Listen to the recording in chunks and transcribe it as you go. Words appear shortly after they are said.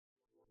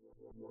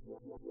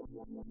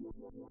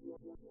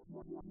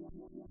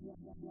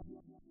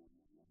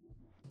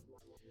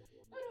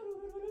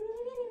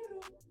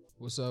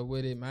What's up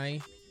with it,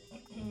 man?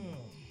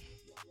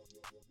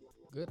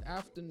 Good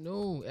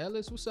afternoon,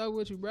 Ellis. What's up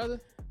with you,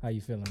 brother? How you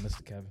feeling,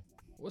 Mr. Kevin?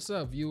 What's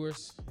up,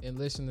 viewers and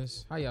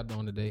listeners? How y'all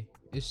doing today?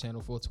 It's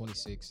Channel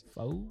 426.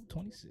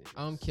 426.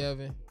 I'm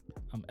Kevin.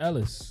 I'm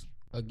Ellis.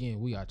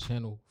 Again, we are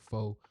Channel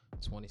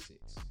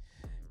 426.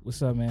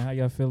 What's up, man? How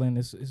y'all feeling?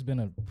 It's been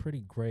a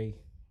pretty gray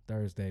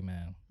Thursday,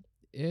 man.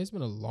 Yeah, it's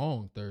been a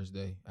long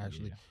Thursday,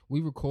 actually. Yeah.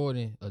 We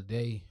recording a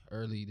day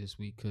early this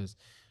week because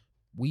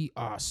we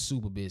are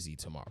super busy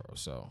tomorrow.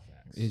 So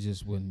Facts. it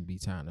just wouldn't be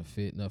time to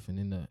fit nothing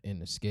in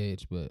the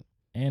sketch. But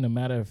And a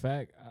matter of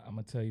fact, I'm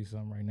gonna tell you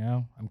something right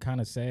now. I'm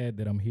kind of sad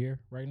that I'm here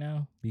right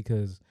now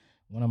because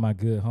one of my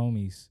good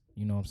homies,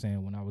 you know what I'm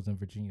saying, when I was in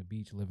Virginia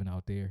Beach living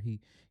out there, he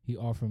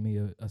offered me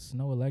a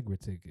Snow Allegra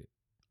ticket.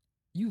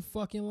 you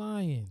fucking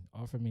lying.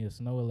 Offered me a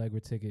Snow Allegra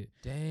ticket.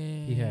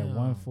 Damn. He had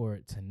one for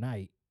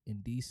tonight in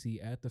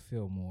DC at the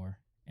Fillmore,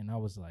 and I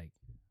was like,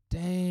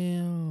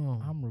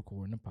 Damn. I'm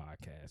recording a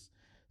podcast.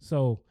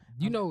 So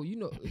You know,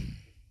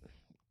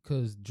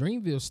 because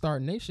Dreamville's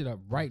starting their shit up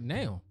right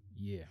now.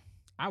 yeah,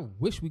 I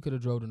wish we could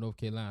have drove to North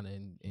Carolina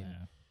and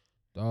man.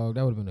 dog,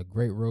 that would have been a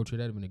great road trip.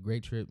 That'd have been a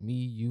great trip. Me,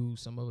 you,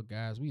 some other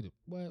guys, we'd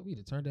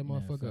have turned that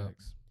Man, motherfucker up.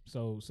 facts.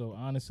 So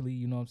honestly,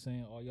 you know what I'm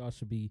saying? All y'all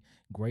should be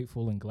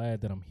grateful and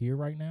glad that I'm here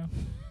right now.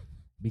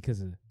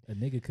 Because a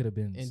nigga could have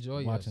been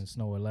Enjoy watching us.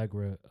 Snow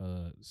Allegra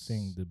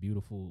sing the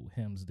beautiful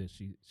hymns that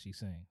she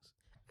sings.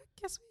 I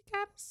guess we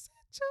got a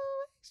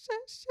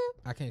situation.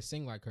 I can't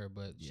sing like her,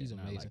 but Yeah, she's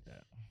not amazing. like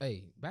that.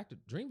 Hey, back to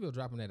Dreamville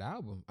dropping that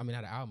album. I mean,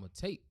 not an album, a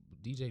tape.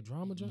 DJ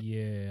Drama joint.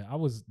 Yeah,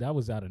 that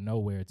was out of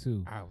nowhere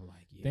too. I was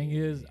like, yeah. Thing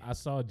is, I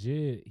saw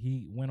Jid.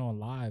 He went on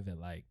live at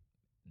like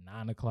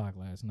 9:00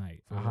 last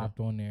night. For I real? hopped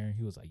on there and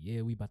he was like,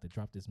 "Yeah, we about to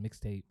drop this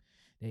mixtape."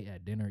 They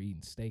at dinner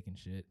eating steak and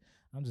shit.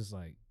 I'm just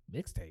like,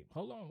 mixtape?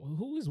 Hold on,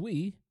 who is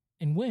we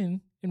and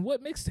when and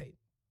what mixtape?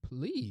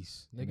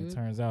 Please, And it nigga.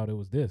 turns out it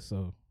was this.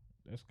 So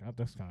that's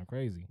kind of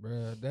crazy.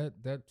 Bruh,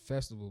 that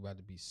festival about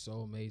to be so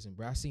amazing,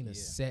 bro. I seen a Yeah.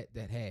 set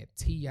that had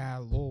T.I.,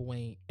 Lil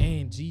Wayne,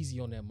 and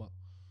Jeezy on that.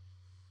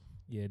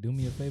 Yeah, do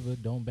me a favor,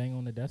 don't bang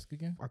on the desk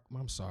again.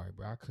 I'm sorry,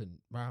 bro. I couldn't.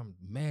 Bro, I'm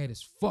mad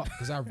as fuck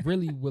because I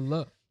really would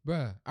love,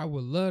 bro. I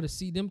would love to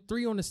see them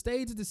three on the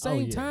stage at the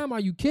same yeah. time. Are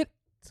you kidding?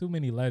 Too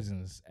many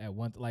legends at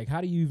once. Like,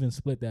 how do you even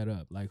split that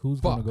up? Like, who's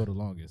gonna Fuck. go the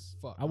longest?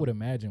 Fuck. I would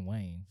imagine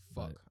Wayne.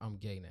 Fuck. but- I'm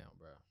gay now,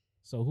 bro.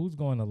 So who's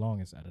going the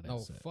longest out of that No,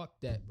 set? fuck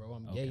that, bro.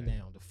 I'm gay Okay.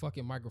 now. The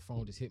fucking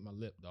microphone just hit my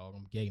lip, dog.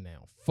 I'm gay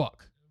now.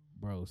 Fuck.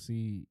 Bro,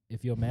 see,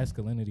 if your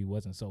masculinity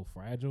wasn't so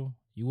fragile,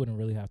 you wouldn't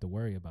really have to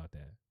worry about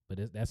that.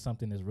 But that's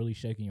something that's really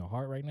shaking your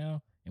heart right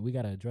now, and we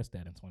got to address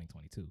that in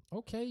 2022.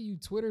 Okay, you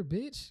Twitter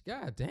bitch.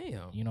 God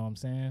damn. You know what I'm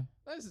saying?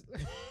 That's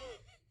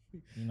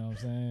You know what I'm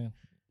saying?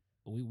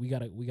 We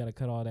gotta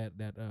cut all that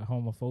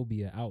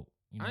homophobia out.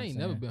 You know I what ain't I'm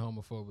never saying? been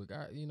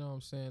homophobic. You know what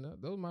I'm saying?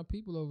 Those are my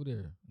people over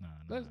there. Nah.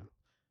 Let's-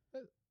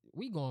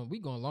 We going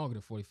longer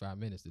than 45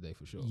 minutes today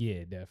for sure.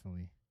 Yeah,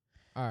 definitely.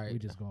 All right. We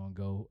just gonna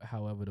go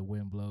however the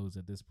wind blows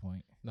at this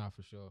point. Nah,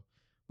 for sure.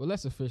 But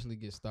let's officially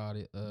get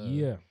started.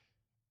 Yeah.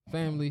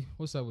 Family,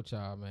 what's up with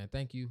y'all, man?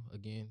 Thank you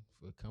again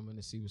for coming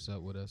to see what's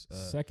up with us.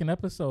 Second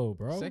episode,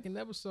 bro. Second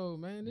episode,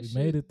 man. We This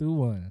made shit, it through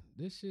one.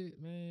 This shit,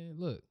 man.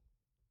 Look,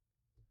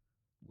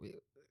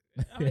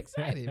 I'm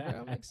excited, bro.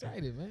 I'm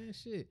excited, man.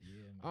 Shit.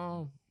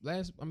 Yeah,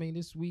 Last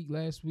week,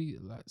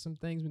 some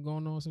things been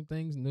going on, some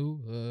things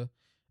new.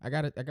 I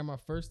got my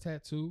first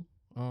tattoo.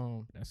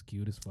 That's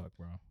cute as fuck,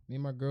 bro. Me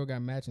and my girl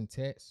got matching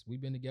tats.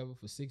 We've been together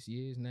for 6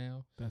 years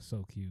now. That's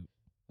so cute.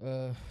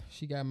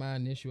 She got my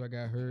initial, I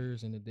got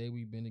hers, and the day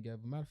we've been together.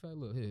 Matter of fact,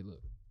 look.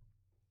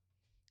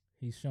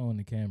 He's showing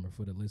the camera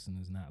for the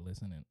listeners not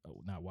listening,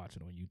 not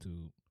watching on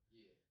YouTube.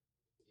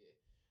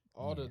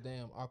 All the Yeah.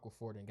 damn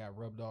Aquaphor and got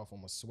rubbed off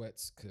on my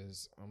sweats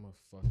because I'm a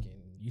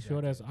fucking. You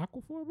sure that's jacket.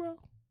 Aquaphor, bro?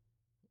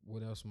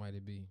 What else might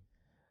it be?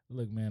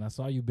 Look, man, I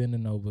saw you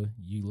bending over.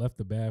 You left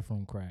the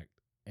bathroom cracked,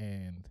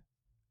 and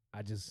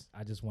I just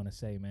want to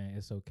say, man,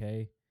 it's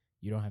okay.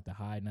 You don't have to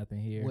hide nothing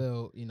here.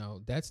 Well,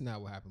 that's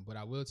not what happened, but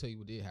I will tell you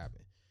what did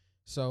happen.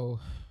 So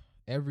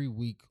every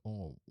week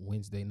on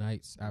Wednesday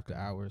nights after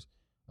hours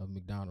of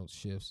McDonald's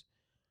shifts,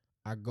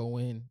 I go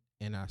in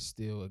and I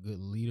steal a good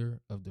liter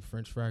of the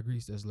French fry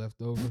grease that's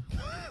left over.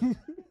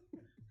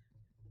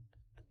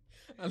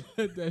 I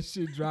let that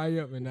shit dry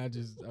up and I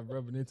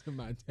rub it into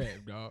my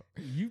tab, dog.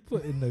 You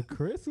put in the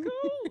Crisco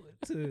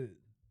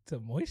to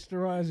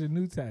moisturize your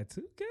new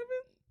tattoo, Kevin?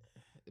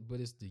 But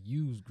it's the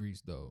used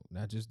grease though,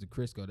 not just the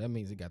Crisco. That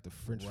means it got the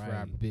French fry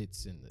Right.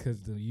 bits and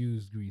Because the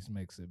used grease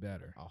makes it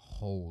better. a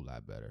whole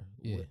lot better.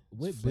 Yeah.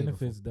 What it's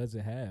benefits flavorful. does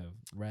it have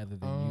rather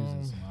than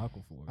using some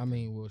Aquaphor? I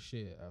mean, well,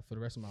 shit. For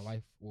the rest of my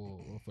life,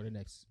 or for the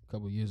next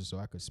couple of years or so,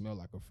 I could smell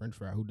like a French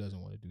fry. Who doesn't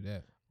want to do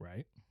that?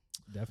 right?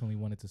 Definitely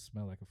wanted to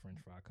smell like a French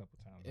fry a couple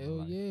times. in my Hell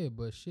life. yeah,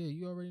 but shit,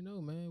 you already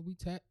know, man. We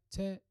tat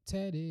it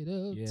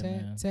up, Yeah,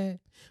 man. tat,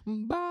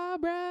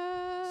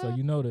 Barbara. So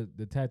you know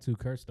the tattoo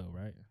curse though,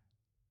 right?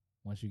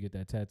 Once you get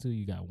that tattoo,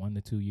 you got 1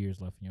 to 2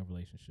 years left in your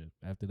relationship.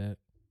 After that,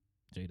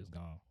 Jada's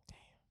gone.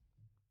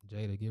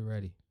 Jada, get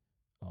ready.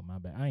 Oh my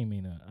bad. I ain't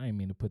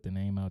mean to put the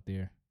name out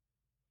there.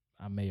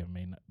 I may or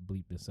may not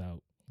bleep this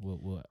out.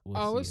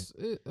 We'll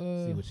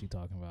see what she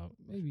talking about.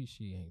 Maybe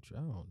she ain't. I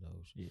don't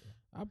know. Yeah,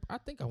 I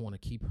think I want to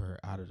keep her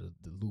out of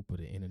the loop of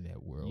the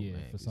internet world. yeah.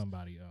 Man, For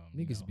somebody,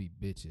 niggas be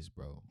bitches,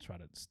 bro. try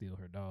to steal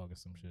her dog or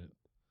some shit.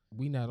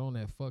 We not on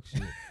that fuck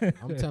shit.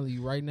 I'm telling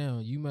you right now,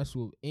 you mess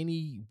with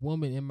any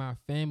woman in my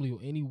family or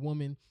any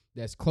woman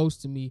that's close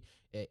to me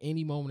at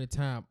any moment in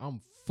time,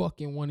 I'm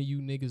fucking one of you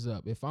niggas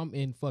up. If I'm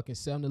in fucking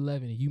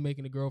 7-Eleven and you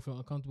making a girl feel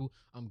uncomfortable,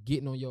 I'm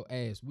getting on your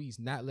ass. We's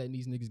not letting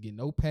these niggas get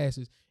no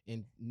passes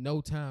in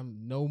no time,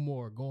 no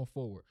more going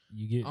forward.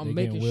 I'm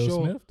making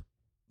Will Smith?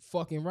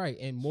 Fucking right.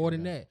 And more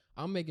than that,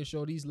 I'm making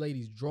sure these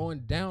ladies drawing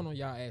down on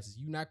y'all asses.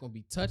 You're not gonna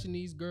be touching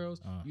these girls.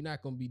 You're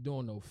not gonna be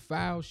doing no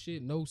foul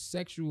shit, no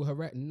sexual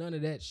harassment, none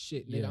of that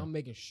shit, nigga. Yeah. I'm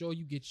making sure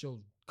you get your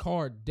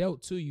card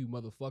dealt to you,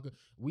 motherfucker.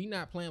 We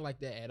not playing like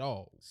that at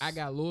all. I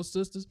got little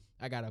sisters.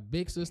 I got a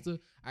big sister.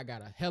 I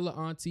got a hella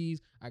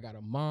aunties. I got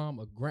a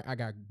mom. I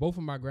got both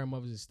of my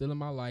grandmothers is still in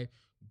my life.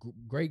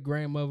 Great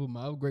grandmother.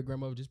 My other great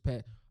grandmother just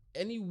passed.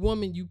 Any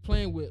woman you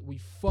playing with, we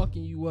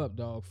fucking you up,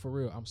 dog. For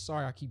real. I'm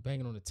sorry I keep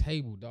banging on the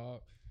table,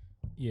 dog.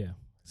 Yeah.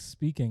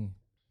 Speaking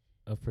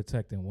of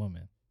protecting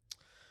women,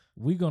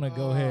 we're gonna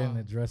go ahead and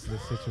address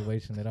this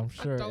situation that I'm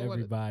sure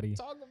everybody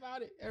talk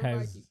about it.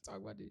 Everybody keep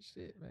talking about this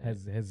shit, man.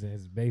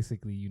 Has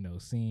basically,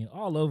 seen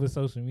all over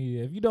social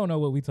media. If you don't know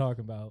what we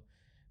talking about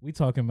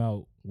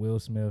Will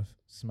Smith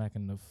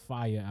smacking the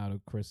fire out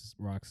of Chris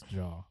Rock's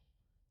jaw.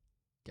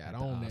 Got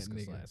on that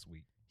nigga last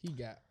week. He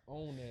got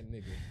on that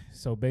nigga.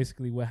 So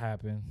basically what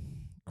happened,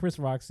 Chris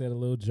Rock said a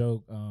little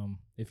joke.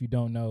 If you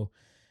don't know,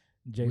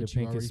 Jada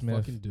Pinkett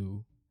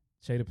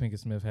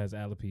Smith has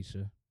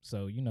alopecia.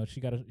 So,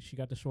 she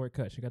got the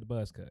shortcut. She got the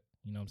buzz cut,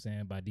 you know what I'm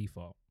saying, by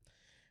default.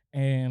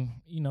 And,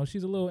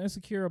 she's a little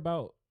insecure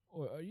about,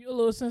 or a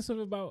little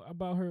sensitive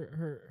about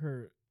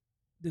her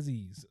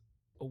disease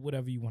or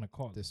whatever you want to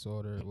call it.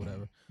 Disorder or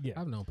whatever. Yeah.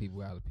 I've known people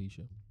with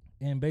alopecia.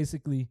 And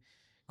basically,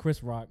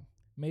 Chris Rock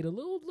made a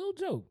little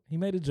joke. He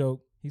made a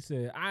joke. He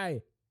said,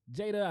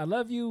 Jada, I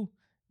love you.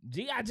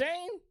 G.I.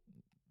 Jane,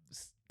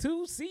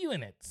 to see you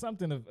in it.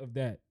 Something of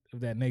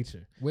that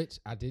nature. Which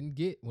I didn't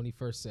get when he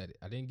first said it.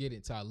 I didn't get it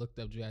until I looked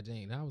up G.I.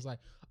 Jane. And I was like,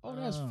 oh,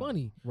 that's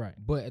funny. Right.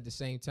 But at the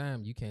same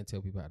time, you can't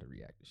tell people how to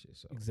react to shit.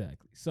 So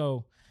exactly.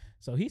 So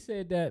he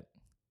said that.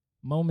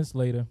 Moments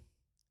later,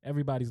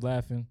 everybody's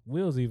laughing.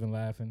 Will's even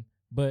laughing.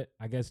 But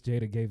I guess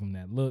Jada gave him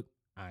that look.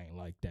 I ain't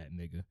like that,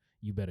 nigga.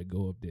 You better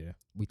go up there.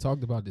 We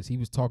talked about this. He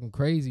was talking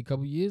crazy a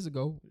couple years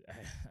ago.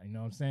 You know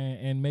what I'm saying?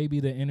 And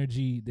maybe the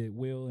energy that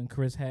Will and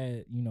Chris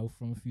had,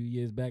 from a few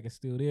years back is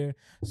still there.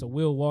 So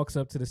Will walks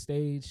up to the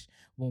stage,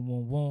 boom,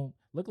 boom, boom.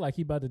 Looked like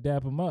he about to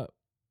dap him up,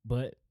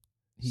 but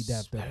he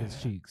dapped up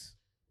his cheeks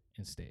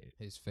instead.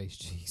 His face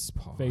cheeks,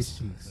 pause.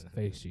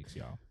 Face cheeks,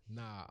 y'all.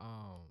 Nah,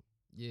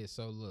 yeah,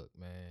 so look,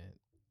 man,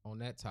 on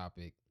that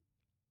topic.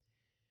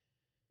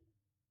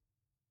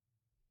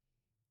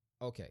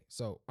 Okay,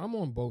 so I'm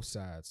on both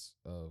sides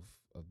of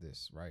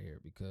this right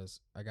here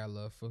because I got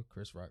love for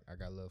Chris Rock. I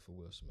got love for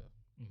Will Smith.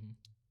 Mm-hmm.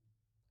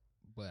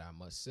 But I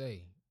must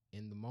say,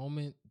 in the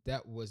moment,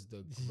 that was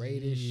the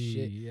greatest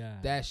shit. Yeah.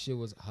 That shit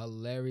was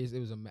hilarious. It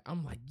was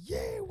I'm like,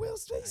 yeah, Will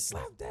Smith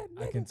slapped that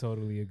nigga. I can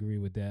totally agree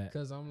with that.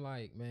 Because I'm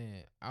like,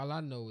 man, all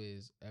I know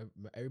is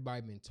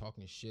everybody been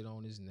talking shit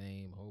on his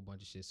name, a whole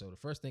bunch of shit. So the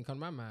first thing come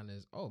to my mind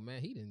is, oh,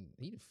 man, he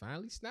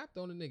finally snapped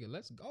on the nigga.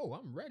 Let's go.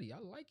 I'm ready. I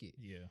like it.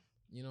 Yeah.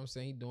 You know what I'm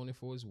saying? He doing it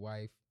for his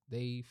wife.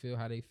 They feel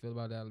how they feel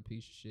about that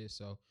alopecia shit,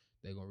 so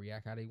they're going to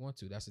react how they want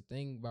to. That's the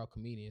thing about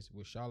comedians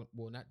with Charlamagne.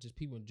 Well, not just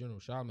people in general.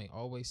 Charlamagne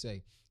always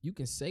say, you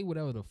can say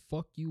whatever the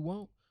fuck you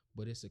want,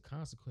 but it's a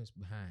consequence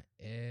behind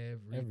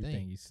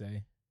everything you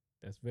say.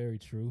 That's very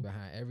true.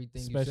 Behind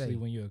everything especially you say.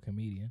 When you're a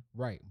comedian.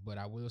 Right, but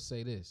I will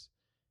say this.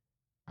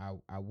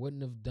 I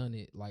wouldn't have done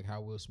it like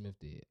how Will Smith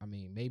did. I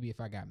mean, maybe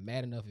if I got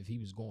mad enough, if he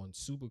was going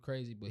super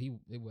crazy, but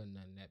it wasn't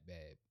nothing that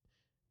bad.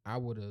 I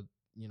would have,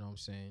 you know what I'm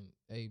saying,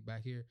 hey,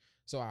 back here.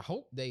 So I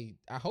hope they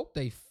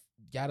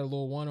got a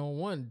little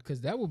one-on-one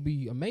because that would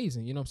be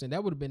amazing. You know what I'm saying?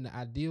 That would have been the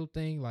ideal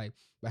thing, like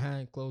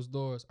behind closed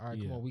doors. All right,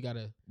 come on, we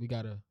gotta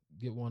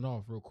get one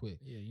off real quick.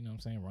 Yeah, you know what I'm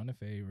saying? Run a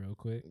fade real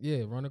quick.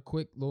 Yeah, run a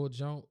quick little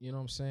jump, you know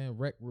what I'm saying?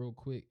 Wreck real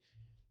quick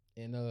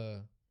and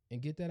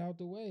get that out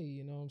the way,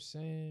 you know what I'm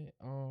saying?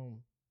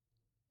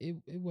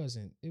 It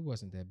wasn't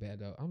that bad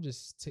though. I'm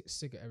just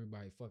sick of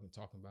everybody fucking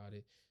talking about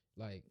it.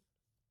 Like,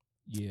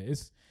 yeah,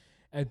 it's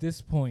at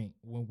this point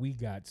when we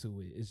got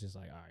to it, it's just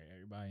like, all right,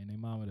 everybody and their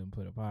mama done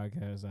put a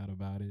podcast out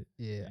about it.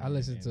 Yeah, I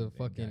listened to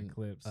fucking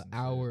clips, an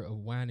hour of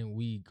wine and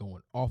weed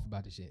going off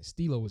about this shit.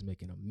 Stilo was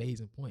making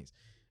amazing points.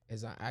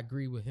 As I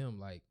agree with him,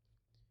 like,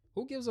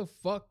 who gives a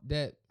fuck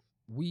that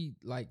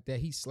that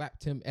he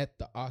slapped him at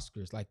the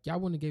Oscars? Like, y'all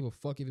wouldn't have gave a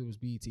fuck if it was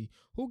BET.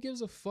 Who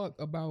gives a fuck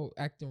about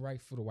acting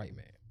right for the white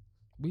man?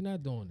 We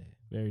not doing that.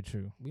 Very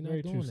true. We not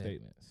very doing true that.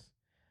 Statements.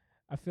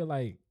 I feel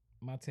like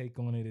my take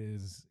on it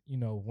is,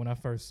 when I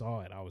first saw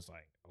it, I was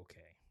like,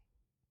 okay,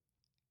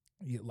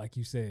 Yeah, like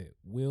you said,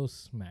 Will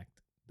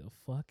smacked the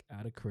fuck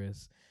out of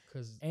Chris,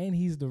 Cause, and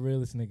he's the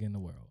realest nigga in the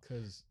world.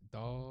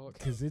 dog.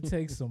 Cause it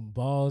takes some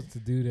balls to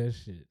do that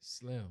shit.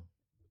 Slim.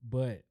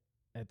 But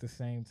at the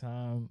same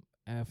time,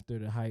 after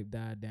the hype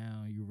died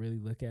down, you really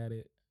look at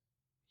it,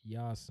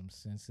 y'all some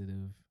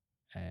sensitive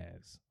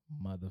ass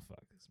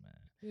motherfuckers, man.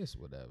 It's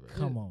whatever.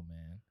 Come on,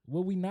 man.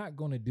 What we not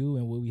gonna do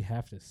and what we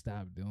have to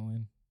stop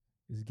doing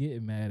is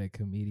getting mad at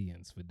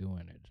comedians for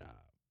doing their job.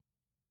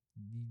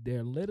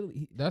 They're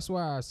literally That's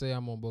why I say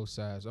I'm on both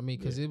sides. I mean,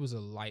 because it was a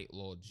light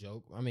little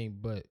joke. I mean,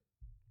 but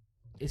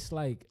it's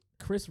like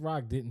Chris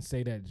Rock didn't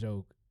say that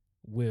joke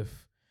with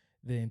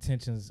the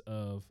intentions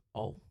of,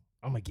 oh,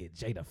 I'm gonna get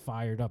Jada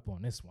fired up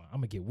on this one. I'm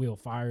gonna get Will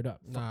fired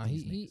up. Fuck nah,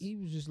 these he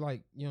niggas. was just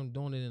like,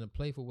 doing it in a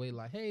playful way,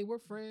 like, hey, we're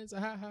friends,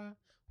 ha ha.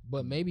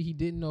 But maybe he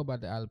didn't know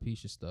about the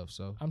alopecia stuff.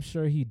 So I'm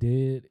sure he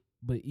did,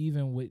 but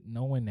even with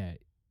knowing that,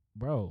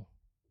 bro,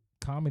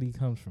 comedy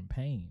comes from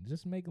pain.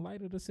 Just make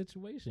light of the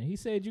situation. He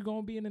said you're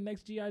gonna be in the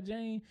next G.I.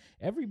 Jane.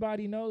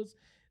 Everybody knows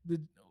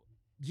the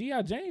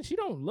G.I. Jane, she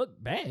don't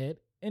look bad.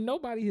 And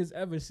nobody has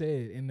ever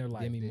said in their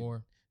life Demi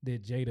Moore.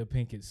 that Jada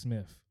Pinkett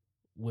Smith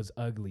was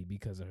ugly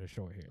because of her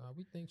short hair.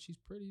 We think she's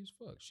pretty as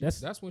fuck. That's-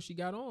 That's when she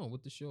got on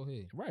with the short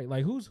hair. Right.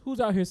 Like who's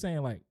out here saying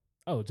like,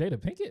 oh, Jada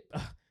Pinkett?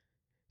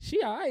 She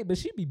alright, but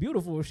she'd be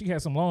beautiful if she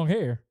had some long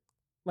hair.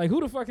 Like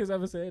who the fuck has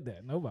ever said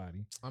that?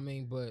 Nobody. I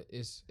mean, but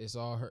it's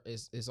all her.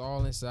 It's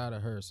all inside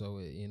of her. So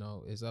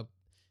it's up.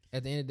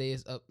 At the end of the day,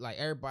 it's up. Like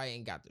everybody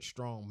ain't got the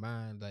strong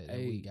mind that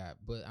we got.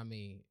 But I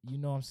mean, You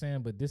know what I'm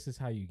saying? But this is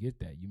how you get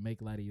that. You make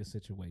light of your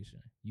situation.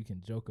 You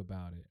can joke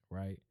about it,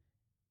 right?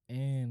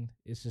 And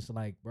it's just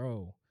like,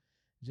 bro,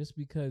 just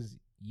because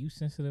you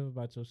sensitive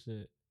about your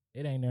shit,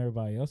 it ain't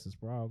everybody else's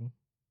problem.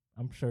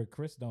 I'm sure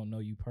Chris don't know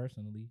you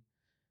personally.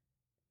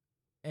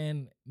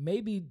 And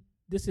maybe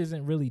this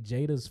isn't really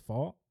Jada's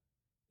fault.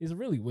 It's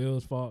really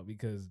Will's fault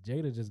because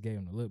Jada just gave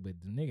him the look, but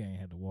the nigga ain't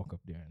had to walk up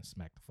there and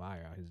smack the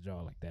fire out his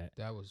jaw like that.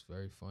 that was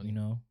very funny. You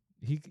know?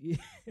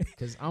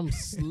 Cause I'm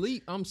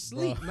sleep. I'm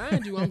sleep.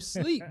 Mind you, I'm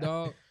sleep,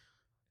 dog.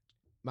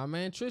 My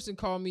man Tristan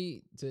called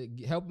me to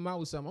help him out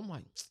with something. I'm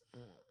like,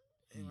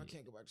 damn, I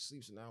can't go back to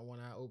sleep. So now one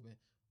eye open,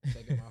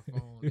 checking my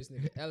phone. This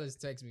nigga Ellis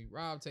texts me,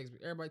 Rob texts me,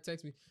 everybody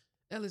texts me.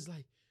 Ellis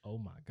like, Oh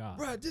my God.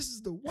 bro, this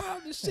is the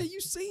wildest shit.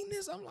 You seen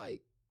this? I'm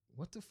like,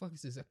 what the fuck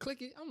is this? I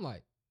click it. I'm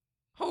like,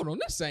 hold on,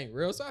 this ain't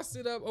real. So I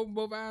sit up, open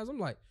both eyes. I'm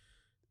like,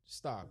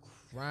 start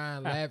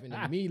crying, laughing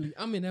immediately.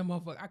 I'm in that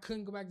motherfucker. I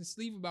couldn't go back to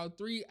sleep about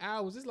 3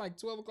 hours. It's like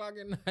 12 o'clock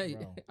at night.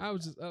 Bro. I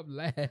was just up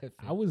laughing.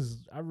 I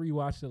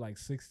rewatched it like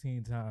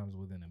 16 times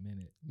within a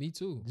minute, Me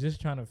too.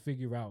 just trying to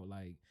figure out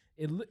like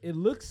it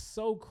looks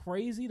so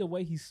crazy the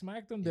way he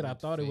smacked him that I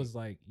looked thought it fake. was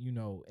like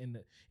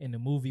in the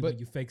movie But- when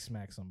you fake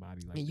smack somebody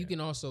like And you that. can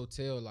also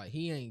tell like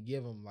he ain't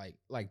give him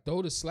like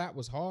though the slap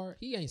was hard,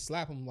 he ain't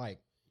slap him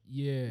like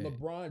yeah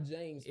LeBron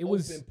James It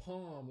was- open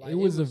palm. Like it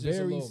was a just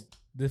very little-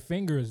 the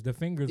fingers it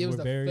was were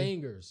the very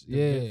fingers.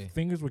 the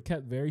fingers were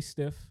kept very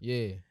stiff.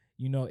 Yeah.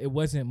 You know, it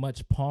wasn't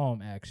much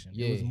palm action.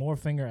 It was Yeah. more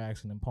finger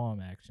action than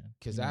palm action.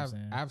 Cause You know what I'm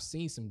saying? I've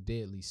seen some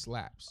deadly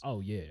slaps.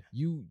 oh yeah.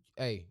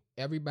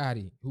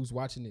 Everybody who's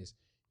watching this,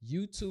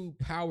 YouTube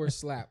power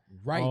slap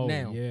right Oh,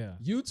 now. yeah.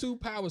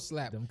 YouTube power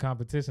slap. Them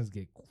competitions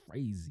get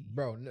crazy.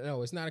 Bro,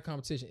 no, it's not a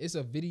competition. It's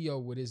a video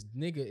where this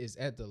nigga is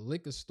at the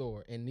liquor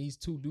store and these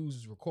two dudes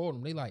is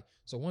recording him. They like,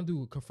 so one dude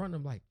would confront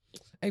him like,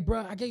 hey,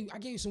 bro, I gave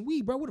you some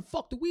weed, bro. Where the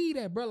fuck the weed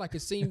at, bro? Like,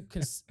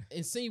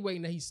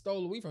 insinuating that he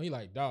stole the weed from. He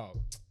like, dog,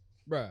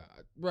 bro,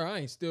 I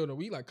ain't stealing the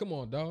weed. Like, come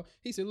on, dog.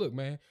 He said, look,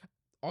 man,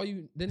 that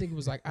nigga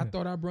was like, I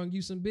thought I brung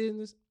you some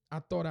business. I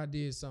thought I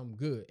did something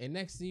good. And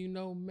next thing you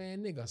know,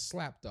 man, nigga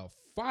slapped the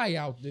fire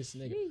out this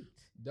nigga. Sheet.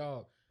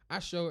 Dog, I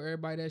showed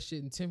everybody that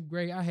shit in 10th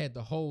grade. I had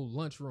the whole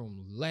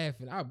lunchroom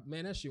laughing.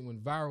 Man, that shit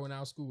went viral in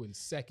our school in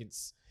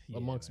seconds Yeah,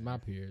 amongst man. my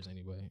peers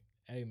anyway.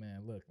 Hey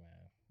man, look, man.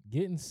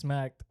 Getting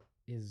smacked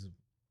is,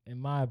 in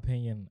my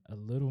opinion, a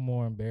little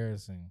more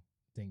embarrassing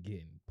than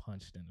getting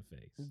punched in the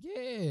face.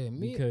 Yeah,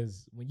 me.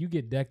 Because when you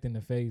get decked in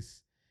the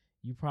face,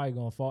 you probably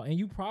gonna fall, and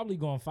you probably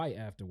gonna fight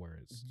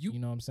afterwards. You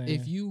know what I'm saying?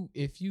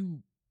 If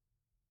you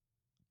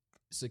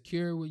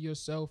secure with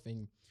yourself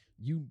and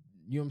you know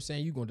what I'm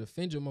saying, you gonna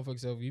defend your motherfucking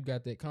self. You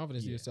got that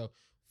confidence in Yeah. yourself.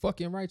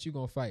 Fucking right, you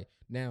gonna fight.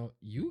 Now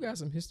you got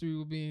some history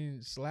with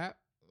being slapped.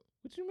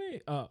 What you mean?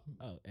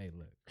 Hey,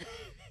 look.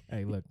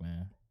 Hey, look,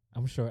 man.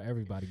 I'm sure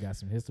everybody got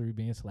some history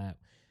being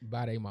slapped.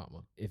 By their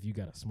mama. If you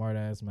got a smart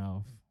ass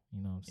mouth,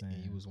 you know what I'm saying?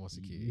 And you was once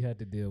a kid. You had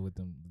to deal with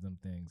them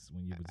things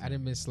when you was I didn't young,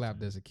 been you know slapped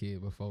what I'm as a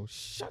kid before.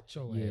 Shut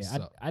your saying? ass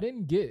Yeah, up. I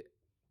didn't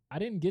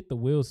get the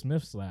Will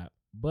Smith slap,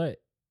 but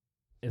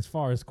as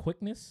far as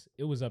quickness,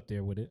 it was up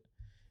there with it.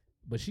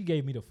 But she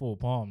gave me the full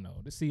palm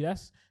though. See,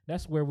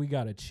 that's where we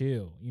gotta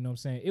chill. You know what I'm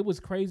saying? It was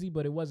crazy,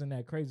 but it wasn't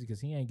that crazy because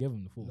he ain't give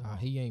him the full Nah, palm.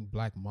 he ain't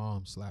black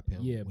mom slap him.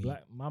 Yeah, We-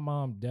 my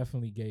mom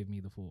definitely gave me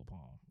the full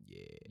palm. Yeah.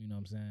 You know what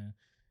I'm saying?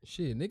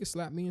 Shit, nigga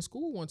slapped me in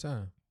school one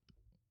time.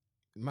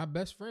 my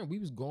best friend, we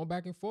was going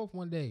back and forth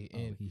one day,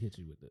 and he hit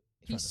you with it.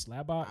 he Tried to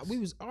slap box. we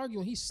was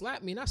arguing. He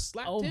slapped me, and I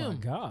slapped Oh him. my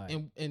god!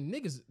 And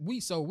niggas, we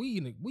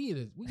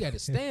got a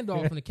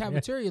standoff in the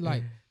cafeteria.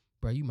 Like,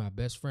 bro, you my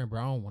best friend, bro.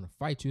 I don't want to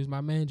fight you. It's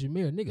my man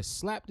Jameer. Niggas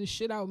slapped this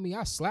shit out of me.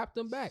 I slapped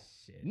him back.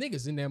 Shit.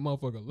 Niggas in that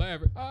motherfucker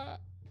laughing.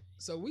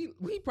 So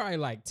we probably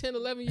like 10,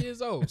 11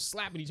 years old,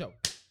 slapping each other.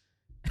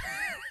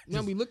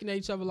 Now we looking at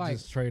each other like,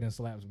 just trading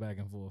slaps back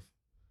and forth.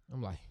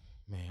 I'm like,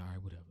 man, all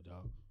right, whatever,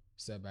 dog.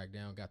 Sat back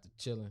down, got to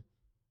chilling.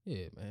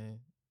 Yeah, man.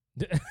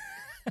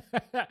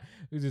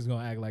 We're just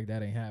gonna act like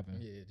that ain't happened.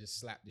 Yeah, just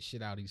slap the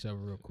shit out of each other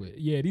real quick.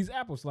 Yeah, these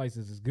apple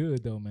slices is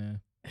good though,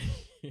 man.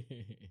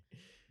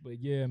 But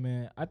yeah,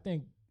 man, I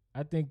think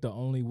the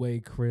only way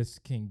Chris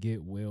can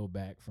get Will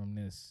back from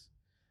this,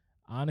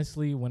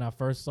 honestly, when I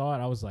first saw it,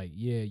 I was like,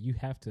 yeah, you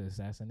have to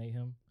assassinate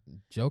him.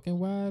 Joking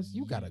wise,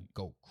 you gotta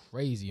go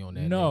crazy on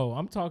that. No,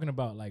 I'm talking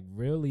about like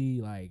really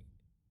like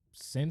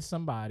send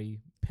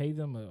somebody, pay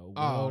them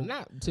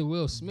not to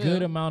Will Smith.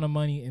 good amount of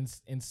money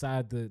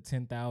inside the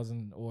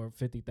 10,000 or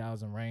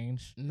 50,000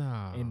 range.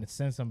 Nah, And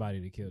send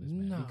somebody to kill this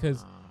man nah.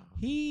 because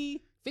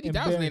he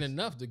 50,000 ain't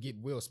enough to get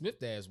Will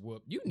Smith ass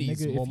whooped. You need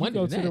some Nigga, more if money you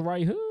go than to that. the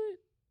right hood,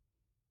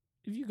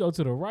 if you go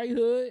to the right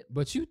hood,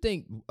 But you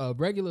think a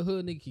regular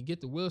hood nigga can get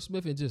to Will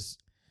Smith and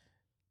just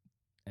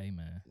hey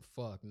man,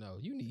 fuck no?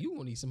 You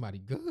gonna need somebody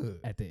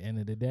good. at the end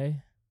of the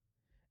day,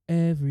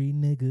 every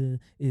nigga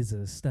is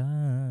a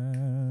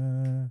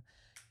star.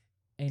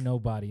 Ain't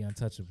nobody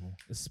untouchable,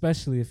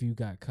 especially if you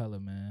got color,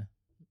 man.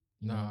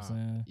 You know what I'm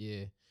saying?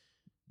 Yeah.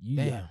 You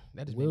Damn, got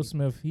that just Will made me,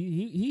 Smith.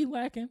 He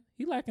lacking.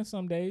 He lacking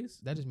some days.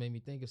 that just made me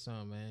think of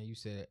something, man. You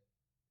said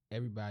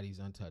everybody's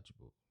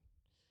untouchable.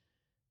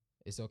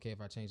 It's okay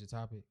if I change the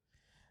topic,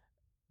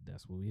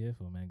 That's what we here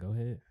for, man. Go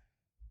ahead.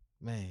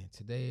 man.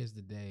 Today is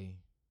the day.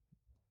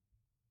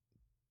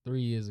 3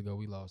 years ago,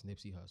 we lost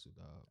Nipsey Hussle,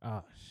 dog.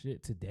 Oh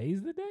shit!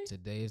 Today's the day.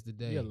 Today is the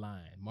day. You're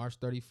lying. March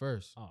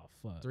 31st. Oh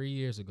fuck. 3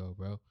 years ago,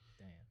 bro.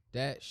 Damn.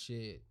 That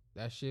shit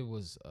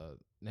was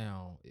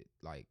now it,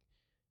 like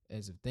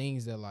as of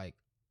things that like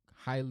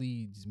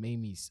highly just made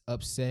me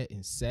upset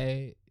and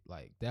sad.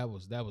 Like that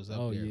was up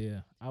Oh there, yeah,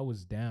 I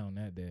was down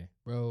that day.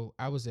 bro.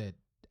 I was at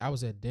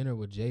dinner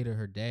with Jada,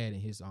 her dad,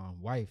 and his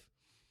wife,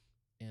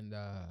 and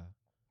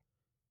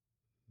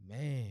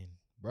man,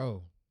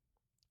 bro,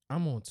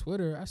 I'm on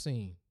Twitter. I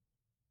seen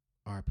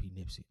R.P.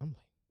 Nipsey. I'm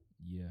like,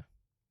 Yeah.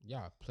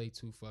 y'all play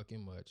too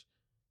fucking much.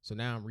 So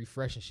now I'm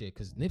refreshing shit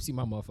because Nipsey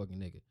my motherfucking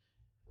nigga.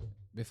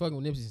 Been fucking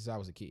with Nipsey since I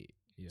was a kid.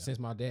 Yeah. Since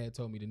my dad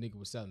told me the nigga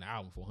was selling the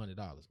album for $100.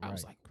 I was Right,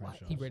 like, what?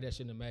 Crenshaw. He read that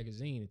shit in the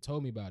magazine and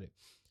told me about it.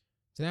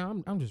 So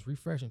now I'm just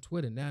refreshing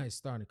Twitter. Now it's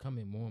starting to come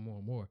in more and more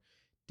and more.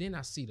 Then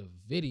I see the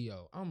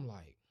video. I'm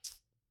like,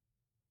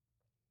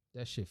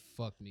 that shit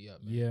fucked me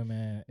up, man. Yeah,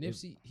 man.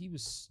 Nipsey, he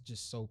was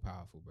just so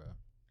powerful, bro.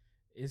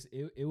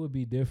 It would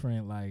be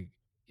different like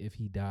if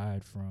he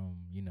died from,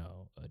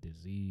 a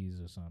disease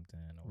or something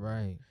or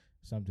Right.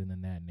 something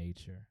in that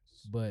nature.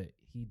 But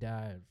he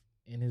died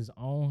in his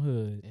own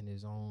hood, In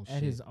his own at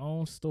shit. his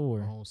own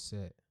store, own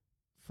set.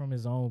 from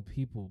his own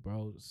people,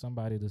 bro.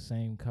 Somebody the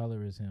same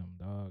color as him,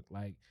 dog.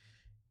 Like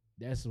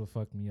that's what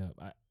fucked me up.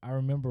 I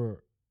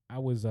remember I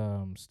was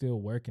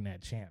still working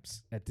at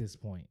Champs at this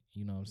point.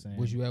 You know what I'm saying?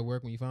 Was you at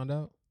work when you found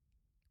out?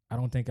 I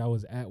don't think I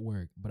was at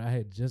work, but I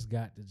had just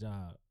got the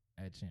job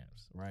at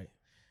Champs, right?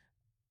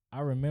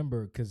 I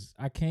remember because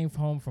I came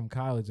home from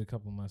college a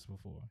couple months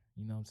before.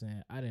 You know what I'm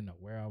saying? I didn't know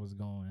where I was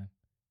going.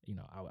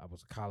 I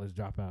was a college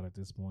dropout at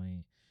this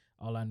point.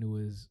 All I knew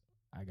is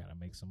I got to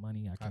make some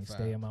money. I can't stay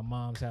five. at my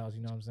mom's house.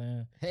 You know what I'm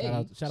saying? Hey,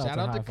 shout out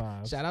to High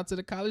Fives. shout out to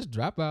the college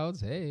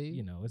dropouts. Hey.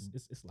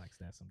 It's like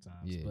that sometimes.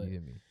 Yeah, but, you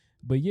hear me.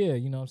 but yeah,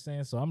 you know what I'm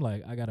saying? So I'm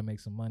like, I got to make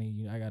some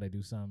money. I got to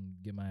do something,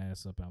 get my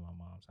ass up at my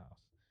mom's house.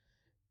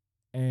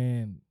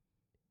 And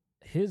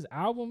his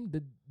album,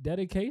 The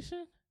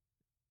Dedication,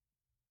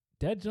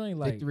 that joint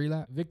like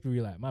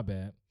Victory Lap. my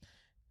bad.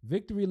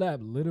 Victory Lap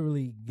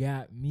literally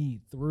got me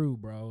through,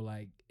 bro.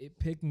 Like it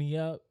picked me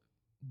up,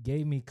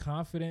 gave me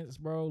confidence,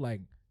 bro.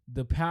 Like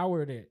the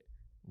power that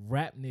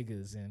rap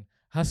niggas and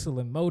hustle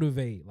and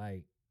motivate,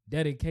 like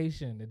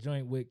Dedication, the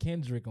joint with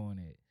Kendrick on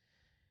it.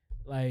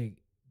 Like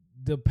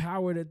the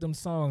power that them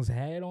songs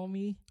had on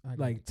me, I got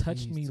like the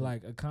touched keys me to-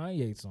 like a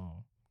Kanye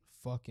song.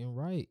 Fucking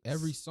right.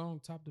 Every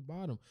song top to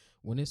bottom.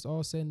 When it's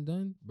all said and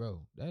done,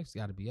 bro, that's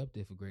got to be up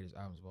there for greatest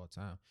albums of all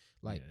time.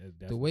 Like Yeah,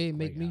 it's the way it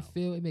definitely a make great me album.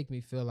 feel, it make me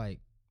feel like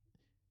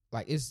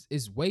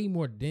it's way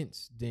more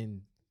dense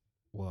than.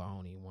 Well, I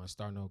don't even want to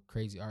start no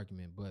crazy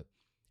argument, but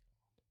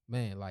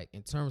man, like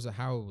in terms of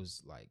how it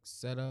was like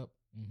set up,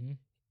 Mm-hmm.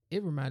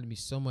 it reminded me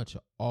so much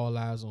of All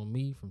Eyes on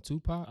Me from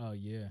Tupac. Oh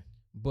yeah.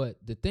 But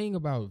the thing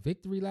about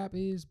Victory Lap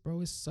is, bro,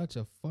 it's such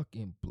a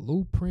fucking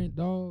blueprint,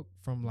 dog.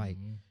 From like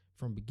Mhm.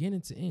 from beginning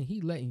to end, he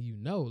letting you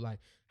know like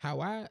how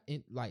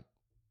like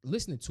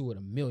listening to it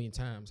a million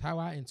times. How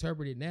I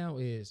interpret it now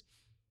is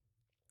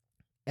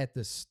at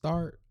the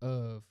start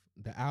of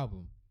the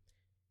album,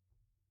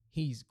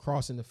 he's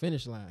crossing the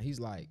finish line. He's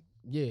like,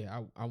 yeah,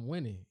 I'm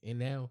winning. And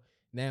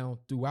now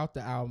throughout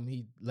the album,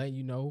 he letting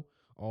you know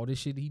all this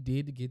shit he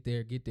did to get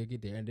there,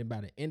 and then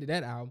by the end of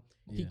that album,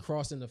 he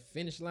crossing the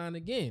finish line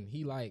again.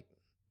 He like,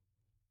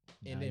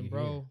 and Now then you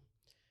bro,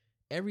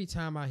 here. every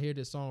time I hear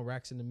the song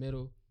Racks in the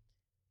Middle,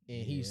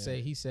 and he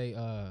say,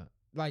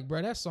 like,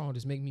 bro, that song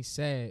just make me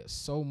sad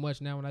so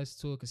much now when I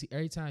listen to it, cause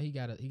every time he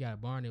got a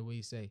bar in there where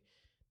he say,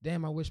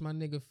 damn, I wish my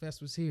nigga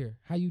Fest was here.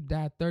 How you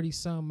died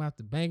 30-something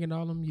after banging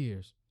all them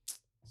years?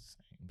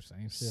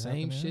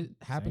 Same shit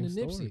happened to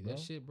Nipsey. That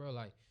shit, bro,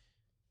 like,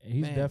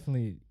 he's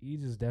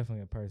just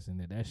definitely a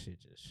person that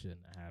shit just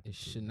shouldn't have happened. It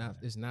should not.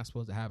 It's not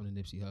supposed to happen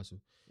to Nipsey Hussle.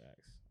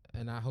 Facts.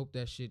 And I hope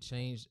that shit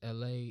changed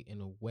LA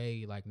in a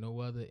way like no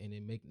other, and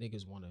it make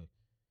niggas want to,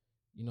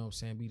 you know what I'm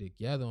saying, be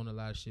together on a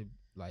lot of shit,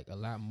 like a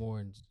lot more,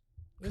 and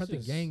cut the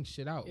gang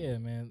shit out. Yeah,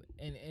 man.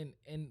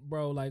 And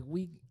bro, like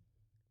we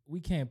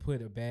can't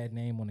put a bad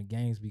name on the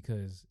gangs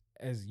because,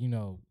 as you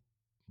know,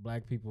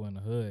 black people in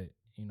the hood,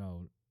 you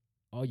know,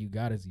 all you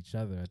got is each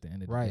other at the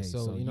end of the day. Right.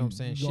 So you know what I'm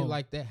saying? Shit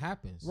like that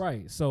happens.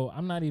 Right. So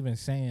I'm not even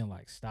saying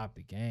like stop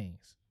the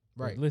gangs.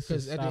 Right.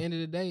 Because at the end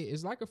of the day,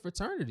 it's like a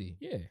fraternity.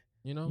 Yeah.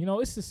 You know,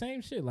 it's the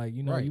same shit. Like,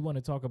 you know, you want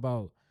to talk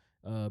about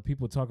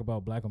people talk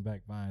about black on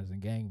black violence and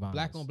gang violence.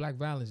 Black on black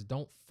violence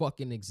don't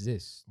fucking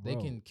exist. Bro,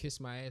 they can kiss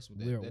my ass with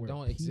that. That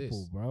don't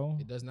exist, bro.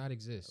 It does not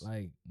exist.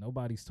 Like,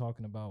 nobody's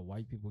talking about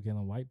white people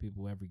killing white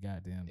people every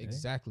goddamn day.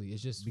 Exactly.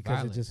 It's just because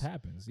violence. It just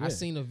happens. Yeah. I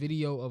seen a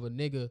video of a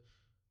nigga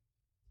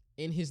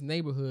in his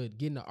neighborhood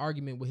getting an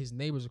argument with his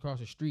neighbors across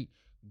the street,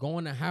 go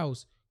in the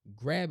house,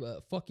 grab a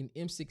fucking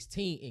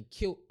M16 and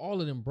kill all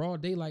of them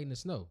broad daylight in the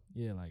snow.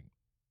 Yeah, like,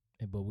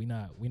 but we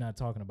not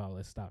talking about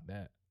let's stop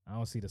that. I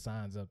don't see the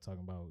signs up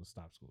talking about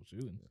stop school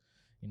shooting.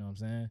 You know what I'm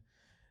saying?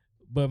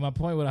 But my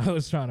point, what I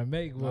was trying to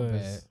make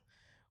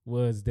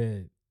was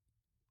that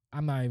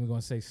I'm not even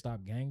gonna say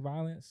stop gang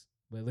violence,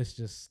 but let's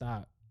just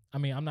stop. I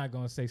mean, I'm not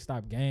gonna say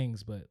stop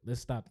gangs, but let's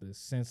stop the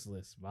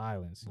senseless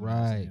violence. You know what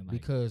I'm saying? Like,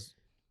 because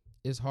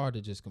it's hard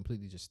to just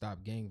completely just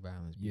stop gang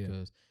violence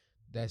because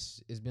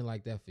it's been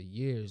like that for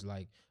years.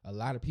 Like, a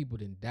lot of people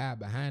didn't die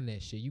behind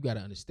that shit. You got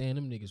to understand,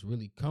 them niggas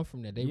really come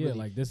from that. They really,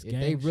 like this. If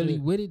they really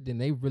with it, then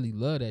they really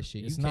love that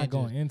shit. It's not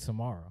going to end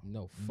tomorrow.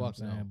 No, fuck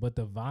no. But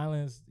the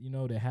violence, you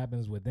know, that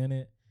happens within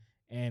it,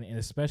 and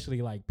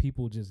especially like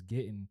people just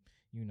getting,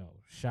 you know,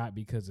 shot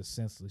because of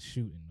senseless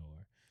shooting,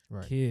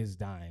 or kids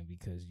dying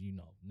because, you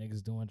know,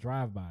 niggas doing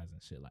drive-bys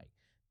and shit. Like,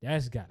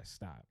 that's got to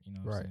stop. You know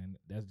what I'm saying?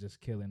 That's just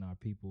killing our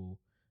people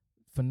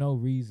for no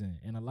reason.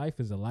 And a life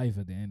is a life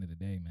at the end of the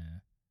day,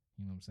 man.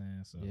 You know what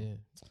I'm saying? So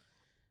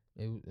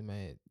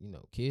man, you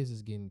know, kids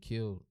is getting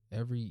killed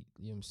every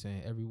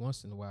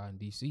once in a while in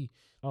DC.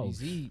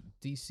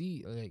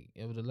 DC, like,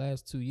 over the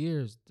last 2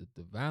 years,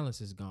 the violence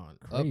has gone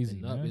crazy, up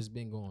and up. Man. It's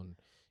been going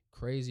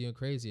crazier and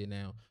crazier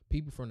now.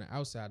 People from the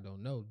outside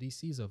don't know.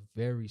 DC is a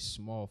very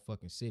small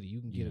fucking city.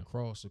 You can get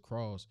across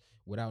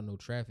without no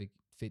traffic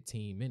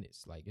 15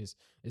 minutes. Like,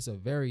 it's a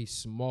very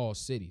small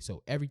city.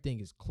 So everything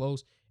is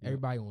close.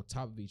 Everybody on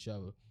top of each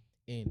other.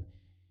 And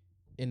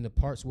in the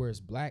parts where it's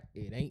black,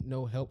 it ain't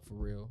no help for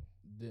real.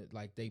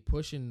 Like, they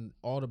pushing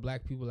all the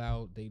black people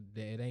out.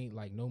 It ain't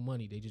like no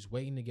money. They just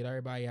waiting to get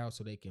everybody out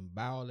so they can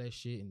buy all that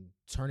shit and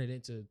turn it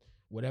into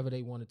whatever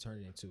they want to turn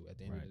it into at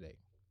the end of the day.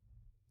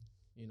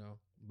 You know,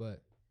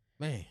 but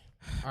man,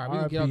 all right, we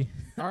can get off.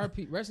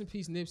 R.I.P. Rest in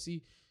peace,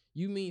 Nipsey.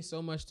 You mean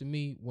so much to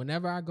me.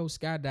 Whenever I go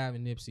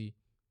skydiving, Nipsey,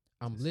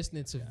 I'm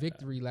listening to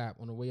Victory Lap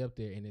on the way up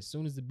there, and as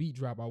soon as the beat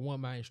drop, I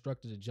want my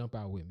instructor to jump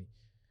out with me.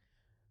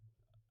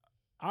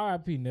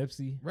 R.I.P.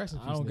 Nipsey. Rest in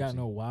peace, I don't Nipsey. got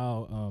no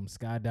wild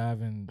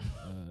skydiving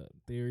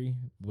theory,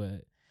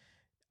 but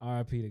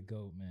R.I.P. the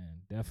GOAT,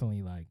 man.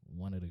 Definitely like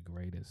one of the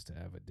greatest to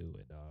ever do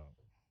it, dog.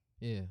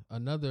 Yeah,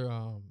 another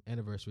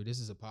anniversary. This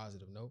is a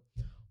positive note.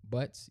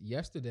 But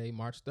yesterday,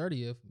 March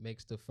 30th,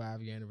 makes the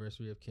 5-year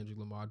anniversary of Kendrick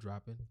Lamar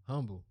dropping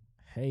Humble.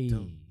 Hey.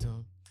 Dun,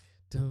 dun,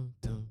 dun,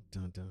 dun,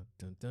 dun, dun,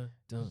 dun, dun,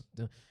 dun,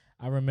 dun.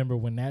 I remember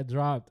when that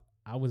dropped,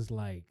 I was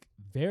like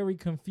very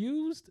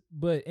confused,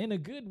 but in a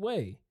good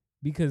way,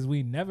 because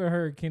we never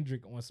heard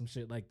Kendrick on some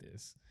shit like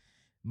this.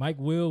 Mike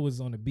Will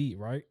was on the beat,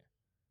 right?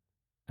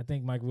 I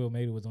think Mike Will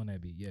made it was on that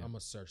beat. Yeah. I'm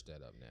going to search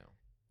that up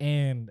now.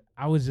 And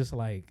I was just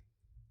like,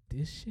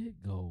 this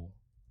shit go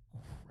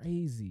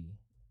crazy.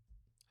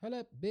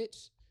 Hella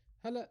bitch.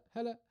 Hella,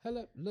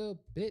 little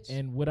bitch.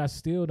 And what I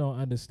still don't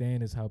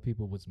understand is how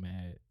people was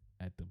mad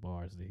at the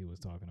bars that he was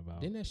talking about.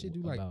 Didn't that shit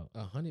do like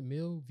 100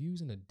 mil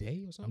views in a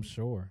day or something? I'm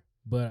sure.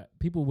 But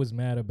people was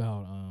mad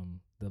about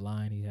the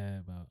line he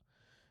had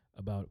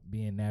about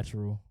being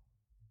natural.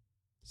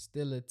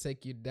 Still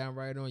take you down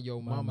right on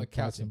your mama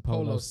couch in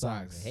polo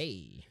socks.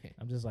 Hey.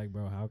 I'm just like,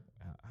 bro, how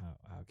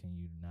can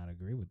you not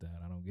agree with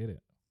that? I don't get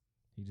it.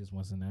 He just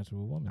wants a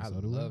natural woman. I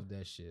love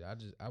that shit.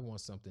 I want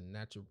something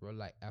natural, bro,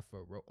 like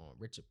Afro on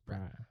Richard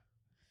Pryor.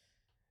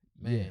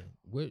 Man,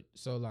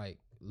 so like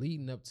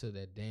leading up to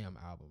that damn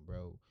album,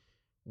 bro,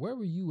 where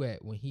were you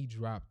at when he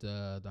dropped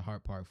the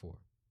Heart Part 4?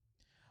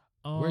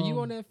 Were you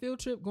on that field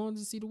trip going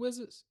to see the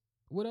Wizards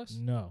with us?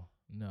 No.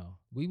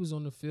 We was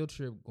on the field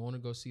trip going to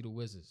go see the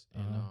Wizards.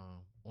 And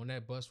on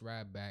that bus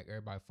ride back,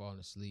 everybody falling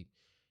asleep.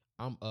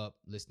 I'm up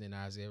listening to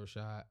Isaiah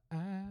Rashad.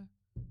 I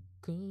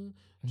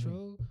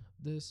control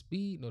the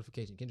speed.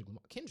 Notification.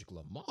 Kendrick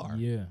Lamar.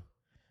 Yeah.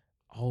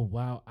 Oh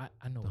wow, I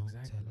know Don't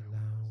exactly. tell allow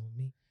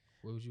me.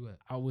 Where was you at?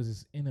 I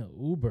was in an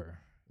Uber,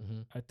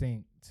 Mm-hmm. I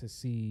think, to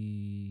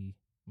see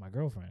my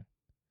girlfriend,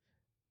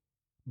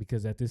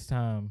 because at this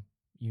time,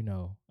 I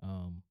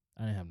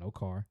didn't have no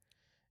car,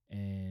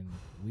 and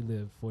we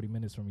lived 40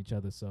 minutes from each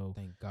other. So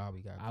Thank God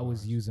we got. I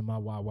was cars. using my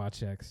Wawa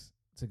checks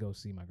to go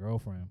see my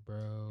girlfriend,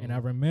 bro. and I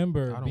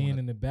remember I don't being wanna-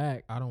 in the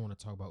back. I don't want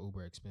to talk about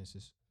Uber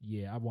expenses.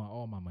 Yeah, I want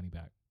all my money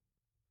back,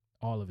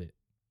 all of it.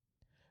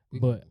 We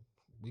But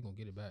gonna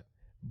get it back.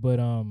 But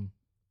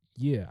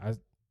yeah,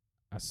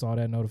 I saw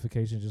that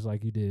notification just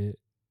like you did,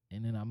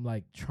 and then I'm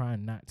like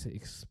trying not to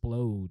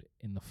explode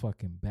in the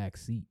fucking back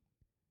seat.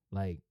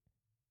 Like,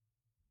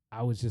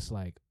 I was just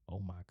like, oh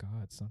my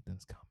God,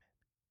 something's coming.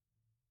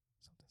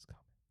 Something's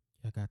coming.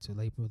 I got till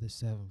April the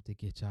 7th to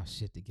get y'all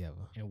shit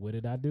together. And what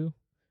did I do?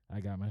 I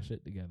got my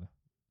shit together.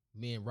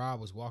 Me and Rob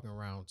was walking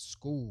around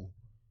school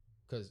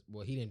because,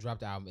 well, he didn't drop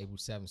the album April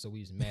 7th, so we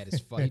was mad as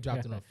fuck. He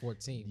dropped it on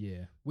 14th.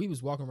 Yeah. We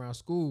was walking around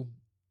school,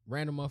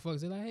 random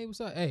motherfuckers. They're like, hey,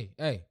 what's up?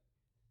 Hey,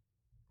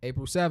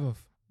 April 7th.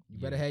 You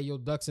better have your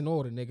ducks in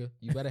order, nigga.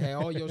 You better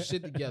have all your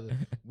shit together.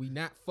 We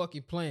not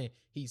fucking playing.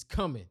 He's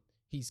coming.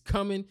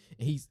 And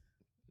he's...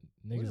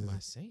 Niggas what am I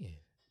is- saying?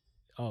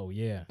 Oh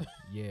yeah.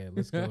 Yeah,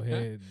 let's go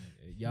ahead.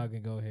 Y'all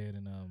can go ahead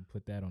and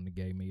put that on the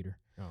gay meter.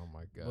 Oh,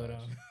 my God.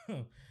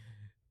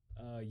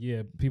 But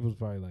yeah, people's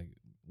probably like,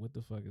 what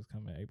the fuck is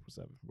coming April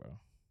 7th, bro?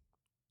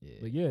 Yeah.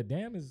 But yeah,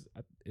 damn, is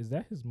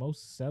that his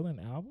most selling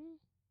album?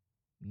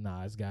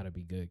 Nah, it's gotta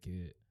be Good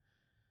Kid.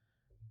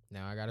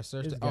 Now I gotta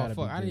search. It's Oh gotta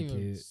fuck! be I didn't Good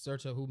even Kid.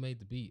 search up who made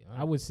the beat.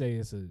 I would say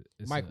it's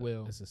Mike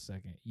Will. It's a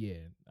second. Yeah,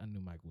 I knew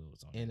Mike Will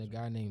was on and that a joint.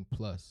 guy named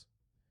Plus.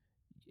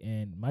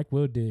 And Mike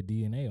Will did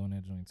DNA on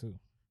that joint too.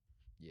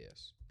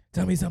 Yes.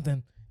 Tell me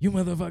something. You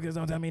motherfuckers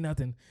don't tell me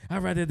nothing.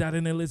 I'd rather die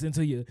than to listen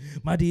to you.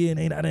 My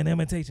DNA not an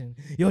imitation.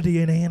 Your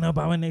DNA an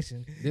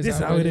abomination. This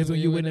how it is when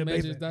you in the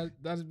basement.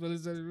 That's Billy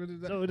said it really.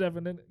 So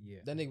definite. Yeah.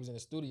 That nigga was in the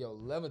studio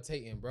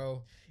levitating,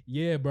 bro.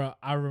 Yeah, bro.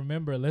 I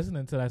remember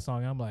listening to that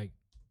song. I'm like,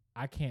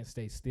 I can't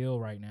stay still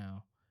right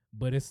now.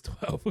 But it's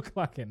 12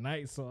 o'clock at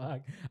night, so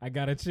I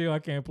gotta chill. I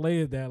can't play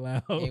it that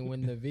loud. And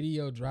when the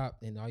video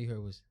dropped, and all you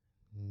heard was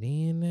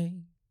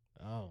DNA,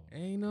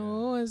 ain't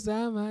no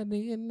inside my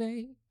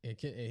DNA. And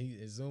he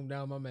zoomed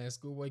out. My man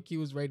Schoolboy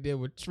Q was right there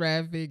with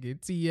Traffic and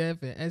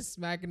TF and S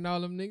Smack and all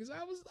them niggas.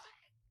 I was like,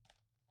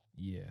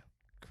 yeah,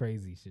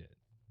 crazy shit.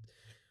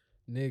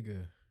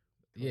 nigga,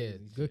 yeah.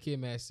 Crazy Good shit. Kid,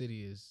 Mad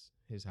City is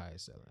his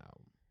highest selling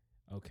album.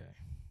 Okay.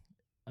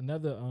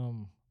 Another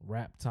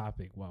rap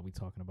topic while we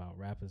talking about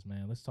rappers,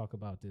 man. Let's talk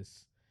about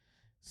this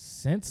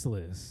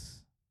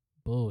senseless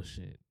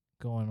bullshit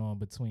going on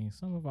between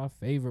some of our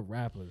favorite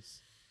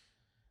rappers.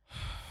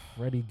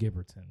 Freddie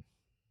Gibberton.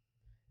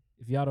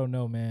 If y'all don't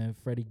know, man,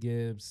 Freddie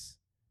Gibbs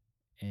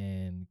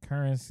and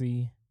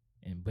Currency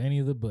and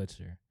Benny the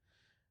Butcher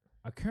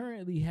are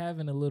currently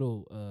having a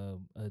little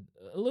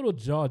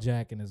jaw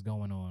jacking is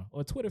going on,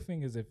 or Twitter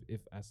fingers if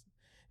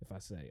I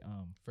say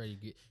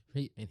Freddie,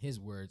 in his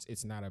words,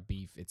 it's not a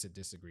beef, it's a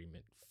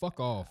disagreement. Fuck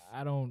off.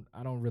 I don't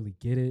really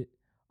get it.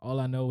 All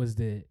I know is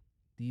that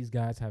these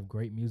guys have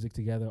great music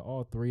together,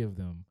 all three of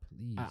them.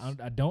 Please.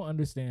 I don't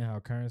understand how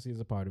Currency is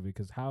a part of it,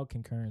 because how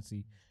can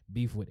Currency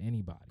beef with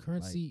anybody?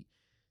 Currency,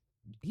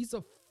 he's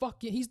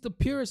the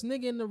purest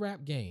nigga in the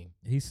rap game.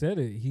 Like, he said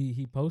it.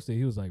 He posted.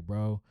 He was like,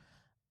 "Bro,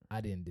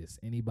 I didn't diss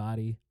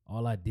anybody.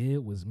 All I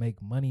did was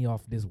make money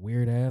off this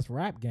weird ass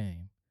rap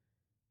game.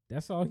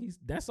 That's all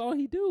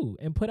he do,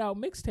 and put out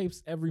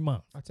mixtapes every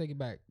month." I take it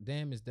back.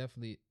 Damn is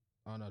definitely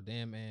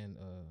Damn and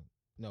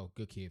no,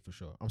 Good Kid for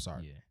sure. I'm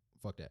sorry. Yeah.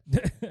 Fuck that.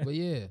 But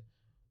yeah,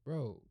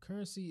 bro,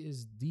 Currency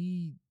is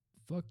the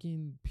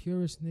fucking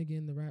purest nigga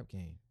in the rap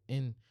game.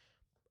 And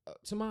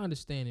to my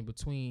understanding,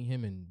 between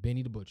him and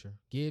Benny the Butcher,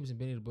 Gibbs and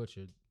Benny the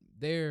Butcher,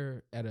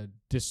 they're at a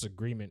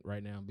disagreement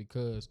right now,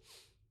 because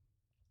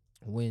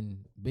when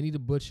Benny the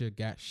Butcher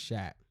got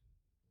shot,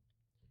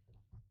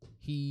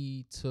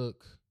 he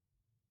took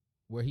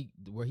where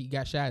he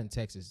got shot in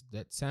Texas,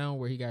 that town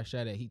where he got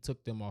shot at, he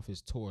took them off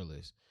his tour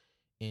list.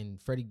 And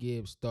Freddie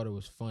Gibbs thought it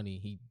was funny.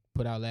 He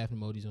put out laughing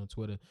emojis on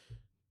Twitter.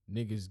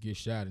 Niggas get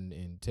shot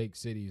and take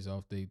cities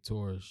off their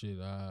tour shit.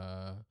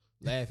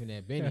 Laughing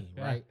at Benny,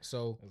 right?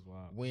 So That's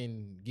wild.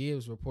 when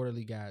Gibbs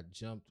reportedly got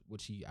jumped,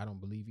 which I don't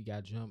believe he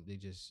got jumped. They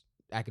just,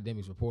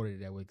 academics reported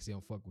it that way because they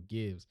don't fuck with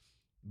Gibbs.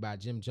 By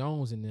Jim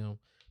Jones and them,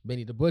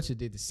 Benny the Butcher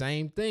did the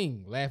same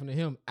thing, laughing at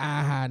him.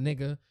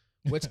 Nigga.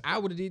 Which I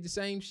would have did the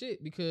same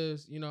shit,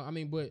 because,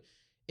 but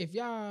if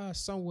y'all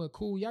somewhat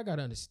cool, y'all got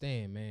to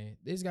understand, man.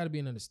 There's got to be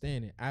an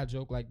understanding. I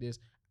joke like this.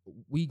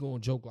 We gonna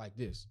joke like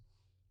this.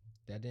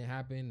 That didn't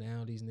happen.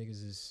 Now these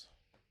niggas is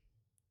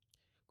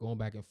going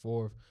back and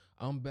forth.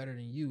 I'm better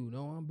than you.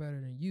 No, I'm better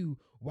than you.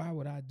 Why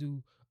would I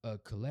do a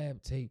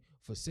collab tape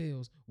for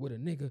sales with a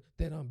nigga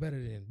that I'm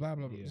better than? Blah,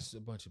 blah, blah. Yeah. This is a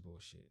bunch of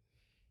bullshit.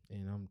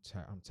 And I'm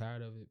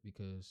tired of it,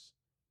 because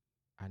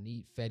I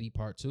need Fetty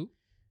Part 2.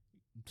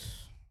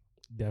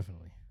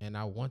 Definitely. And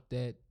I want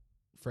that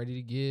Freddie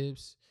the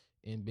Gibbs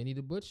and Benny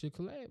the Butcher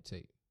collab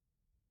tape.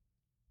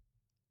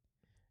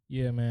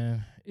 Yeah,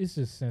 man. It's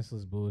just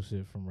senseless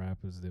bullshit from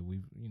rappers that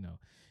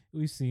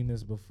we've seen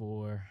this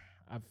before.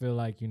 I feel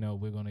like,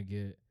 we're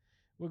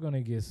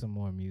gonna get some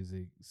more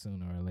music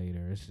sooner or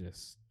later. It's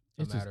just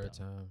A matter of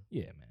dumb. time.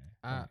 Yeah,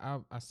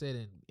 man. I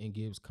said in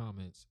Gibbs'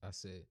 comments, I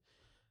said,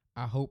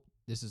 I hope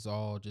this is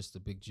all just a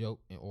big joke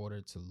in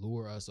order to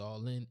lure us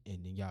all in,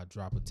 and then y'all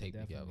drop a tape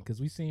together. Because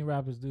we've seen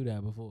rappers do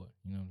that before.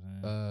 You know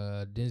what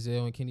I'm saying?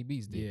 Denzel and Kenny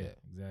Beats did that.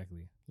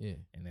 Exactly. Yeah.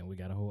 And then we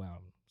got a whole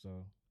album.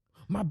 So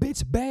my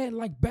bitch bad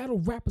like battle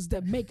rappers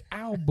that make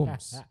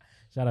albums.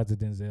 Shout out to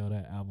Denzel.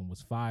 That album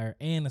was fire.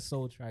 And the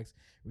Soul Tracks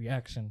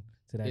reaction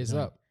to that is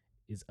joint up.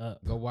 is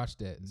up. Go watch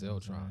that, You know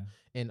what I'm Zeltron. saying?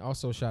 And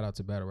also shout out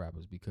to battle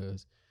rappers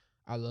because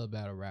I love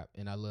battle rap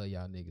and I love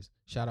y'all niggas.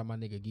 Shout out my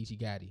nigga Geechee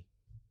Gotti.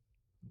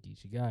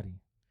 Geechee Gotti.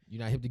 You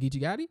not hip to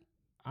Geechee Gotti?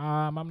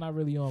 I'm not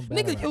really on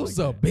battle Nigga, rap you's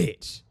like a that.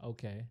 bitch.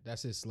 Okay.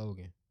 That's his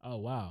slogan. Oh,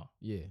 wow.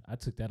 Yeah, I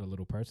took that a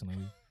little personally,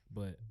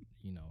 but,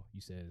 you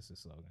said it's a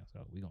slogan, so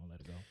we going to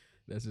let it go.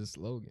 that's his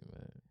slogan,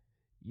 man.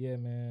 Yeah,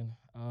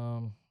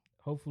 man.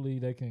 Hopefully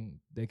they can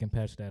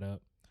patch that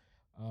up.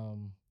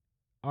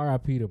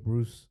 R.I.P. to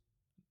Bruce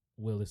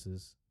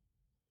Willis's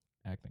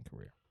acting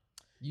career.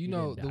 You He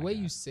know, didn't the die, way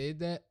you guys. said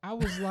that, I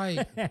was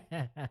like,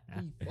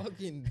 he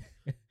fucking,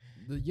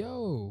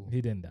 yo.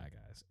 He didn't die,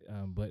 guys.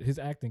 But his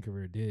acting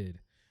career did,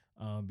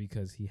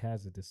 because he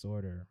has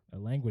a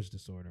language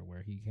disorder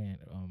where he can't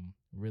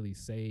really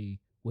say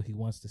what he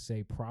wants to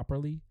say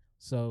properly.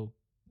 So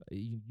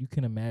you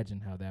can imagine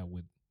how that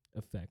would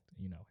affect,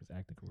 his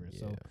acting career. Yeah.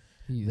 So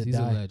he's the a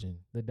die- legend.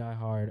 the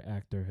diehard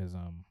actor has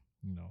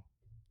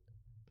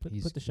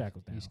put the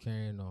shackles down. He's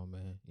carrying on,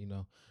 man.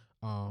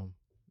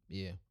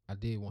 Yeah, I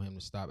did want him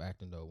to stop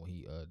acting though when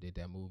he did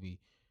that movie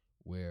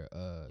where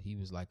he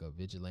was like a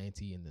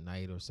vigilante in the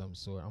night or some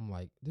sort. I'm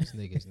like, this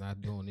nigga's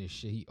not doing this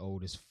shit. He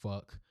old as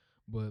fuck.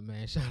 But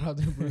man, shout out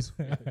to Bruce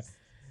Willis.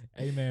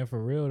 Hey man,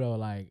 for real though,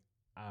 like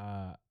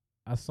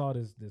I saw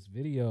this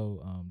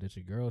video that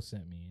your girl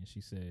sent me, and she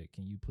said,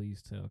 "Can you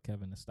please tell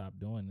Kevin to stop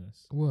doing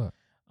this?" What?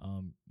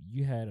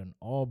 You had an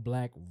all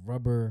black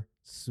rubber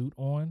suit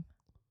on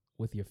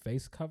with your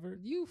face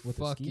covered You with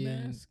a ski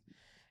fucking mask,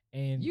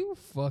 and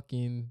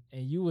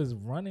you was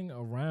running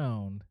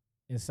around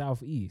in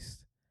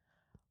Southeast.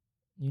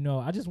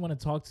 I just want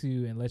to talk to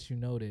you and let you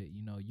know that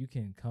you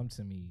can come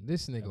to me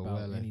this nigga about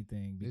Wellen.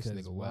 anything, This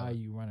because nigga why are Wellen.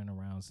 you running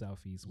around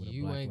Southeast with a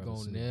You black ain't rubber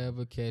gonna suit?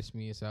 never catch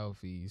me in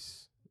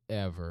Southeast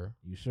ever.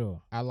 You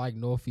sure? I like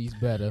Northeast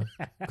better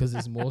because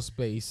it's more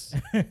space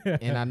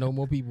and I know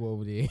more people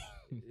over there.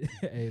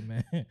 Hey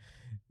man,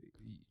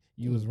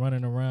 you was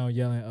running around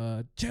yelling,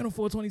 "Channel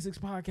 426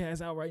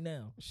 podcast out right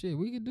now." Shit,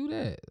 we could do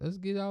that. Let's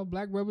get our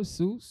black rubber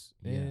suits.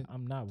 Yeah, And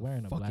I'm not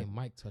wearing a fucking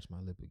black. mic touch my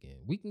lip again.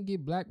 We can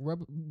get black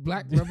rubber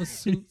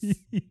suits,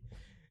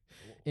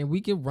 and we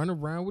can run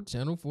around with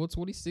Channel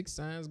 426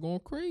 signs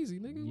going crazy,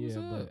 nigga. Yeah, What's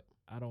up?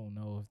 but I don't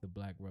know if the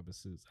black rubber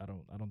suits. I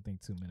don't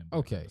think too many. Black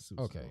Okay, rubber suits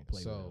are okay. gonna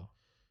play So well.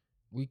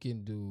 we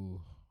can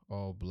do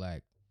all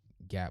black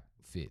Gap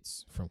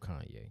fits from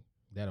Kanye.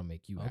 That'll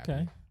make you happy.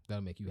 Okay.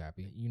 That'll make you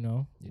happy.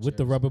 Your with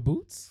the chairs. rubber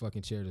boots.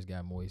 Fucking chair just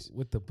got moist.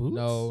 With the boots.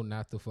 No,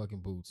 not the fucking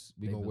boots.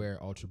 We They gonna be-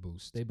 wear Ultra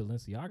Boost. they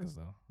Balenciagas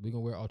though. We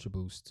gonna wear Ultra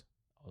Boost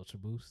Ultra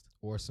Boost.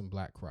 or some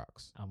black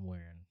Crocs. I'm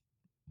wearing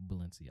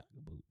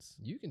Balenciaga boots.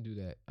 You can do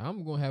that.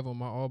 I'm gonna have on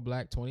my all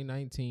black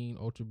 2019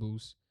 Ultra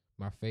Boost.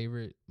 My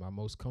favorite, my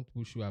most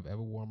comfortable shoe I've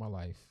ever worn in my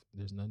life.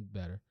 There's none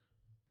better.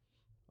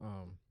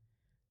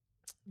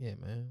 Yeah,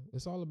 man.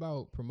 It's all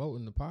about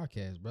promoting the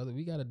podcast, brother.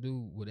 We gotta do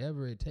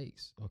whatever it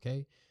takes,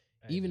 okay?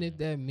 Hey, Even man. if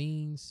that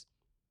means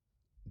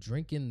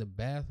drinking the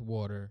bath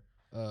water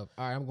of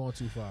all right, I'm going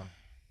too far.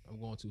 I'm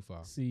going too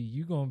far. See,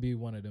 you gonna be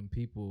one of them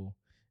people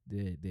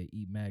that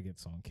eat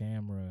maggots on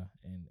camera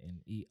and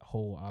eat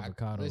whole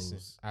avocados Listen,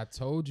 I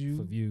told for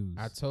you. views.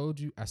 I told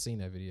you. I seen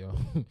that video.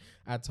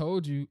 I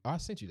told you. I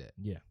sent you that.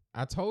 yeah.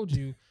 I told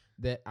you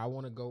that I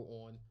want to go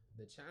on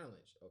the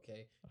challenge,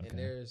 okay? Okay. And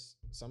there's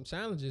some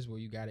challenges where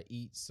you got to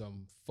eat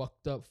some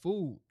fucked up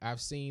food. I've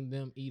seen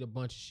them eat a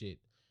bunch of shit.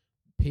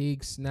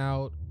 Pig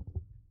snout.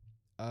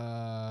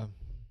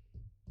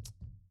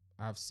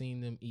 I've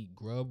seen them eat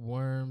grub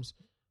worms.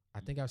 I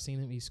think I've seen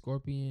them eat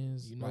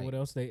scorpions. You know Like, what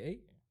else they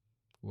ate?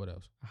 What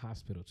else? A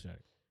hospital check.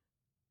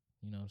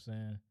 You know what I'm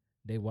saying?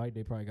 They white,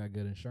 they probably got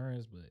good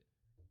insurance, but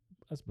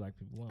us black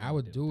people, we don't I wanna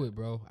would deal do with it,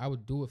 bro. I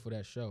would do it for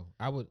that show.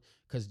 I would,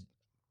 cause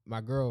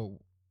my girl,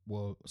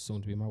 well,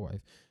 soon to be my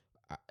wife.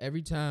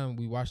 Every time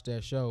we watch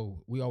that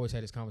show, we always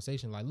had this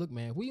conversation. Like, look,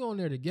 man, if we on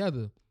there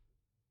together,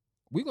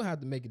 we gonna have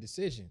to make a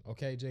decision,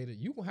 okay, Jada?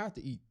 You gonna have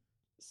to eat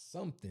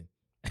something.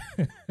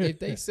 that. If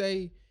they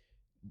say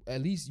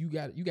at least you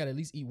got to at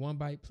least eat one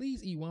bite,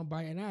 please eat one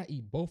bite, and I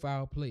eat both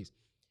our plates.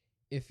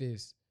 If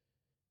it's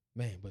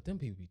man, but them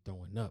people be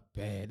throwing up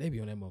bad. They be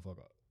on that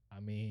motherfucker. I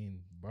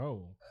mean,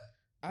 bro,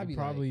 I I be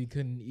probably like,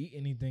 couldn't eat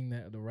anything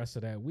that the rest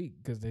of that week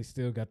because they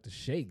still got the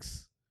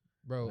shakes.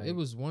 bro, like- it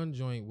was one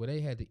joint where they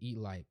had to eat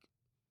like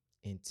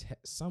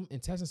some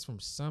intestines from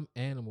some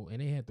animal,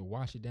 and they had to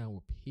wash it down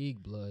with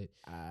pig blood.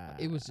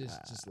 It was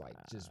just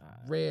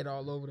red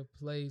all over the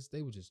place.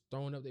 They were just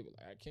throwing up. They were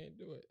like, I can't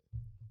do it.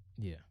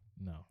 Yeah,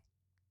 no.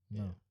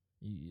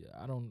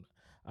 I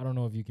don't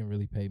know if you can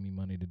really pay me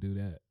money to do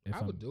that.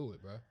 I would do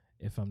it, bro.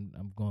 If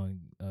I'm going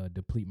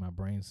deplete my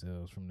brain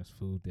cells from this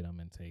food that I'm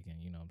intaking,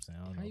 you know what I'm saying?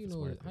 I don't know if it's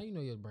worth it. How you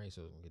know your brain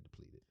cells gonna get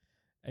depleted?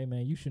 Hey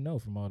man, you should know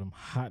from all them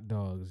hot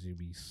dogs you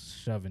be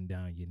shoving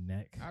down your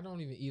neck. I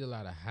don't even eat a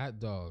lot of hot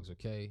dogs.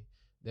 Okay,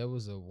 there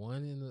was a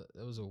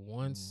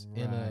once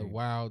in a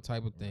while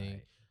type of thing.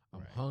 Right.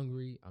 I'm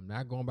hungry. I'm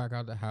not going back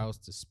out the house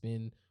to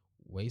spend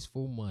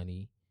wasteful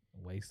money.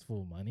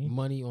 Wasteful money?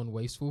 Money on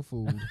wasteful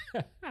food.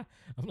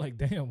 I'm like,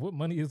 damn, what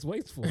money is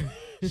wasteful?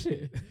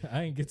 Shit,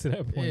 I ain't get to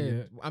that point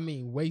yet. I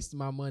mean, waste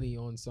my money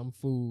on some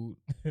food,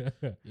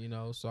 you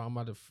know. So I'm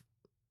about to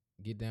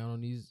get down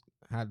on these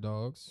hot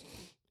dogs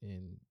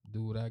and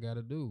do what I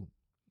gotta do.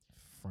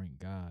 Frank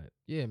God.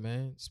 Yeah,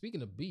 man.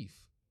 Speaking of beef,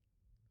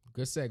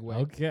 good segue.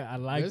 Okay, I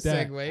like good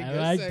that. Segue, I good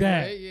like segue.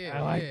 that. Yeah,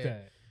 I like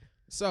that.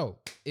 So,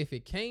 if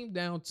it came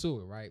down to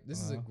it, right? This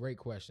is a great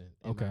question,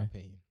 in my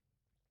opinion.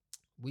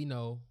 We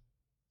know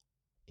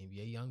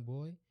NBA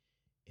YoungBoy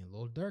and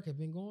Lil Durk have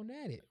been going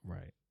at it.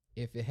 Right.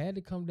 If it had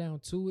to come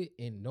down to it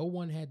and no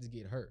one had to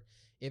get hurt,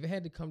 if it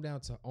had to come down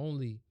to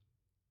only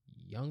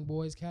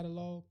YoungBoy's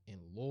catalog and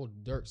Lil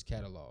Durk's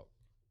catalog,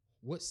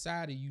 what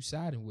side are you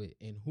siding with,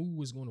 and who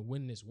was going to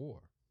win this war?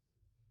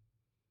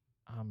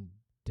 I'm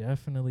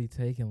definitely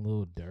taking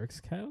Lil Durk's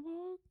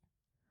catalog.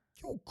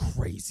 You're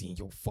crazy in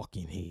your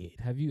fucking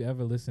head. Have you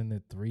ever listened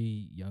to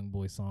 3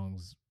 YoungBoy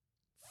songs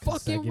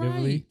Fucking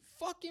consecutively? right.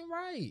 Fucking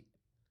right.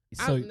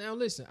 So now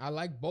listen, I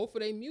like both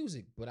of their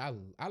music, but I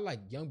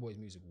like YoungBoy's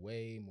music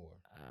way more.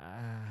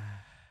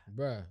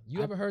 Bruh,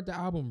 you ever heard the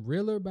album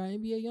Realer by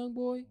NBA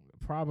YoungBoy?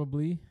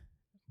 Probably,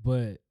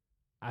 but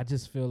I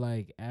just feel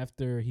like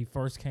after he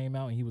first came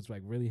out and he was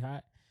like really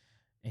hot,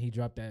 and he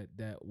dropped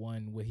that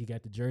one where he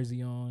got the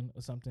jersey on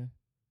or something.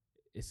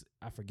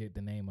 I forget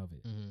the name of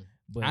it. Mm-hmm.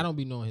 But I don't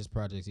be knowing his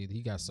projects either.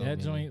 He got so that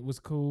many. joint was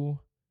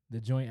cool. The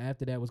joint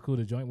after that was cool.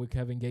 The joint with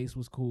Kevin Gates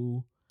was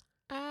cool.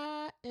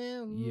 I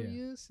am who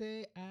you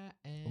say I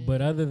am.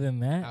 But other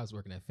than that, I was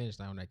working at Finish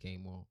Line when that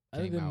came on.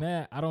 Other than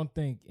that, I don't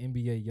think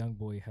NBA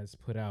YoungBoy has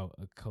put out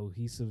a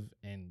cohesive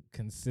and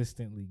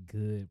consistently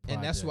good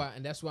project.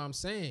 And that's why I'm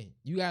saying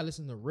you gotta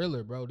listen to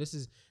Realer, bro. This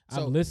is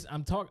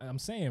I'm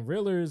saying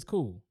Realer is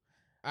cool.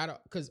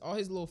 Cause all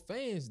his little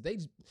fans,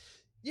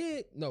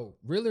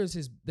 Realer is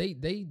his.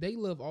 They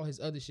love all his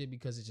other shit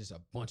because it's just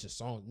a bunch of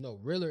songs. No,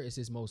 Realer is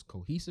his most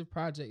cohesive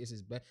project. It's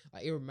his best.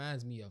 Like it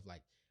reminds me of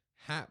like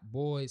Hot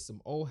Boys, some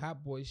old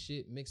Hot Boy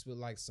shit mixed with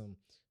like some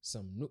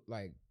new,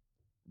 like,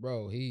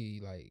 bro,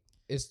 he like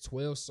it's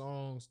 12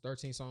 songs,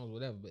 13 songs,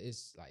 whatever. But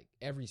it's like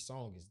every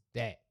song is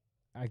that.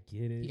 I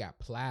get it. He got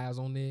Plies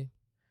on there.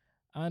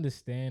 I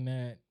understand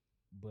that,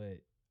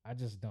 but I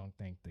just don't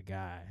think the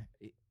guy.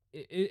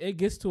 It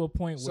gets to a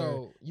point where.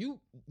 So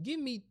you give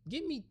me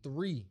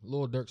 3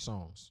 Lil Durk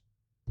songs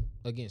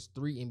against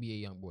 3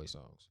 NBA YoungBoy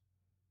songs.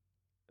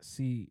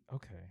 See,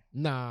 okay.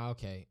 Nah,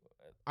 okay.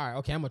 All right,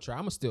 okay. I'm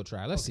gonna still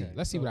try. Let's see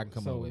what I can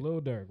come up with. So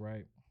Lil Durk,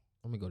 right?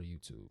 Let me go to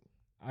YouTube.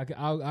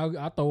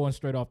 I'll throw one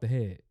straight off the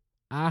head.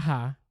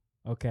 Aha.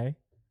 Okay.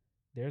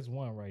 There's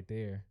one right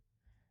there.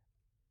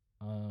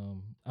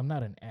 I'm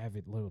not an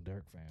avid Lil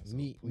Durk fan. So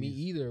me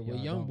either. With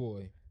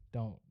YoungBoy.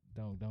 Don't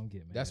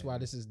get mad. That's why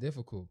this is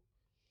difficult.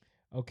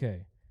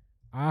 Okay.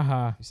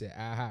 Aha. You said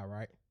aha,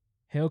 right?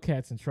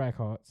 Hellcats and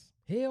Trackhawks.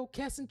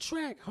 Hellcats and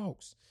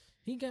Trackhawks.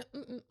 He got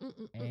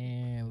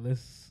And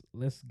let's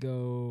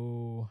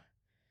go.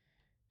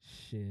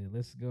 Shit,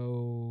 let's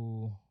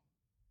go.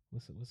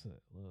 What's a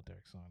Lil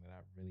Durk song that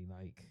I really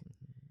like?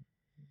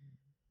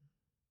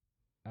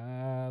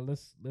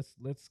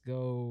 Let's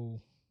go.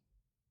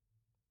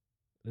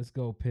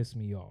 Piss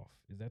Me Off.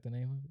 Is that the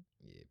name of it?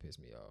 Yeah, Piss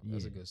Me Off.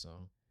 That's a good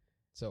song.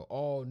 So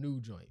all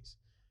new joints.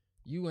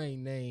 You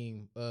ain't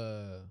name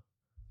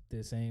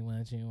This Ain't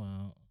What You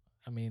Want.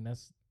 I mean,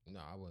 that's no,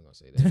 I wasn't gonna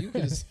say that. You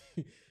can just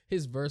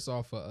his verse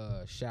off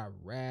of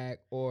Chirac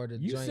or the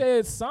you joint.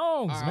 said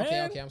songs,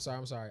 man. Okay, I'm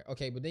sorry.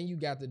 Okay, but then you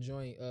got the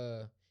joint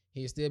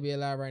he'll still be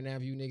alive right now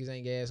if you niggas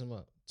ain't gas him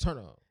up. Turn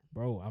up.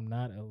 Bro, I'm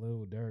not a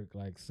Lil Durk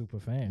like super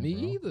fan.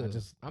 Me bro. either.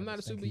 I'm not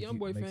a super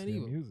YoungBoy fan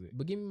either. Music.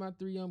 But give me my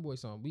 3 YoungBoy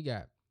songs. We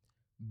got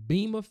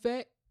Beam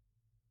Effect.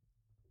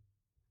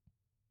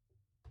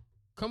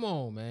 Come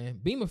on, man.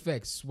 Beam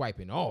Effect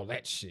swiping all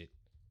that shit.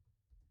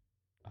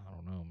 I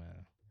don't know,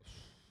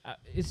 man.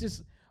 It's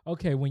just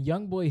okay when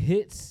YoungBoy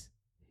hits,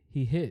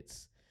 he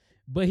hits,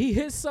 but he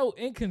hits so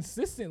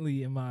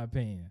inconsistently, in my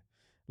opinion.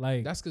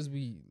 Like that's because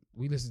we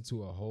listen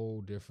to a whole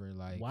different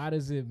like. Why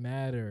does it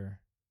matter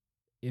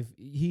if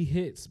he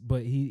hits,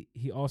 but he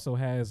also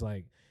has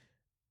like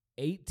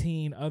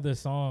 18 other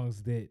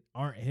songs that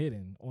aren't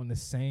hitting on the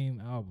same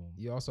album?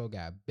 You also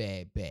got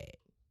Bad.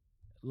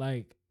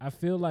 Like I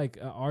feel like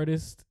an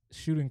artist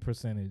shooting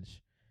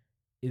percentage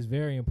is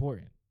very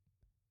important.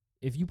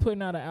 If you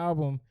putting out an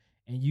album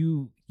and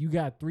you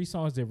got 3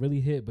 songs that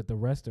really hit, but the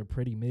rest are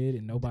pretty mid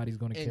and nobody's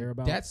gonna And care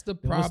about. that's the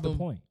then what's the problem.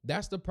 point?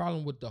 That's the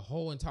problem with the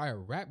whole entire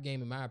rap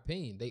game, in my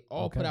opinion. They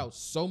all put Okay. out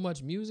so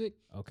much music,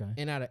 Okay,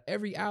 and out of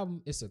every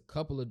album, it's a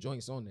couple of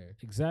joints on there.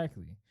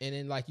 exactly. And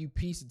then like you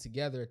piece it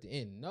together at the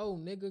end. No,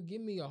 nigga,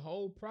 give me a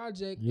whole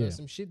project Yeah. of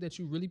some shit that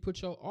you really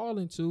put your all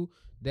into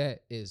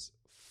that is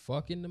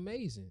fucking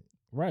amazing.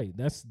 Right.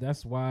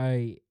 That's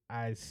why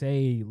I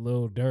say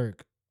Lil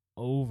Durk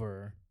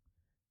over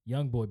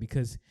Youngboy,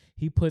 because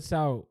he puts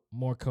out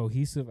more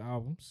cohesive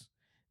albums.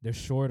 They're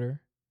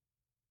shorter,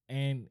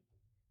 and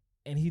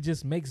he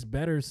just makes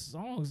better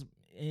songs.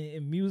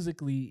 And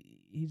musically,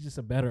 he's just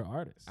a better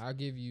artist. I'll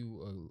give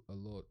you a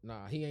little.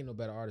 Nah, he ain't no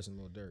better artist than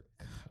Lil Durk.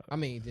 I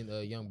mean, than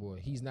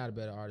Youngboy. He's not a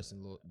better artist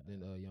than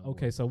Youngboy.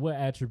 Okay, so what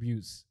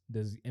attributes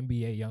does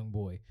NBA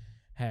Youngboy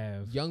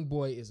have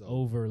Youngboy is a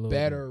over Lil Durk?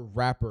 better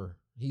rapper.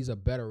 He's a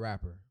better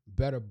rapper.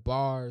 Better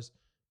bars,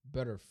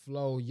 better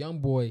flow.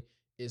 Youngboy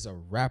is a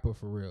rapper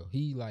for real.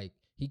 He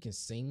can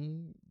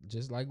sing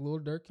just like Lil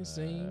Durk can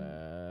sing.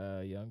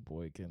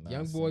 Youngboy can.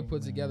 Youngboy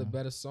put together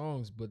better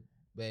songs, but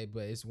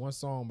it's one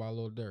song by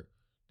Lil Durk.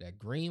 That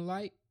Green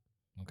Light.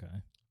 Okay.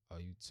 Oh,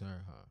 you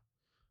turn, huh?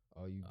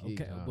 Oh, you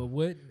geek, Okay, huh? but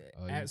what?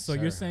 Oh, you So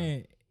turn, you're huh?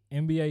 saying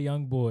NBA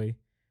Youngboy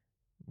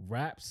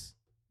raps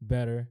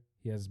better?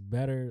 He has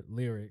better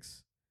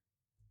lyrics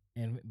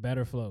and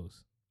better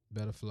flows.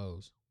 Better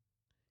flows.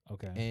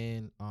 Okay.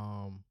 And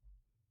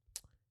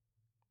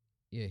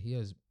yeah, he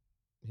has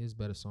his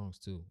better songs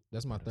too.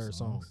 That's my Better third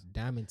song. songs.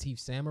 Diamond Teeth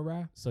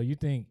Samurai. So you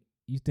think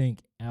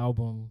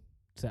album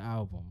to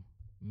album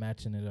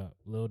matching it up,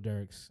 Lil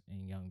Durk's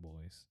and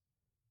Youngboy's.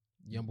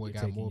 Youngboy You're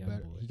got taking more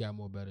better. Youngboy. He got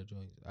more better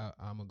joints.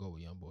 I'm gonna go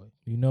with Youngboy.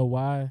 You know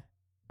why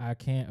I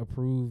can't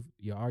approve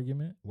your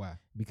argument? Why?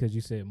 Because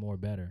you said more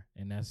better,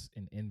 and that's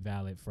an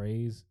invalid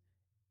phrase.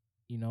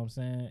 You know what I'm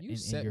saying? You in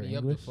set your me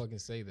English. up to fucking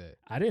say that.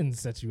 I didn't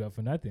set you up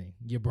for nothing.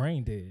 Your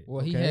brain did.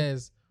 Well, he okay?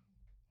 has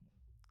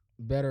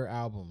better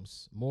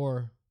albums.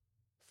 More.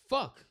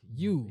 Fuck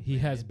you. He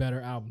has better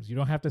albums. You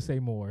don't have to say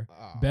more.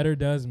 Oh. Better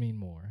does mean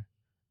more.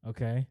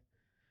 Okay.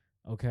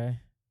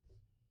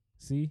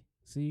 See.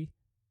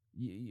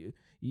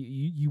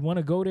 You want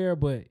to go there,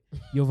 but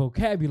your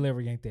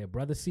vocabulary ain't there,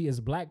 brother. See, as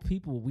black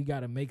people, we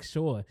got to make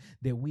sure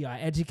that we are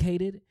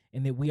educated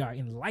and that we are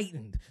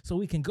enlightened, so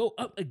we can go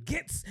up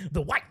against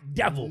the white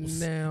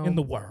devils in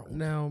the world.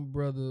 Now,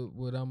 brother,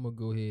 what I'm gonna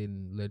go ahead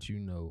and let you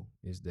know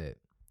is that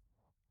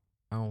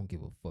I don't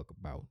give a fuck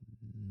about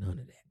none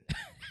of that.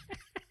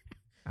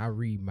 I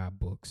read my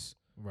books.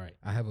 Right.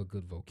 I have a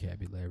good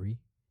vocabulary.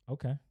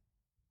 Okay.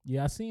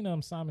 Yeah, I seen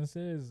Simon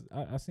Says.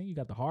 I seen you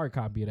got the hard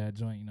copy of that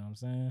joint. You know what I'm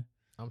saying?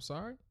 I'm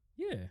sorry.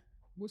 Yeah.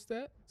 What's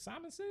that?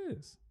 Simon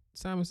Says.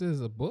 Simon Says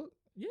a book.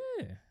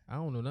 Yeah. I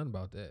don't know nothing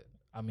about that.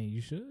 I mean,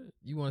 you should.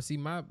 You want to see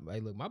my?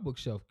 Hey, look, my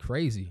bookshelf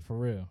crazy. For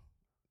real.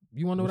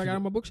 You want to know what I got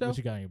on my bookshelf? What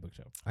you got on your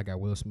bookshelf? I got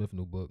Will Smith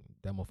new book.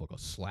 That motherfucker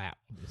slap.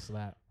 The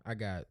slap. I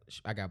got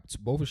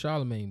both of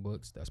Charlemagne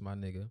books. That's my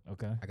nigga.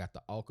 Okay. I got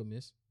The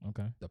Alchemist,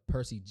 Okay. the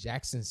Percy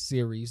Jackson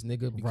series,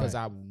 nigga, because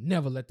Right. I will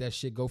never let that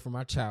shit go from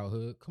my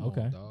childhood. Come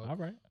Okay. on, dog. All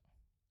right.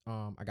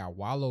 I got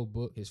Wallow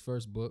book, his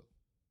first book,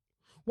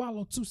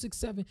 Wallow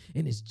 267,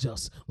 and it's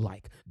just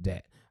like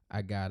that.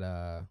 I got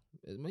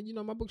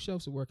my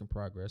bookshelf's a work in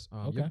progress.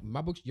 Okay.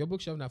 Your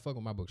bookshelf not fucking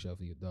with my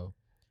bookshelf either though.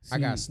 See, I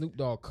got Snoop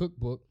Dogg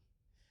cookbook.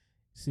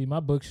 See, my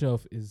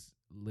bookshelf is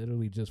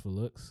literally just for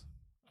looks,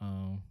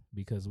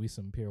 because we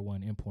some Pier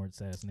 1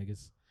 imports ass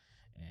niggas,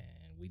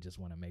 and we just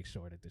want to make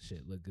sure that the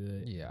shit look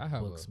good. Yeah, I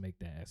have books make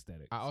that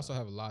aesthetic. I also so.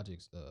 have a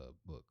Logic's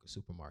book,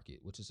 Supermarket,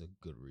 which is a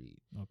good read.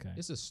 Okay.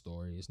 It's a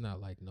story. It's not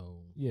like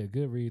no. Yeah,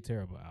 good read,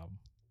 terrible album.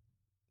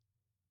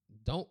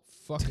 Don't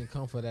fucking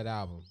come for that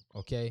album,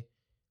 okay?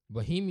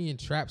 Bohemian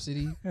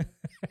Rhapsody.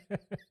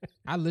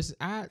 I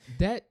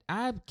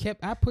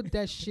put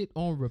that shit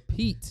on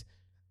repeat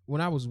when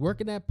I was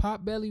working at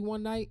Potbelly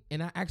one night,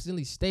 and I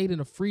accidentally stayed in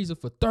the freezer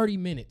for 30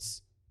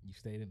 minutes. You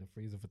stayed in the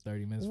freezer for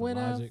 30 minutes When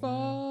for Logic, I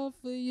fall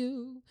for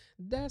you,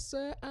 that's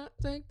where I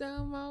take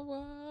down my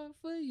wall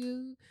for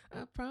you.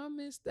 I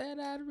promised that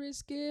I'd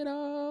risk it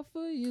all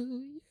for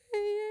you.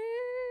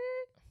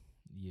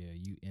 Yeah,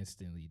 you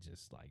instantly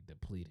just like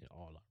depleted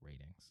all our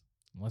ratings.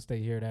 Once they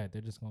hear that,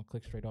 they're just gonna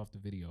click straight off the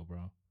video,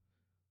 bro.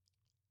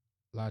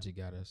 Logic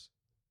got us.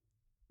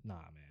 Nah,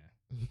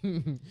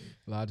 man.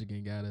 Logic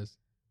ain't got us.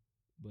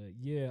 But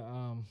yeah,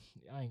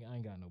 I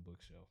ain't got no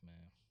bookshelf, man.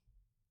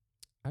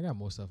 I got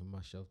more stuff on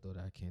my shelf though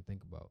that I can't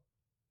think about.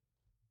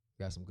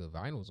 Got some good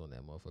vinyls on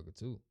that motherfucker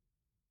too.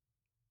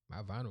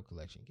 My vinyl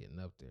collection getting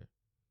up there.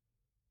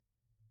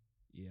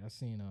 Yeah, I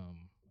seen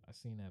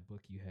that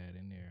book you had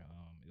in there.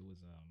 It was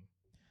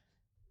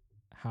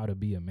How to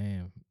Be a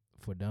Man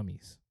for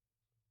Dummies.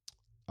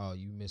 Oh,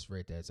 you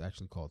misread that. It's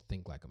actually called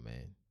Think Like a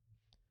Man.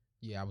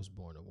 Yeah, I was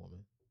born a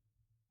woman.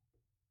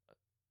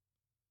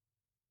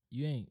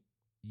 You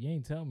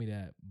ain't tell me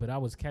that, but I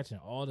was catching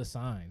all the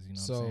signs. You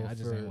know what I'm saying? I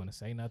just didn't want to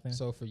say nothing.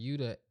 So for you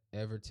to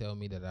ever tell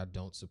me that I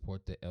don't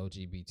support the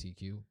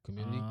LGBTQ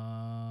community,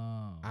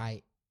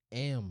 I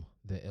am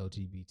the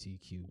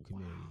LGBTQ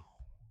community.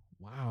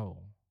 Wow.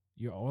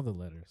 You're all the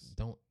letters.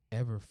 Don't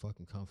ever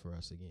fucking come for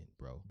us again,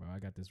 bro. Bro, I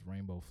got this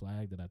rainbow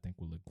flag that I think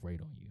will look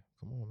great on you.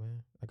 Come on,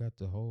 man. I got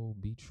the whole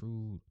Be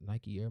True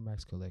Nike Air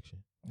Max collection.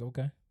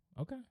 Okay.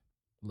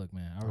 Look,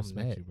 man, I I'm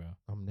respect that. you, bro.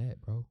 I'm that,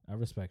 bro. I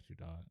respect you,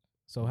 dog.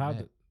 So I'm how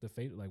that. the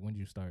face, like, when did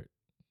you start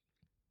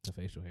the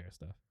facial hair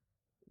stuff?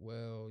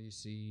 Well, you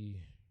see,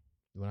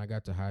 when I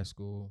got to high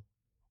school,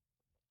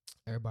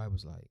 everybody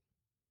was like,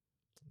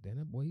 "Damn,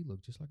 that boy, he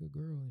looked just like a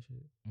girl and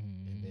shit."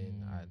 And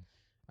then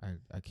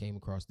I came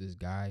across this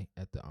guy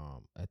at the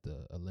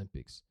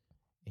Olympics,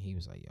 and he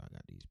was like, "Yo, I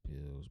got these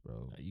pills,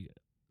 bro. You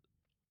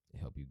It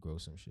help you grow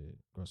some shit,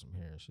 grow some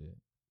hair and shit."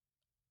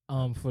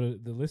 For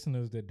the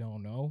listeners that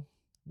don't know,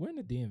 we're in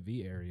the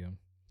DMV area.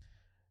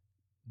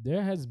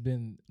 There has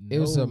been It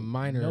was a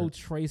minor- no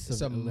trace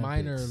It's of a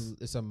Olympics.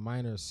 it's a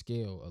minor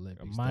scale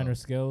Olympics. A minor though.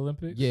 scale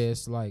Olympics. Yeah,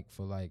 it's like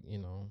for like, you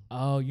know.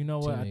 Oh, you know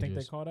what? I think they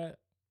teenagers. call that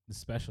the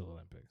Special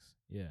Olympics.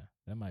 Yeah,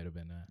 that might have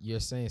been that. You're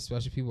saying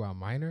special people are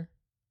minor?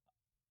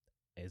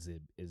 Is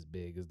it as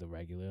big as the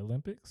regular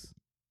Olympics?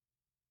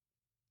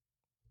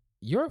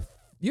 You're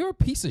a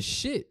piece of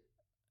shit.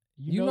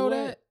 You know what?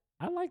 that?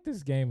 I like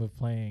this game of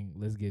playing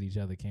Let's Get Each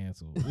Other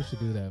Canceled. We should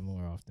do that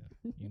more often.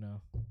 You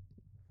know?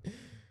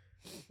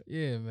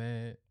 Yeah,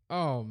 man.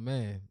 Oh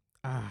man.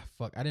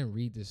 Fuck. I didn't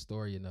read this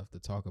story enough to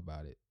talk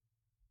about it.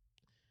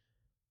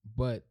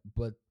 But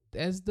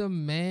as the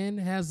man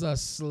has a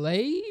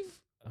slave?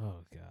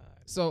 Oh God.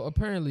 So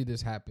apparently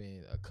this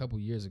happened a couple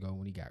years ago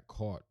when he got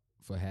caught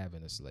for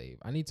having a slave.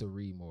 I need to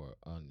read more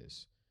on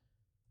this.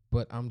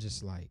 But I'm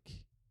just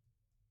like,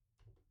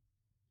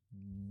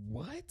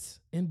 what?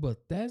 In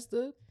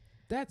Bethesda?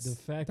 That's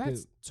The fact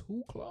that's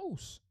too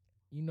close.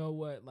 You know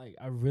what? Like,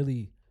 I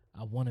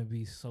want to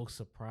be so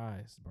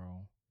surprised,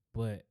 bro.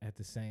 But at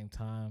the same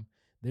time,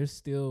 there's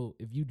still,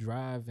 if you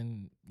drive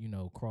in,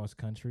 cross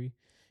country,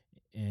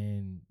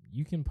 and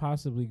you can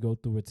possibly go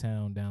through a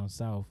town down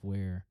south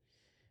where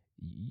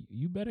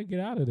you better get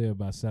out of there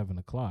by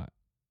 7:00.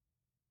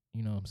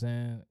 You know what I'm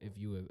saying? If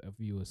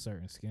you a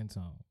certain skin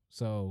tone.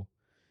 So,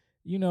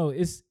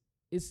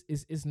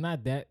 it's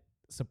not that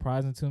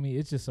surprising to me.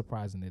 It's just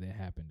surprising that it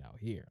happened out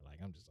here. Like,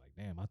 I'm just like,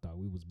 damn, I thought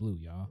we was blue,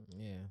 y'all.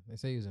 Yeah, they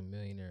say he was a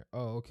millionaire.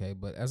 Oh, okay.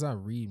 But as I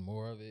read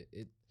more of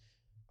it,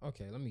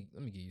 okay. Let me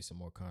give you some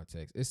more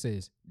context. It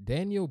says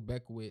Daniel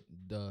Beckwith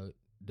dug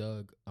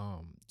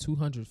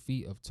 200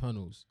 feet of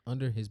tunnels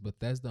under his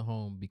Bethesda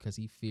home because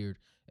he feared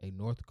a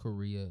North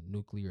Korea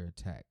nuclear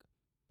attack.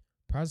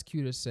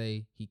 Prosecutors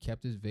say he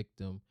kept his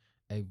victim,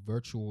 a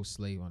virtual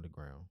slave,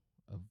 underground.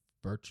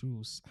 How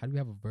do you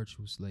have a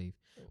virtual slave?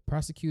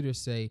 Prosecutors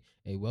say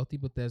a wealthy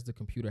Bethesda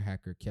computer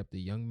hacker kept a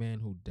young man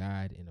who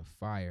died in a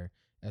fire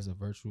as a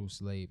virtual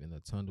slave in the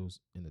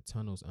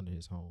tunnels under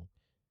his home.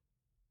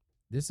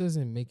 This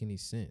doesn't make any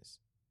sense.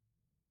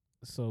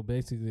 So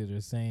basically,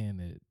 they're saying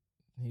that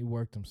he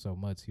worked him so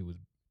much he was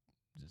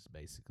just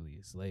basically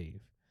a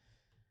slave.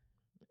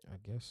 I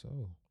guess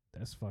so.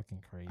 That's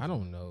fucking crazy. I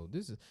don't know.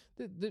 This is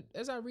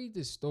as I read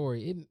this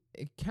story,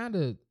 it kind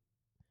of,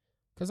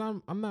 cause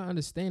I'm not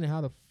understanding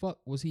how the fuck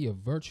was he a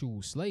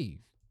virtual slave.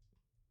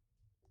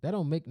 That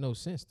don't make no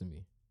sense to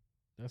me.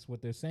 That's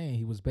what they're saying.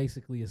 He was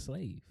basically a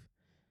slave.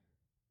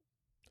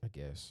 I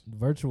guess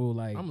Virtual,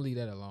 like, I'm gonna leave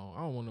that alone.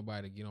 I don't want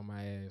nobody to get on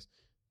my ass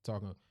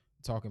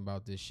talking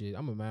about this shit.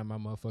 I'm gonna mind my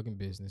motherfucking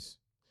business.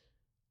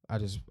 I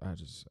just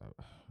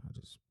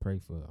pray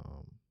for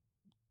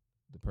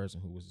the person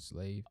who was a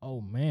slave.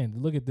 oh man,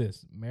 look at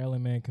this.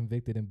 Maryland man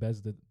convicted in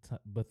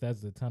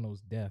Bethesda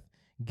tunnels death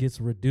gets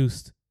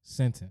reduced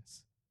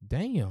sentence.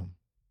 Damn.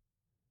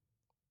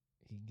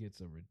 He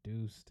gets a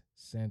reduced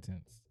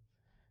sentence.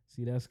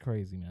 See, that's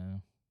crazy,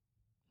 man.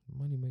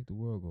 Money make the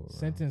world go around.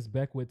 Sentence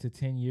Beckwith to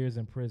 10 years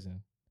in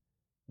prison,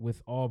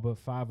 with all but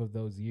 5 of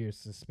those years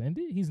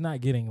suspended. He's not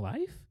getting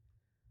life?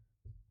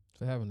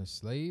 For having a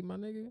slave, my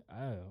nigga.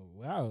 Oh,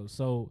 wow.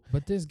 So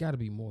But there's got to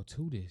be more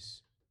to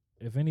this.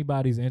 if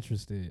anybody's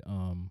interested,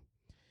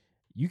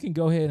 you can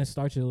go ahead and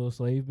start your little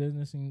slave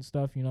business and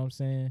stuff, you know what I'm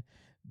saying?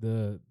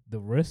 The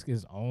risk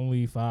is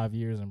only 5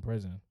 years in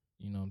prison.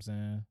 You know what I'm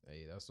saying?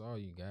 Hey, that's all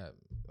you got.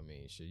 I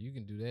mean, shit, you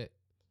can do that.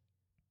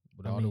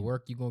 But I all the mean-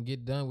 work you gonna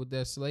get done with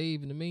that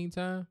slave in the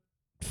meantime,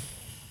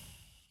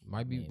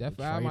 might be mean, that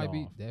the 5 might be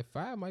trade-off. that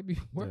 5 might be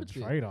worth The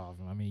it. trade off.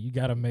 I mean, you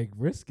gotta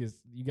risk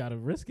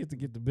it to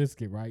get the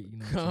biscuit, right? You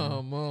know what I'm saying?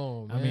 Come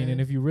on, man. I mean, and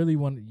if you really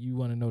want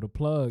to know the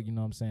plug, you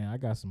know what I'm saying? I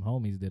got some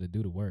homies that'll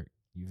do the work.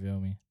 You feel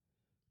me?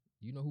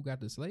 you know who got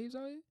the slaves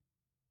out here?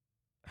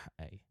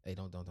 Hey,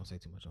 Don't say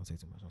too much. Don't say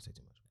too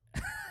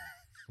much.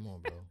 Come on,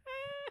 bro.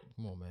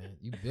 Come on, man.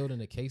 You building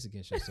a case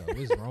against yourself.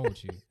 What's wrong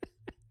with you?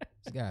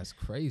 This guy's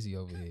crazy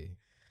over here.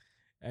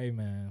 hey,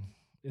 man,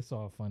 it's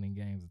all fun and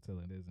games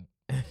until it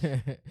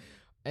isn't.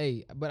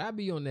 Hey, but I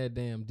be on that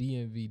damn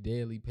DMV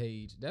daily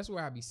page. That's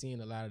where I be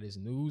seeing a lot of this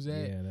news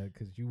at. Yeah,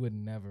 because you would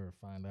never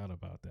find out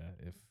about that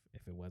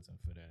if it wasn't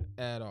for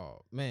that. At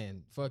all.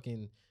 Man,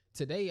 fucking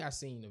today I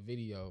seen a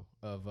video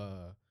of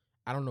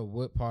I don't know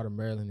what part of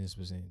Maryland this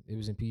was in. It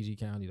was in PG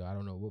County though. I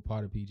don't know what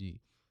part of PG.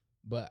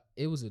 But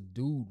it was a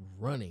dude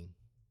running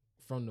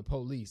from the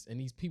police, and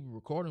these people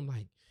record him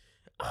like,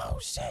 "Oh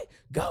shit,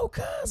 go,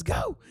 cuz,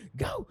 go,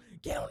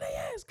 get on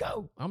their ass,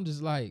 go." I'm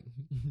just like,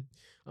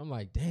 I'm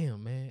like,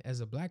 damn, man. As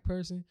a black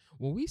person,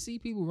 when we see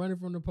people running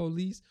from the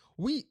police,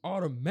 we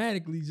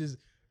automatically just,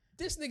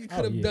 this nigga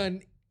could have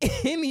done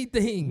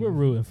anything. We're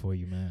rooting for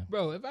you, man.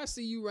 Bro, if I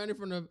see you running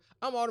from the,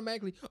 I'm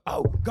automatically,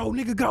 oh, go,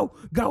 nigga,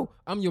 go.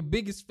 I'm your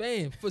biggest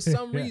fan. For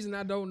some reason,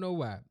 I don't know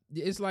why.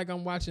 It's like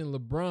I'm watching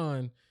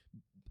LeBron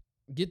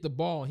get the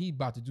ball. He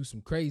about to do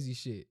some crazy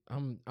shit.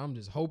 I'm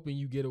just hoping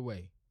you get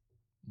away.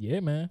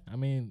 Yeah, man. I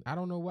mean, I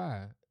don't know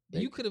why.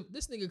 This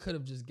nigga could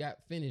have just got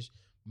finished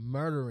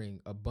murdering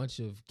a bunch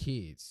of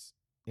kids,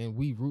 and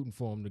we rooting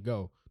for him to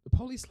go. The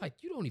police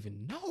like, you don't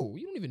even know.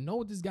 You don't even know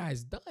what this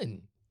guy's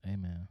done. Hey,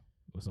 man.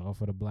 It's all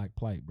for the black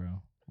plight,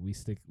 bro. We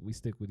stick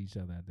with each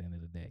other at the end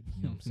of the day.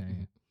 You know what I'm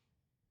saying?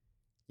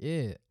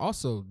 Yeah.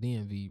 Also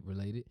DMV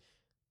related.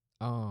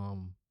 A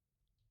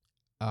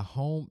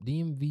home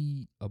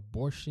DMV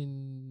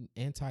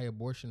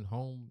anti-abortion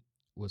home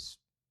was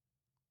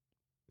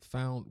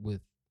found with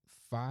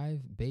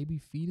 5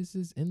 baby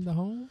fetuses in the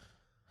home.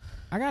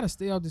 I gotta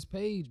stay off this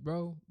page,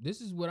 bro.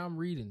 This is what I'm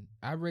reading.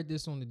 I read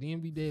this on the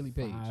DMV Daily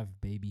page.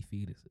 5 baby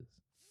fetuses.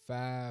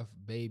 5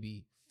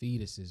 baby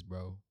fetuses,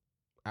 bro.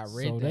 I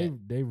read so that.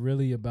 they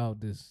really about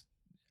this.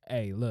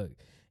 Hey, look,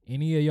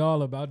 any of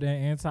y'all about that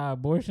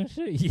anti-abortion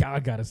shit, y'all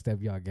gotta step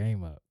y'all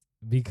game up,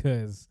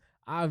 because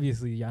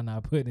obviously y'all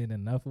not putting in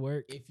enough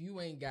work. If you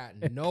ain't got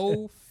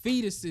no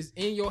fetuses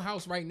in your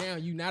house right now,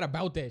 you not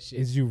about that shit.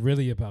 Is you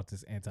really about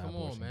this anti-abortion?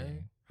 Come on, man.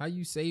 Game? How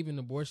you saving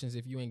abortions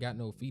if you ain't got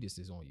no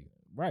fetuses on you?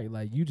 Right,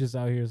 like you just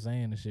out here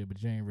saying the shit,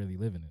 but you ain't really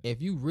living it.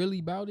 If you really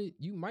about it,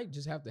 you might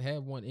just have to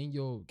have one in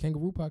your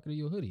kangaroo pocket of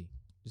your hoodie.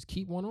 Just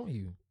keep one on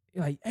you.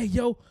 Like, hey,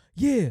 yo,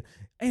 yeah,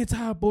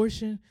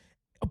 anti-abortion,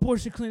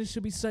 abortion clinics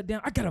should be shut down.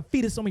 I got a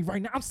fetus on me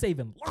right now. I'm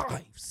saving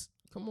lives.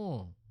 Come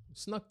on,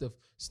 snuck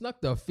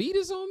the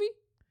fetus on me.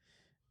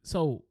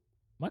 So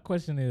my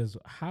question is,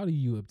 how do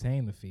you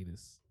obtain the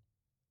fetus?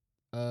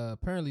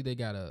 Apparently they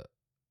got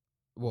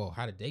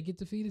how did they get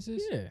the fetuses?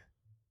 Yeah,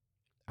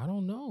 I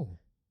don't know.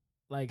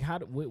 Like, how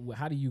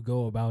do you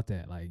go about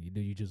that? Like,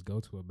 do you just go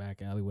to a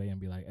back alleyway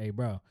and be like, hey,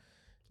 bro,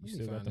 you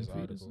still got them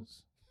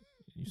fetuses?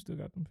 You still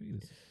got them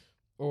fetuses?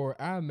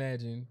 Or I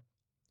imagine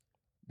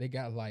they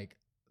got like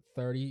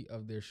 30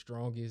 of their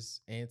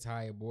strongest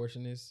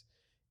anti-abortionists,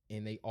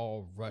 and they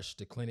all rush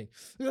the clinic,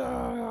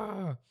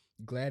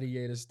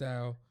 gladiator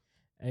style.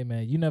 Hey,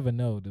 man, you never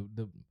know.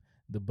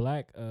 The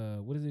black,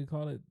 what does he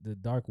call it? The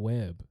dark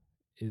web.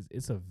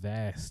 It's a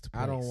vast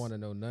place. I don't want to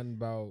know nothing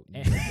about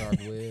the dark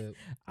web.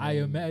 I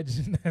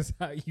imagine that's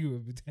how you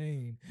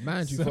obtain.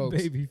 Mind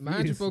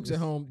you, folks at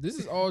home, this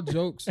is all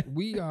jokes.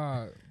 We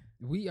are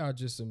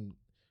just some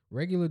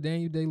regular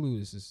Daniel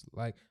Day-Lewis's.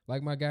 Like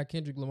my guy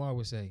Kendrick Lamar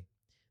would say,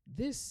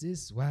 this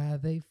is why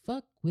they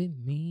fuck with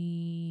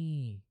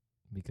me.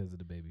 Because of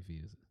the baby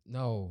fetuses.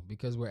 No,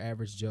 because we're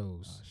average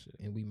Joes. Oh, shit.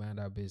 And we mind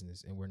our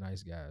business, and we're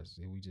nice guys,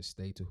 and we just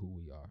stay to who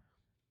we are.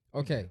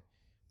 Okay.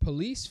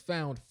 Police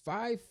found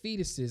 5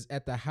 fetuses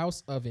at the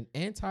house of an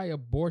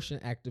anti-abortion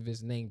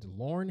activist named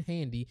Lauren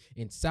Handy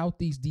in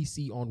Southeast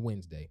D.C. on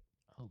Wednesday.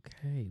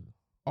 Okay.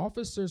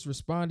 Officers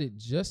responded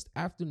just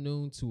after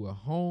noon to a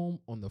home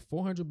on the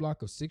 400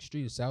 block of 6th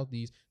Street of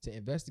Southeast to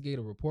investigate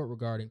a report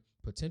regarding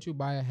potential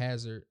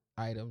biohazard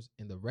items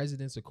in the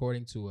residence,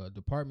 according to a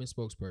department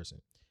spokesperson.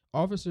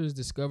 Officers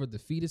discovered the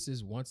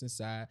fetuses once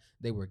inside.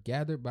 They were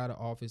gathered by the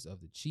office of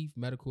the chief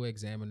medical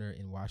examiner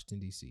in Washington,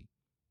 D.C.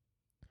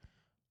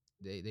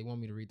 They want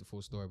me to read the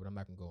full story, but I'm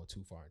not going to go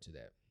too far into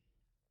that.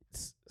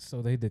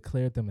 So they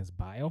declared them as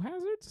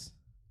biohazards?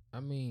 I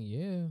mean,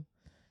 yeah.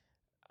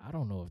 I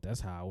don't know if that's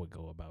how I would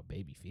go about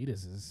baby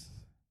fetuses.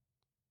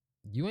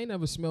 You ain't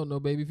never smelled no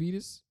baby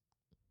fetus?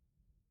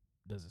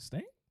 Does it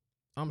stink?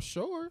 I'm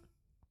sure.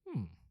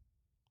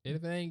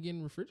 If it ain't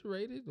getting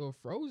refrigerated or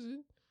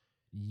frozen.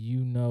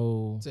 You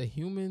know. It's a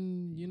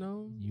human, you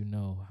know. You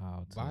know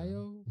how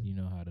to. You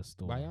know how to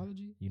store.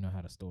 Biology? You know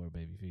how to store a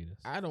baby fetus.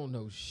 I don't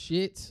know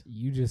shit.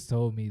 You just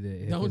told me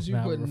that if don't it's you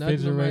not put nothing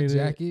in my refrigerated.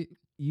 jacket?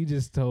 You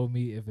just told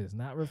me if it's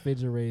not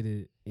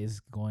refrigerated, it's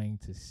going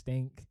to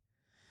stink.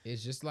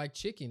 It's just like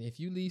chicken. If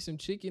you leave some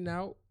chicken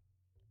out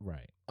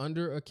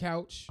under a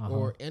couch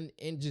or and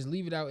just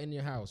leave it out in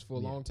your house for a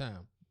long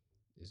time,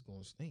 it's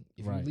gonna stink.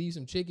 If you leave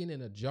some chicken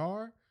in a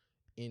jar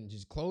and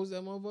just close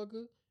that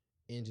motherfucker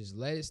and just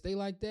let it stay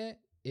like that,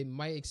 it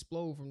might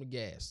explode from the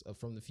gas or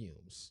from the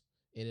fumes,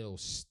 and it'll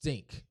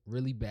stink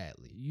really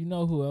badly. You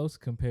know who else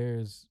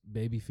compares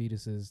baby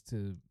fetuses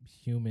to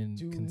human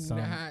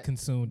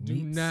consumed Do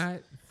meats? not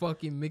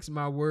fucking mix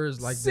my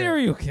words like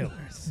Serial that.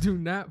 killers. Do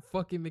not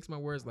fucking mix my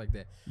words like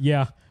that.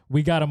 Yeah,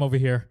 we got him over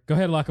here. Go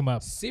ahead, lock him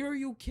up.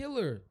 Serial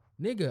killer.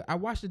 Nigga, I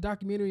watched a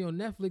documentary on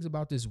Netflix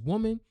about this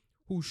woman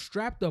who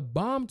strapped a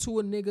bomb to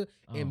a nigga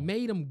and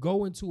made him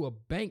go into a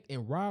bank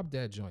and rob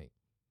that joint.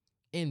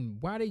 And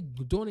while they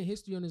doing a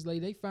history on this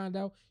lady, they found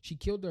out she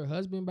killed her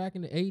husband back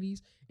in the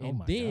 80s.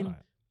 And then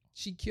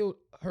she killed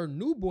her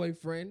new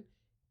boyfriend.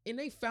 And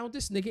they found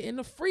this nigga in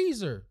the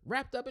freezer,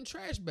 wrapped up in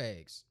trash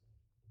bags.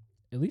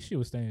 At least she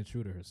was staying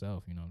true to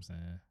herself. You know what I'm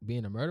saying?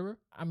 Being a murderer?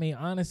 I mean,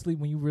 honestly,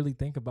 when you really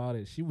think about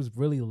it, she was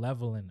really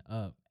leveling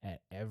up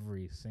at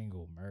every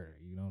single murder.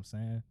 You know what I'm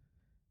saying?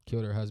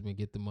 Killed her husband,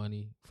 get the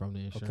money from the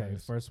insurance. Okay,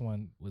 first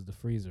one was the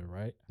freezer,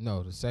 right?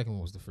 No, the second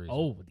one was the freezer.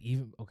 Oh,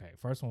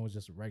 first one was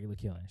just a regular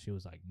killing. She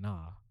was like,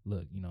 nah,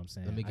 look, you know what I'm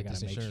saying? Let me get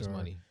this insurance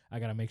money. I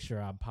got to make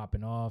sure I'm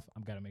popping off.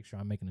 I got to make sure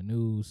I'm making the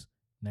news.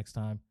 Next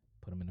time,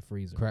 put them in the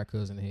freezer. Crack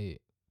cousin head.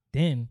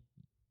 Then,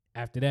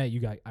 after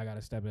that, I got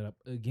to step it up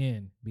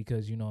again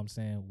because, you know what I'm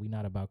saying, we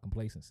not about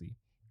complacency.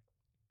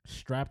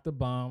 Strap the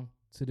bomb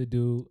to the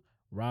dude,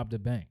 rob the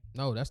bank.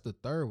 No, that's the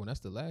third one. That's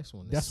the last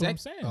one. That's what I'm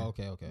saying. Oh,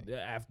 okay.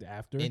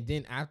 After. And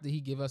then after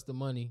he give us the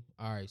money,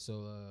 all right,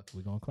 so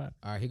we're going to clap.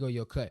 all right, here go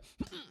your cut.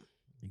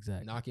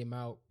 Exactly. Knock him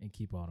out. And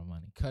keep all the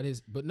money. Cut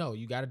his, but no,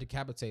 you got to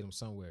decapitate him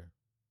somewhere.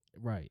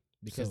 Right.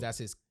 Because that's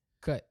his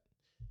cut.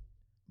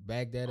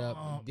 Bag that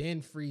up,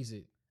 then freeze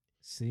it.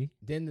 See?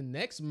 Then the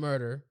next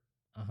murder.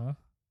 Uh-huh.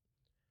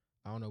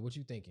 I don't know what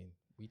you thinking.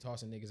 We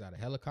tossing niggas out of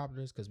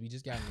helicopters because we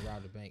just got to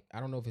rob the bank. I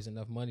don't know if it's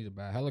enough money to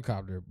buy a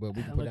helicopter, but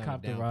we can put down a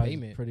down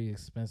payment. Pretty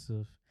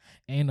expensive,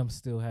 and I'm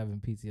still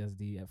having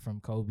PTSD from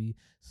Kobe,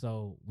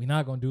 so we're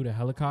not gonna do the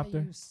helicopter.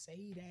 Why you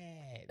say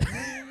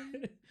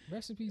that?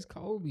 Rest in peace,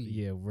 Kobe.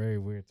 Yeah, very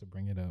weird to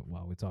bring it up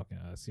while we're talking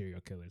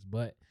serial killers,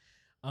 but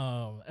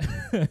I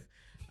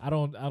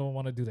don't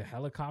want to do the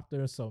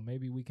helicopter, so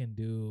maybe we can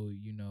do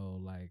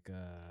like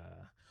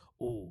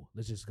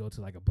let's just go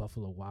to like a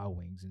Buffalo Wild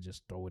Wings and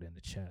just throw it in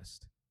the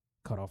chest.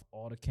 Cut off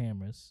all the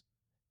cameras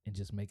and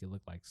just make it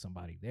look like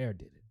somebody there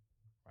did it,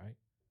 right?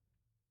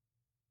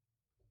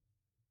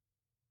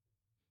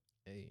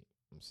 Hey,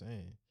 I'm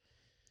saying.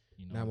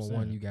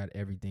 911, you got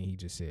everything he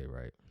just said,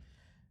 right?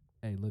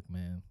 Hey, look,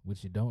 man,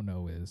 what you don't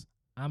know is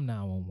I'm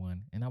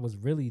 911, and I was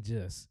really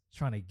just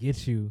trying to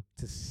get you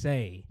to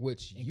say.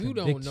 Which you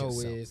don't know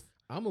is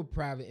I'm a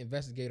private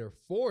investigator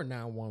for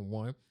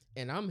 911,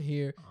 and I'm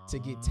here to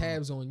get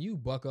tabs on you,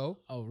 bucko.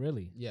 Oh,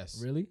 really?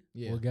 Yes. Really?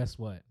 Yeah. Well, guess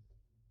what?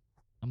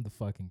 I'm the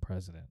fucking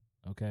president,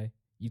 okay?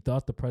 You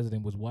thought the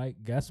president was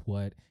white. Guess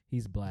what?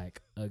 He's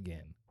black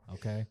again,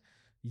 okay?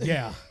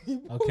 Yeah,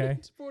 okay?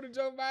 Pull the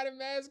Joe Biden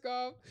mask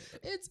off.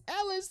 It's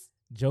Ellis.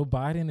 Joe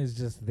Biden is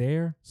just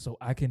there so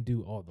I can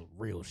do all the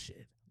real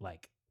shit,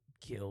 like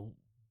kill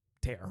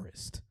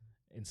terrorists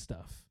and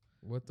stuff.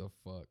 What the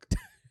fuck?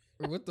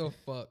 What the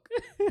fuck?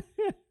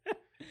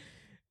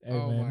 Hey,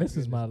 man, this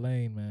is my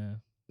lane,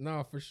 man.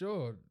 No, for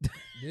sure.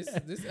 This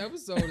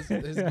episode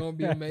is gonna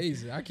be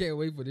amazing. I can't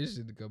wait for this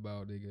shit to come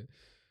out, nigga.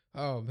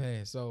 Oh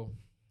man, so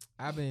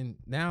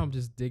I'm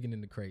just digging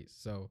in the crates.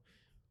 So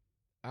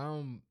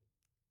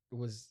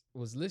was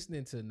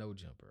listening to No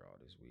Jumper all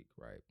this week,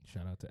 right?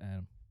 Shout out to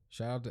Adam.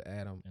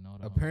 And all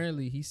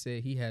Apparently he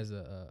said he has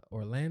a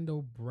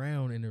Orlando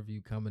Brown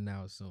interview coming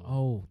out soon.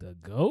 Oh, the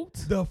GOAT?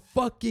 The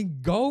fucking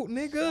GOAT,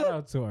 nigga. Shout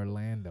out to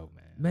Orlando,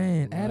 man.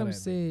 Man, Adam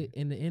said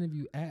in the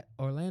interview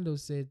Orlando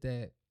said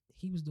that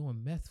he was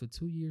doing meth for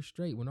 2 years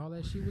straight. When all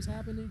that shit was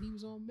happening, he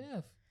was on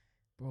meth.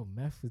 Bro,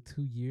 meth for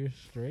 2 years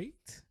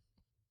straight?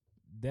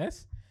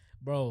 That's,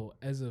 bro,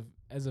 as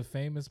a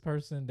famous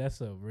person, that's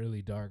a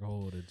really dark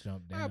hole to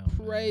jump down. I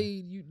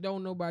prayed you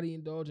don't nobody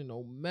indulge in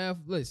no meth.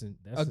 Listen,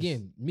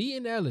 me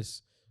and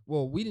Ellis,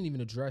 well, we didn't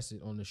even address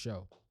it on the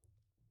show.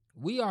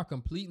 We are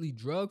completely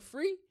drug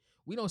free.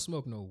 We don't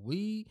smoke no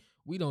weed.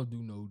 We don't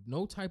do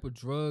no type of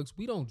drugs.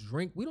 We don't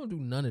drink. We don't do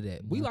none of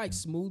that. We like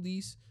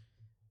smoothies.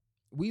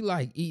 We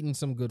like eating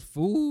some good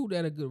food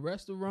at a good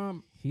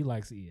restaurant. He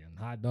likes eating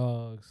hot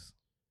dogs.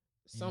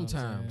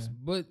 Sometimes.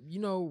 But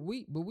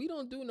we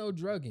don't do no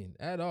drugging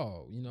at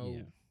all,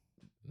 Yeah.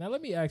 Now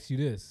let me ask you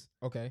this.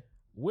 Okay.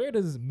 Where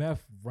does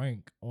meth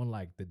rank on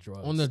like the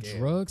drug on the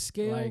drug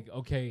scale? Like,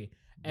 okay,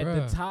 at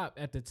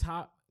the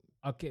top,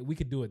 okay, we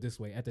could do it this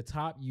way. At the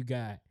top, you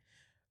got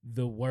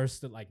the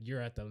worst, like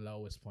you're at the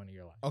lowest point of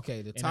your life.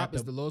 Okay, the top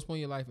is the lowest point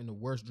of your life and the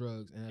worst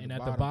drugs. And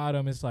at the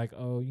bottom, it's like,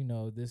 oh,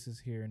 this is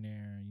here and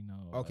there,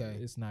 Okay.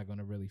 It's not going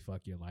to really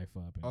fuck your life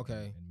up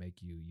and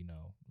make you,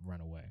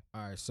 run away.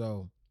 All right,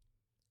 so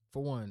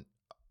for one,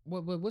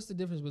 what's the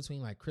difference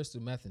between like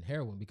crystal meth and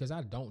heroin? Because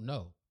I don't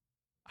know.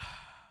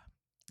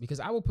 Because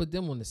I would put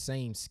them on the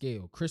same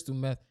scale. Crystal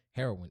meth,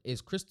 heroin.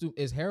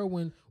 Is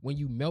heroin when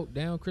you melt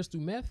down crystal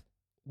meth?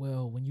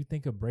 Well, when you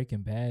think of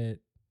Breaking Bad,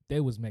 they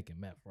was making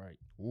meth, right?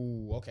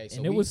 Ooh, okay. So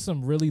and there was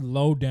some really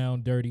low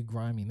down, dirty,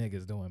 grimy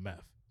niggas doing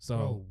meth.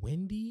 So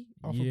Wendy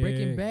off of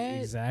Breaking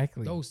Bad,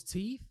 exactly. Those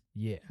teeth,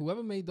 yeah.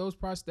 Whoever made those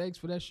prosthetics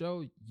for that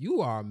show,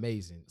 you are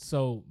amazing.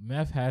 So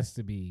meth has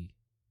to be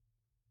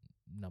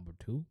number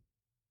 2.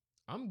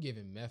 I'm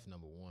giving meth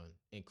number 1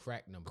 and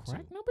crack number 2.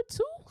 Crack number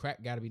 2?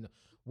 Crack gotta be.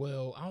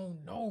 Well, I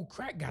don't know.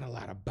 Crack got a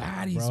lot of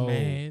bodies, bro,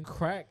 man.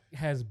 Crack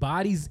has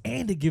bodies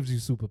and it gives you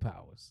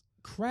superpowers.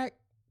 Crack,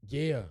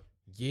 yeah.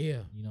 You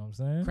know what I'm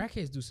saying?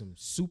 Crackheads do some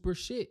super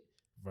shit,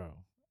 bro.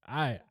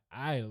 I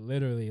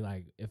literally,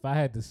 like, if I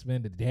had to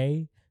spend a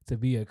day to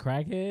be a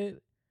crackhead,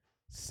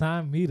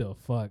 sign me the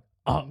fuck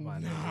up, my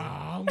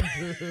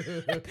nigga.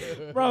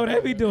 Bro, they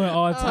be doing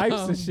all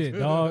types of shit,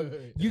 dog.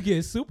 You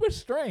get super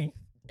strength.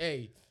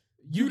 Hey,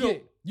 You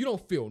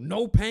don't feel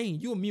no pain.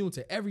 You immune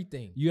to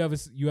everything. You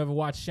ever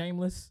watch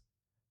Shameless?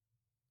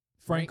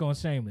 Frank on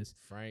Shameless.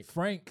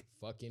 Frank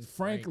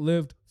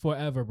lived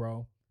forever,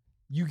 bro.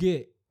 You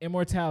get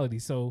immortality,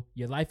 so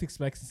your life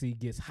expectancy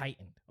gets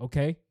heightened.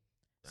 Okay,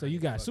 so you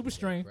got super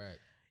strength,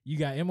 you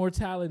got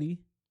immortality,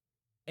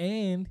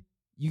 and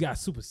you got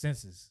super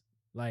senses.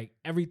 Like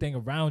everything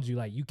around you,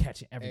 like you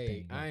catching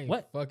everything. Hey, I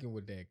ain't fucking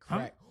with that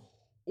crack.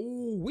 Huh?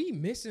 Ooh, we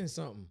missing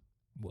something.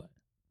 What?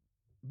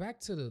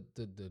 Back to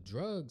the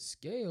drug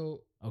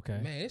scale. Okay.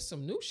 Man, there's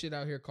some new shit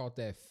out here called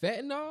that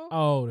fentanyl.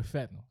 Oh, the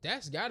fentanyl.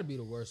 That's got to be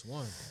the worst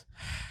one.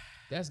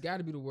 That's got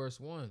to be the worst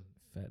one.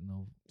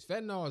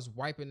 Fentanyl is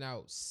wiping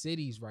out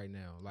cities right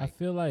now. Like, I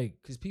feel like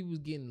because people's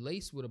getting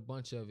laced with a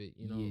bunch of it.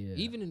 You know,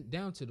 even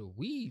down to the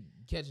weed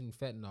catching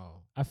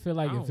fentanyl. I feel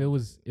like if it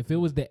was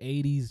the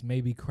 80s,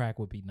 maybe crack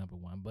would be number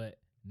one. But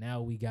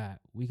now we got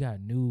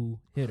new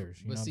hitters.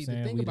 You know what I'm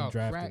saying?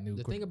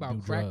 The thing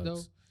about crack,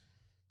 though,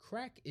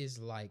 crack is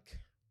like.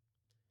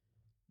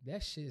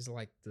 That shit is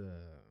like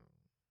the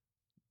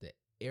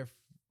air.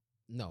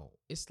 No,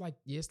 it's like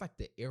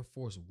the Air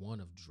Force One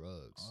of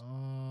drugs.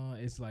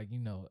 It's like,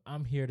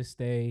 I'm here to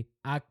stay.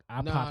 I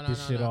pop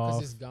this shit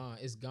off.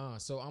 It's gone.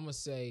 So I'm gonna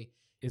say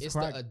it's the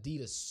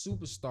Adidas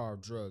superstar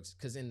of drugs.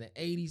 Because in the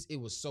 80s, it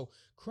was so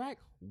crack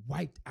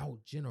wiped out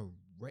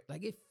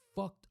like it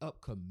fucked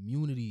up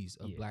communities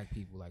of black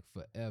people like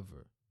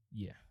forever.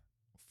 Yeah,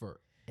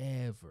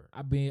 forever.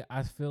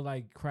 I feel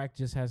like crack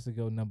just has to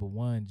go number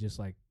one. Just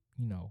like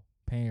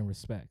paying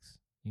respects.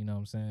 You know what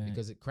I'm saying?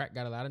 Because crack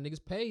got a lot of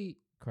niggas paid.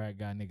 Crack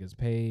got niggas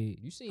paid.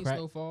 You seen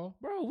Snowfall?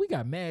 Bro, we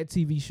got mad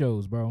TV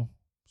shows, bro.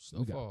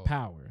 Snowfall. We got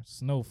Power,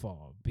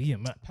 Snowfall,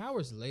 BMF.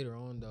 Power's later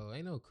on, though.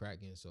 Ain't no crack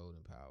getting sold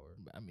in Power.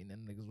 I mean,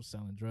 them niggas was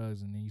selling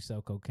drugs, and then you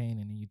sell cocaine,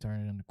 and then you turn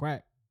it into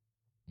crack.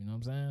 You know what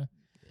I'm saying?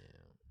 Yeah.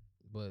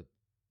 But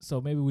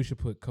so maybe we should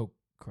put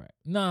crack.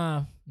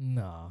 Nah.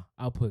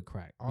 I'll put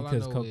crack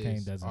because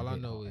cocaine doesn't all I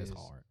hit know as is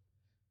hard.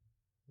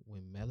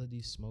 When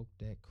Melody smoked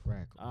that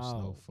crack on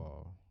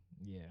Snowfall.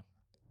 Yeah.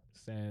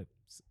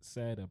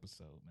 Sad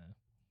episode, man.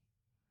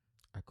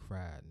 I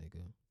cried,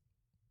 nigga.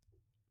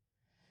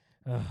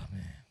 Oh,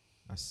 man.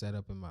 I sat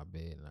up in my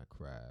bed and I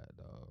cried,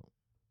 dog.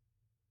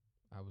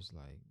 I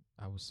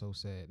was so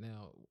sad.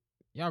 Now,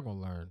 y'all gonna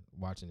learn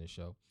watching this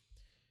show.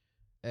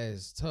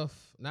 As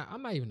tough, now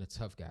I'm not even a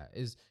tough guy.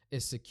 As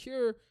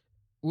secure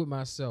with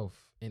myself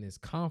and as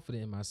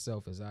confident in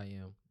myself as I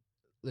am.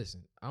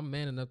 Listen, I'm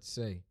man enough to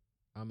say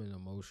I'm an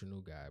emotional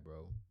guy,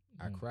 bro.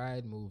 I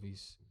cried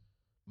movies.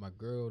 My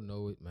girl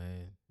know it,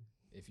 man.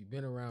 If you've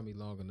been around me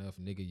long enough,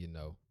 nigga, you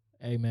know.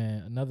 Hey,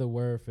 man, another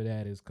word for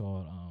that is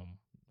called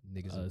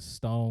niggas a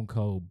stone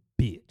cold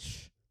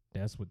bitch.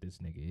 That's what this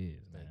nigga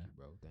is, man.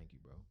 Thank you,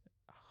 bro.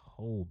 A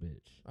whole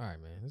bitch. All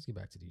right, man. Let's get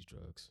back to these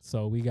drugs.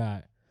 So we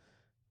got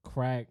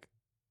crack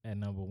at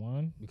number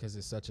one. Because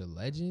it's such a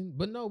legend.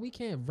 But no, we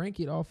can't rank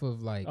it off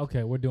of like...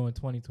 Okay, we're doing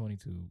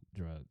 2022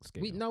 drugs.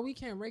 We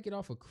can't rank it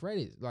off of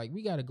credit. Like,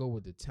 we got to go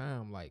with the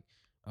time. Like,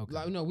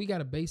 okay. No, we got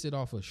to base it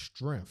off of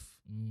strength.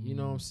 You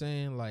know what I'm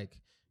saying? Like,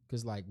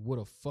 because like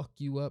what'll fuck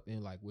you up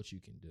and like what you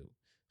can do.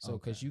 So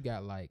because you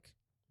got like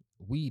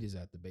weed is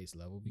at the base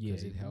level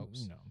because it helps.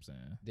 You know what I'm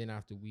saying? Then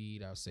after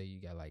weed, I'll say you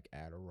got like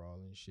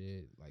Adderall and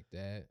shit like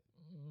that.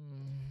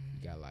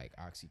 You got like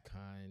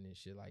Oxycontin and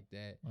shit like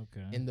that.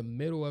 Okay. In the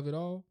middle of it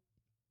all,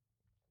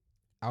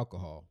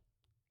 alcohol.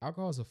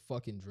 Alcohol is a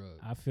fucking drug.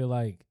 I feel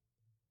like,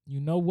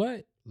 you know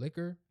what?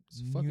 Liquor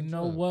is a fucking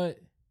drug. What?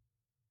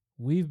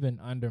 We've been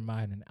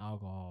undermining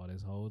alcohol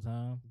this whole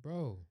time.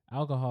 Bro.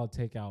 Alcohol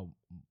take out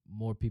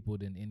more people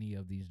than any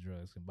of these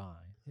drugs combined.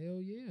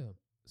 Hell yeah.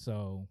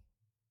 So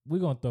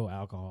we're going to throw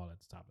alcohol at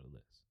the top of the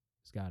list.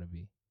 It's got to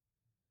be.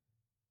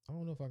 I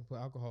don't know if I can put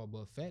alcohol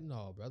above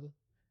fentanyl, brother.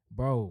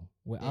 Bro,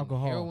 with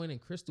alcohol. Heroin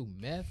and crystal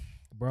meth.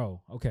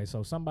 Bro, okay,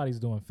 so somebody's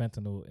doing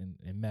fentanyl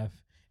and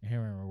meth and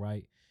heroin,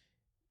 right?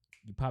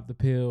 You pop the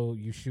pill,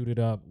 you shoot it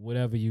up,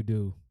 whatever you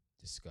do.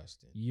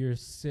 Disgusting. You're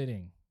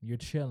sitting, you're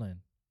chilling.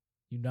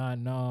 You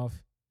nodding off.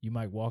 You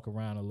might walk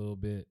around a little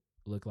bit,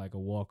 look like a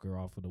walker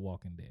off of The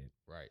Walking Dead.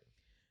 Right.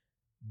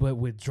 But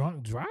with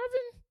drunk driving,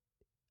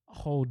 a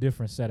whole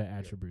different set of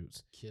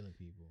attributes. Killing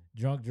people.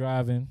 Drunk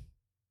driving,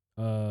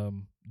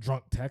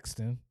 drunk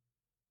texting,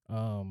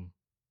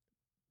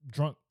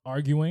 drunk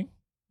arguing.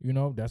 You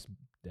know, that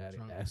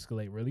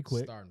escalate really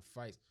quick. Starting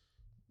fights.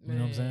 Man, you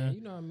know what I'm saying?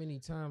 You know how many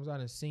times I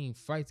done seen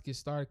fights get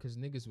started because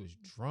niggas was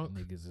drunk?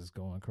 Niggas is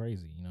going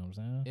crazy. You know what I'm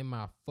saying? In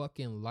my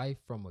fucking life,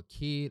 from a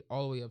kid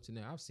all the way up to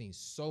now, I've seen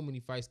so many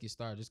fights get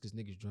started just because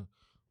niggas drunk.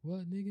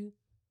 What, nigga?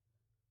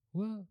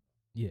 What?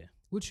 Yeah.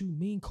 What you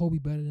mean Kobe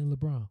better than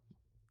LeBron?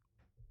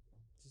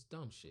 Just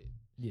dumb shit.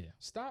 Yeah.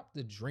 Stop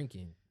the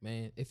drinking,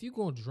 man. If you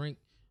gonna drink,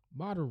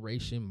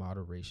 moderation.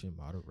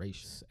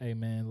 Hey,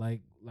 man,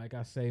 like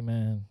I say,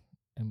 man,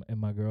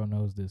 and my girl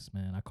knows this,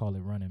 man. I call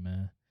it running,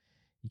 man.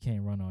 You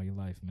can't run all your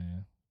life,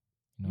 man.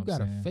 You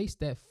gotta face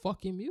that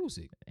fucking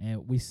music.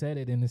 And we said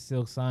it in the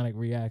Silk Sonic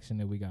reaction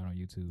that we got on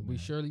YouTube. We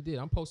surely did.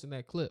 I'm posting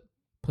that clip.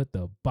 Put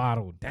the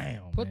bottle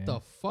down. Put man. the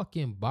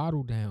fucking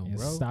bottle down, and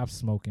bro. stop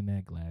smoking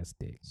that glass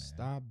dick, man.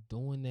 Stop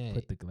doing that.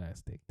 Put the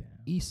glass dick down.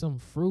 Eat some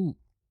fruit.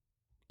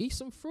 Eat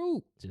some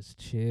fruit. Just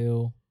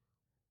chill,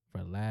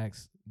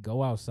 relax,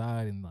 go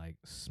outside and like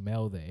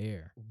smell the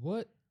air.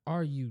 What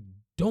are you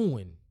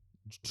doing?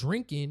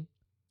 Drinking,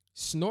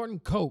 snorting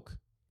coke,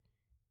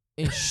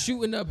 and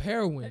shooting up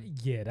heroin.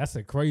 Yeah, that's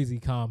a crazy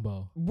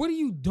combo. What are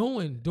you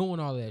doing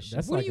all that shit?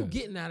 That's What like are you a-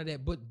 getting out of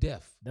that but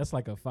death? That's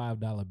like a $5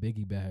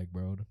 biggie bag,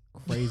 bro.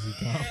 Crazy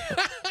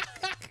combo.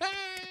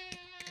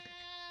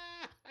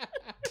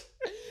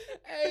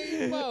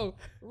 Hey, Mo,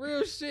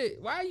 real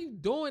shit. Why are you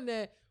doing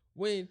that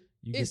when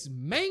You it's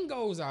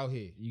mangoes out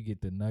here? You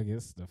get the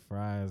nuggets, the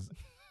fries,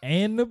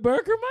 and the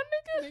burger, my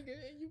nigga.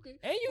 Nigga, and you can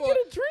And you for- get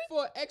a drink.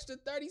 for an extra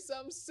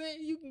 30-something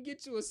cent, you can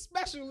get you a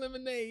special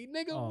lemonade.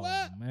 Nigga, Oh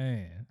what?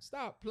 man.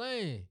 Stop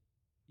playing.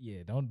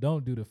 Yeah, don't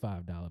do the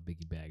 $5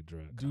 biggie bag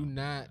drug. Do combo,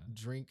 not man.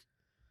 drink,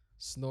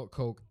 snort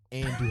coke,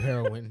 and do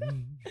heroin.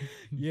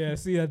 Yeah,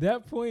 see, at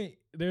that point,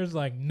 there's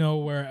like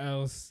nowhere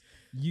else.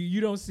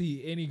 You don't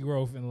see any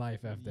growth in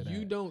life after that.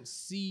 You don't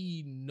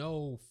see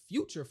no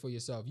future for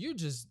yourself. You're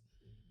just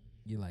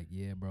You're like,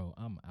 yeah, bro,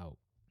 I'm out.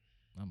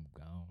 I'm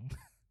gone.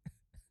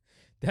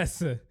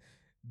 That's a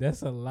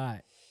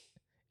lot.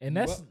 And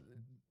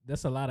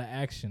that's a lot of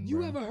action. You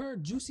bro. ever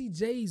heard Juicy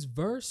J's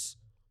verse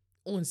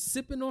on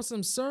sipping on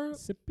some syrup?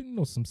 sipping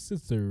on some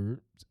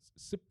scissor?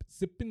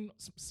 Sipping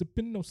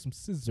on some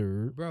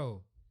scissor.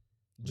 Bro,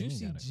 We ain't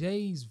Juicy gotta-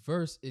 J's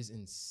verse is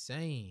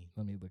insane.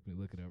 Let me look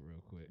it up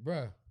real quick.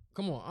 Bruh,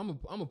 come on. I'm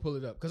gonna pull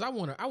it up because I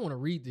wanna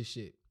read this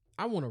shit.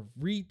 I wanna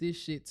read this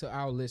shit to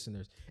our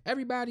listeners.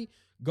 Everybody,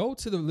 go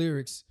to the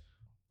lyrics.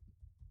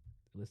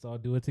 Let's all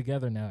do it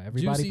together now.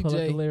 Everybody Juicy pull up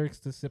J. the lyrics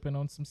to Sipping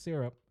on Some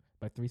Syrup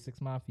by 3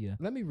 6 Mafia.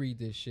 Let me read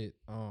this shit.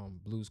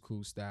 Blues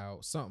Cool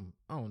style, something.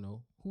 I don't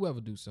know. Whoever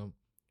do something,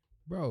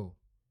 bro.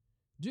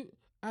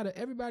 Out of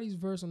everybody's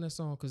verse on that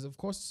song, because of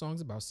course the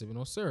song's about sipping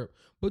on syrup,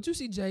 but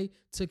Juicy J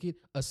took it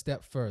a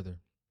step further.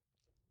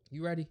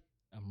 You ready?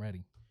 I'm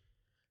ready.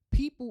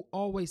 People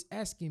always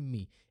asking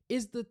me,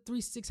 is the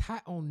 3-6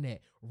 hot on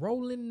that?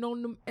 Rolling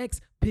on them X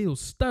pills,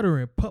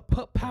 stuttering,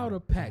 powder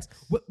packs.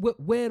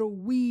 Where the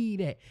weed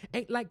at?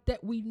 Ain't like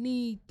that, we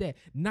need that.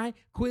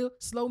 NyQuil,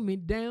 slow me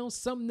down,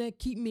 something that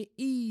keep me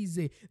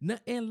easy.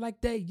 Nothing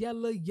like that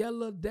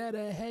yellow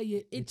that'll have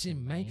you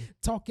itching, man.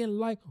 Talking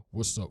like,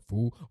 what's up,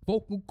 fool?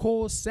 Vocal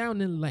cords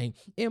sounding lame.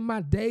 In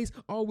my days,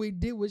 all we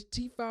did was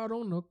chief out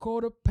on a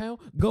quarter pound.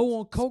 Go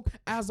on coke,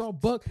 eyes all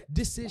buck.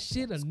 This is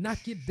shit'll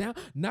knock you down,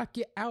 knock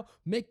you out,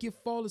 make you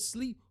fall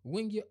asleep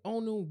when you're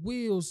on the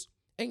wheels.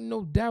 Ain't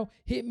no doubt,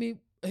 hit me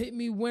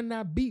when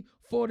I beat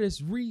for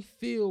this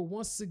refill.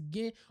 Once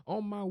again,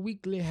 on my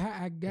weekly high,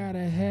 I gotta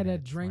have a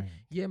drink.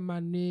 Yeah,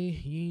 my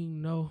nigga, you ain't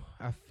know.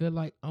 I feel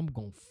like I'm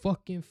gonna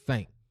fucking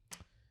faint.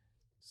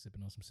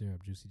 Sipping on some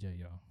syrup, Juicy J,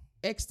 y'all.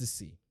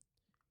 Ecstasy,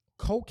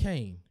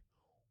 cocaine,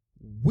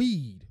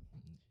 weed.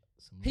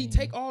 Some He lean.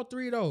 take all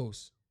three of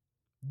those.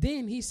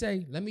 Then he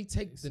say, let me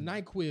take the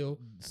NyQuil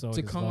So to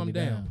it can calm slow me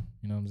down.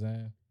 You know what I'm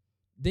saying?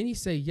 Then he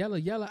say yellow.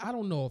 I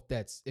don't know if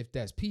that's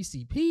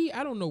PCP.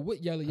 I don't know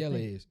what yellow think-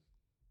 is.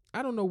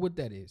 I don't know what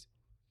that is.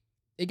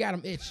 It got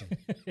him itching.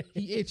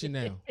 He itching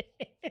now.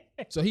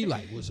 So he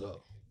like, what's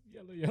up?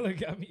 Yellow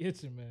got me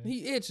itching, man.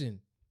 He itching.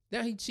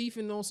 Now he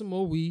chiefing on some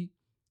more weed.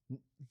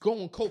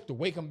 Going coke to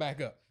wake him back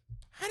up.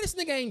 How this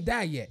nigga ain't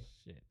die yet?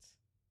 Shit.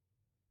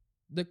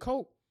 The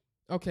coke,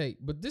 okay,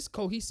 but this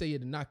coke he say it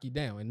to knock you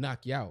down and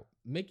knock you out,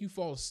 make you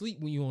fall asleep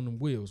when you on them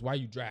wheels while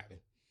you driving.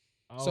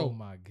 Oh So,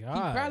 my He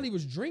God. probably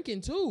was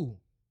drinking too.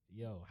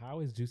 Yo, how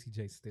is Juicy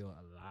J still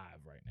alive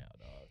right now,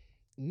 dog?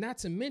 Not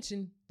to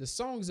mention the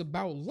song's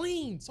about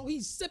lean, so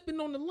he's sipping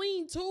on the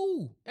lean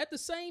too at the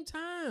same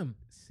time.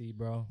 See,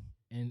 bro.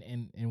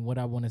 And what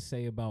I want to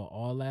say about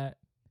all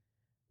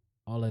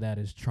of that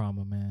is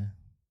trauma, man.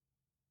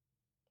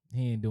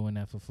 He ain't doing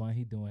that for fun.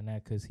 He doing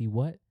that because he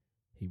what?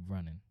 He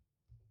running.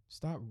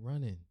 Stop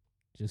running.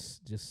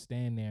 Just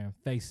stand there and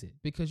face it.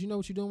 Because you know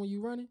what you're doing when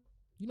you're running?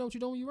 You know what you're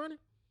doing when you're running?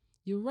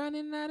 You're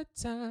running out of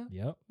time.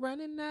 Yep.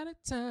 Running out of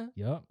time.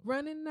 Yep.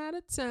 Running out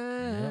of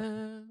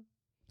time.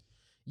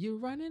 You're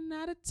running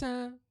out of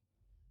time.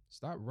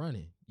 Stop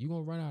running. You're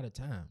going to run out of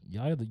time.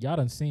 Y'all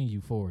done seen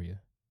Euphoria.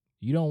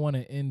 You don't want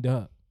to end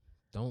up.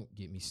 Don't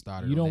get me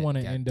started. You don't want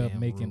to end up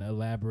making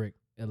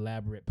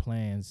elaborate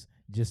plans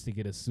just to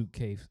get a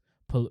suitcase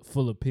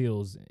full of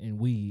pills and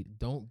weed.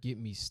 Don't get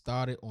me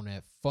started on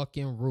that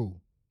fucking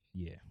rule.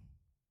 Yeah.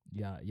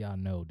 Y'all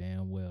know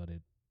damn well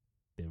that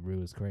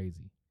Rue is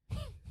crazy.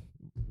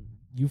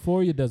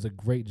 Euphoria does a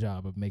great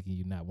job of making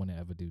you not want to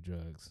ever do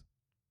drugs.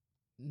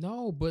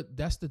 No, but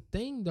that's the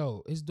thing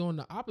though. It's doing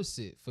the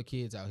opposite for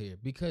kids out here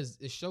because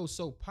the show's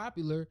so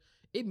popular.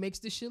 It makes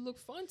this shit look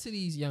fun to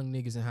these young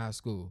niggas in high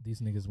school. These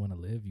niggas want to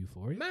live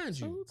Euphoria. Mind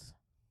you. episodes?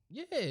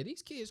 Yeah,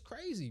 these kids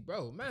crazy,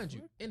 bro. Mind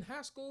you, in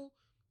high school,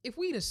 if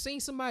we'd have seen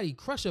somebody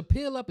crush a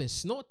pill up and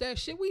snort that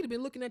shit, we'd have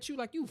been looking at you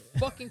like you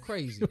fucking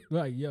crazy.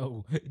 Like,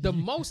 yo. The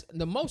most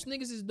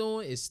niggas is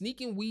doing is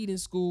sneaking weed in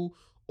school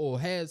or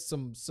had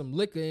some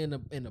liquor in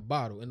a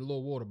bottle, in a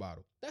little water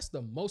bottle. That's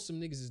the most some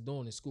niggas is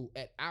doing in school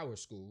at our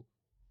school.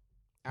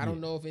 I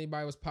don't know if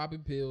anybody was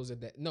popping pills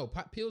at that. No,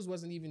 pills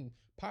wasn't even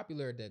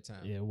popular at that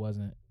time. Yeah, it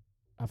wasn't.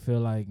 I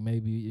feel like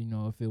maybe, you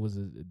know, if it was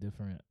a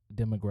different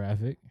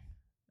demographic,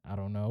 I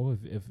don't know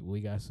if we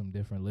got some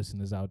different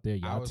listeners out there.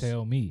 Y'all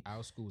tell me.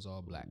 Our school's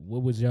all black.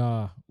 What was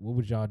y'all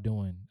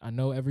doing? I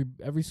know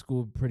every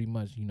school pretty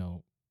much, you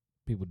know,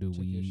 people do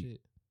Check weed. your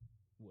shit.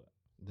 What?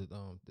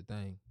 The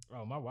thing.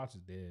 Oh, my watch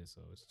is dead,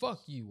 so it's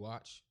Fuck you,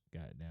 watch.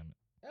 God damn it.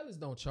 Ellis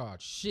don't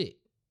charge shit.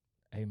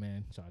 Hey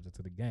man, charge it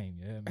to the game,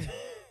 yeah, man.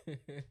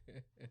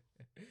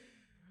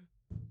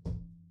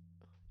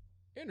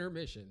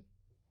 Intermission.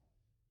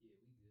 Yeah,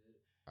 we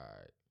good. All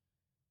right.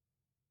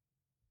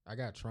 I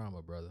got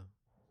trauma, brother.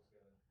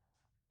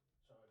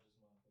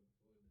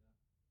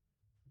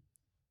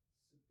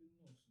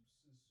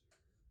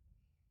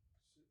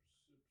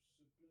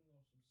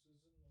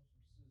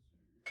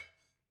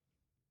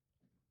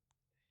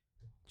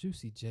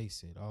 Juicy J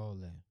said all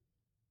that.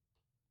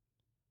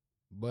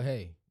 But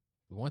hey,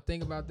 the one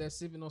thing about that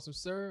sipping on some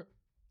syrup,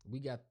 we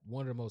got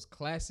one of the most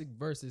classic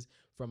verses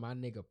from my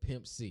nigga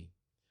Pimp C.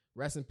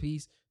 Rest in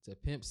peace to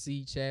Pimp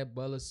C, Chad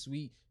Butler,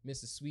 Sweet,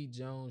 Mr. Sweet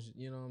Jones.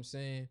 You know what I'm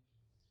saying?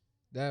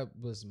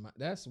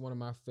 That's one of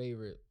my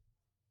favorite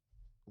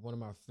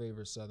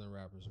Southern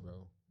rappers,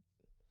 bro.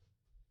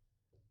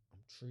 I'm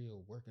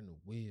Trill working the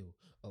wheel,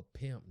 a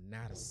pimp,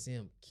 not a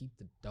simp. Keep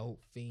the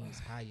dope fiends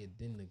higher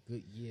than the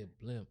Goodyear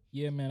blimp.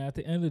 Yeah, man. At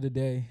the end of the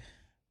day,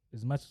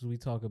 as much as we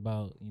talk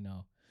about, you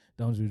know,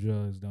 don't do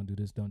drugs, don't do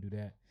this, don't do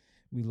that,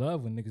 we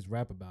love when niggas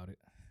rap about it.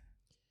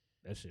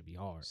 That should be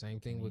hard. Same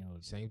thing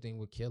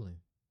with killing.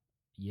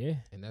 Yeah,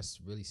 and that's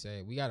really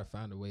sad. We got to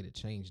find a way to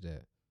change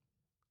that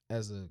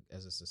as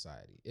a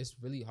society. It's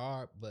really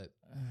hard, but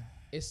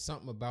it's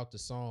something about the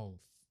song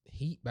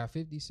 "Heat" by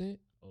 50 Cent.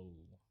 Oh,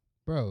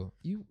 bro,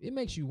 it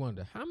makes you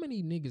wonder how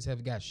many niggas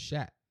have got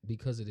shot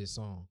because of this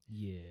song.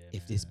 Yeah.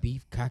 If this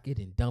beef, cock it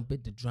and dump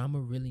it. The drama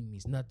really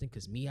means nothing.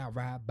 Cause me, I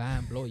ride by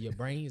and blow your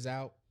brains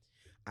out.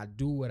 I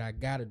do what I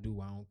gotta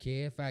do. I don't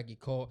care if I get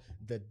caught.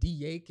 The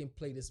DA can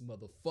play this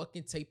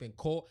motherfucking tape in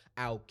court.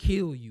 I'll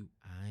kill you.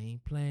 I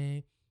ain't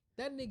playing.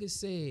 That nigga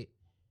said,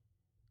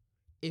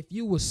 if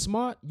you was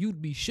smart,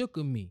 you'd be shook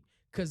of me.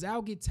 Cause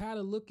I'll get tired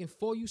of looking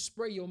for you.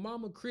 Spray your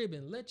mama crib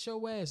and let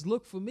your ass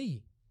look for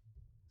me.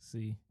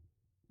 See,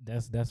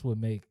 that's what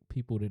make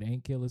people that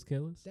ain't killers.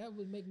 That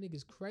would make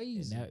niggas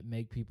crazy. And that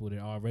make people that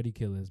already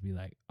killers be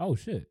like, oh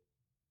shit,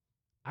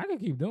 I can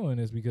keep doing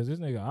this because this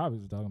nigga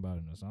obviously talking about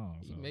it in the song.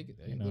 He so make it.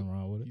 Ain't nothing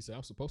wrong with it. He said,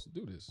 I'm supposed to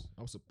do this.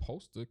 I'm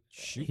supposed to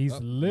shoot He's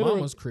up literally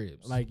mama's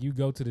cribs. Like, you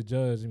go to the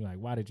judge and be like,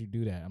 why did you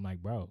do that? I'm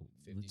like, bro,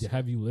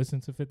 have you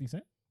listened to 50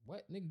 Cent?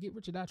 What? Nigga, get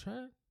rich or die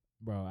trying?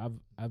 Bro,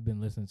 I've been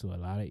listening to a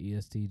lot of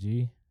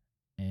ESTG,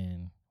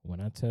 and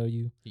when I tell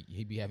you,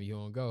 he be having you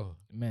on go.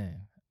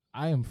 Man,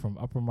 I am from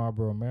Upper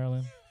Marlboro,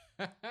 Maryland.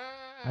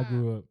 I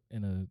grew up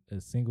in a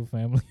single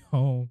family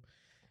home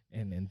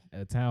and in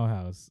a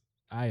townhouse.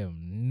 I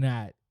am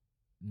not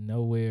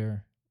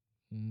nowhere.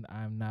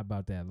 I'm not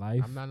about that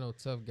life. I'm not no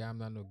tough guy. I'm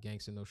not no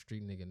gangster, no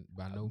street nigga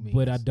by no means.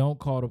 But I don't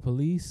call the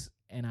police,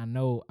 and I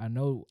know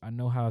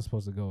how it's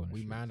supposed to go.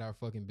 We mind our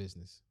fucking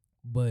business.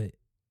 But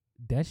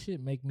that shit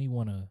make me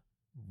want to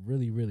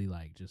really, really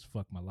like just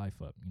fuck my life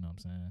up. You know what I'm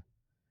saying?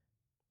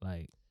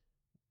 Like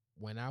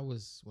when I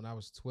was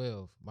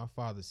 12, my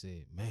father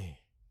said, "Man,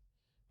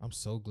 I'm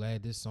so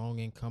glad this song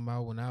ain't come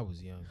out when I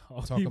was young."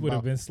 He would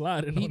have been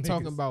sliding. He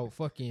talking about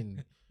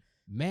fucking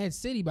Mad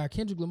City by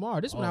Kendrick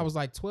Lamar. This when I was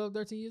like 12,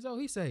 13 years old.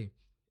 He said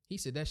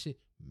that shit,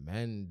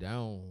 man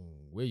down,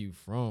 where you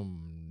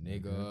from,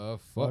 nigga?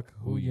 Fuck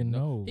who you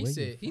know. He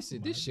said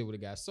this shit would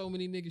have got so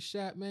many niggas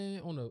shot,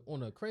 man,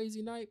 on a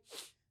crazy night.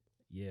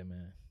 Yeah,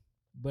 man.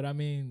 But I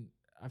mean,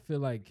 I feel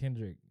like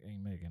Kendrick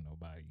ain't making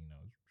nobody, you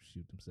know,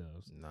 shoot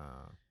themselves.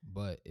 Nah.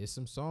 But it's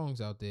some songs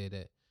out there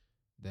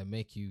that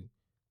make you.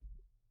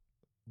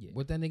 Yeah.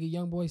 What that nigga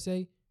young boy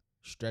say?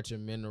 Stretch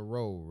him in the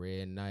road,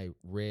 red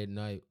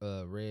nose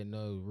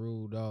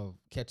ruled off.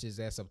 Catch his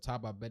ass up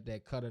top. I bet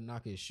that cutter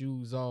knock his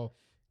shoes off.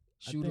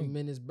 Shoot him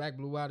in his back,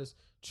 blew out his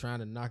trying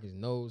to knock his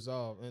nose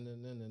off. And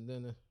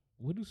then.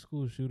 What do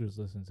school shooters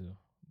listen to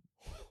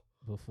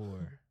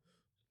before?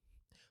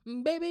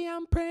 Baby,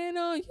 I'm praying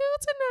on you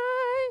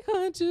tonight.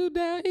 Hunt you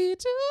down,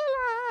 eat you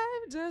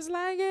alive, just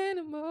like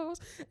animals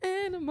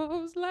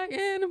like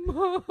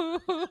animals.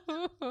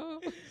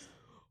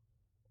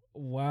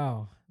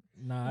 Wow.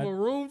 Nah,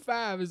 Maroon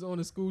 5 is on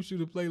the school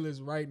shooter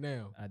playlist right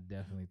now. I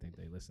definitely think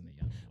they listen to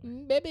Young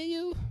Boy. Baby,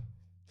 you.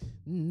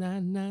 Nah. I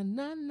don't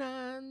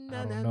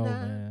know,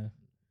 man.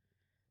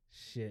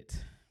 Shit.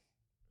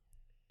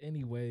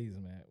 Anyways,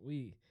 man,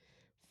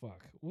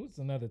 what's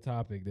another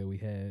topic that we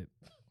had?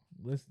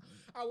 let's.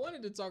 I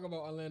wanted to talk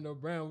about Orlando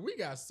Brown. We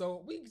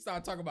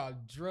started talking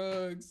about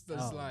drugs.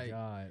 That's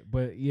God.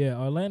 But yeah,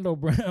 Orlando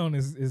Brown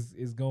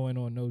is going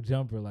on No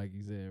Jumper, like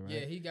you said, right?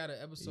 Yeah, he got an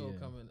episode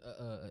coming,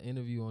 an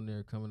interview on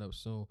there coming up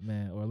soon.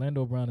 Man,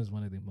 Orlando Brown is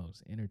one of the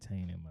most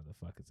entertaining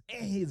motherfuckers,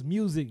 and his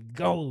music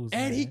goes,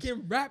 and man. he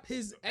can rap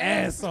his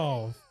ass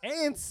off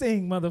and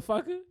sing,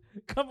 motherfucker.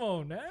 Come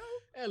on now,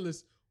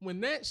 Ellis.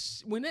 When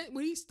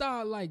he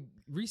started like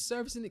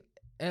resurfacing it.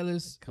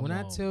 Ellis, Come when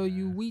I on, tell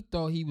you,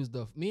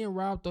 man. me and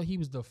Rob thought he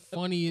was the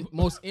funniest,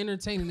 most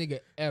entertaining nigga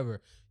ever.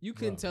 You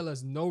couldn't tell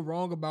us no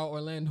wrong about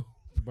Orlando.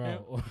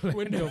 Bro,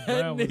 When that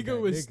nigga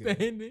was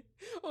standing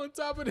on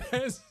top of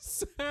that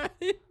sign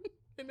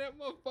and that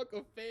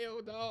motherfucker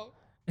fell, dog.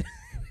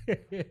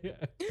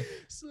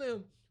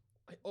 Slim,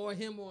 or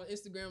him on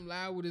Instagram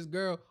Live with his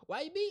girl.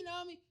 Why you beating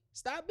on me?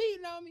 Stop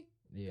beating on me.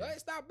 Yeah. Right,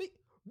 stop beating.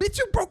 Bitch,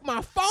 you broke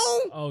my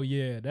phone. Oh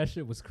yeah, that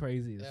shit was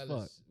crazy as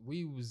fuck.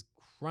 We was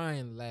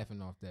crying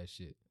laughing off that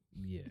shit.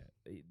 Yeah.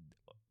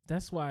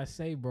 That's why I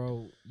say,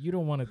 bro, you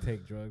don't want to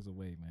take drugs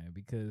away, man,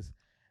 because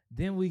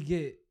then we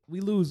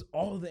lose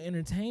all the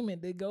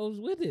entertainment that goes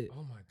with it.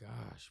 Oh my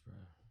gosh,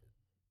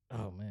 bro.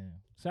 Oh man.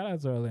 Shout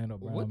out to Orlando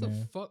Brown. What the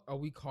man. fuck are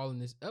we calling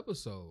this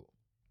episode?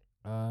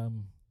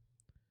 Man,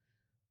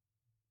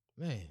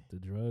 The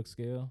drug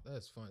scale.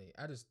 That's funny.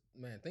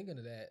 Thinking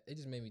of that, it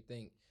just made me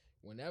think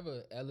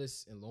whenever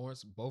Ellis and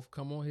Lawrence both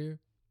come on here,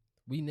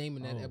 we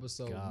naming that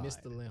episode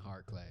Mr.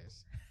 Linhart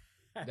Class.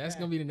 That's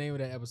going to be the name of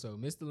that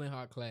episode. Mr.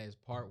 Linhart Class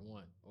Part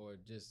 1 or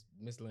just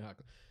Mr. Linhart.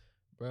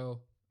 Bro,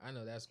 I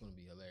know that's going to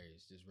be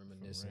hilarious. Just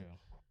reminiscing.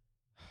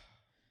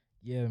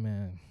 Yeah,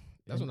 man.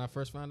 That's when I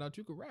first found out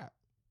you could rap.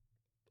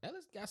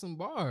 Ellis got some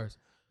bars.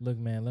 Look,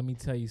 man, let me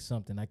tell you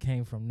something. I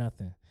came from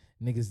nothing.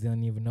 Niggas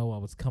didn't even know I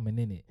was coming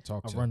in it. I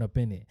run up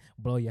in it,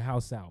 blow your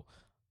house out,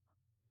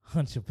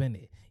 hunch up in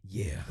it.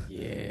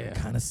 Yeah.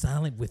 Kind of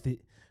silent with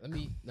it. Let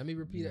me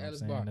repeat the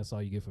Ellis bar. That's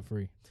all you get for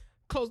free.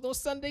 Close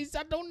those Sundays,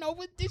 I don't know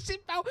what this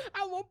shit about.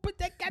 I won't put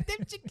that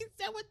goddamn chicken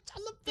sandwich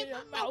all up in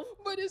my mouth.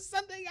 But it's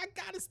Sunday, I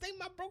gotta stay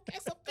my broke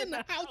ass up in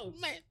the house,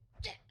 man.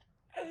 Yeah.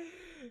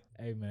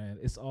 Hey, man,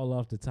 it's all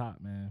off the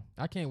top, man.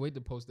 I can't wait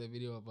to post that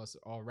video of us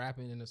all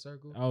rapping in a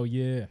circle. Oh,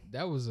 yeah.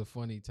 That was a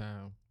funny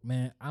time.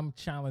 Man, I'm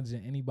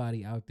challenging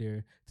anybody out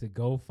there to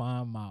go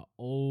find my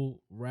old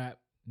rap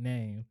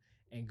name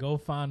and go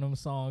find them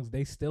songs.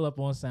 They still up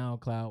on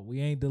SoundCloud.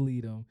 We ain't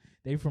delete them.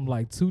 They from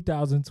like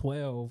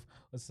 2012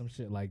 or some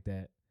shit like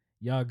that.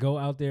 Y'all go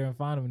out there and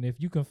find them. And if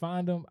you can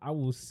find them, I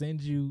will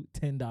send you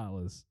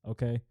 $10.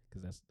 Okay?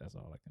 Because that's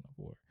all I can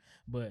afford.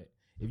 But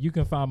if you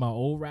can find my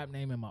old rap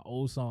name and my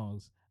old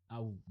songs, I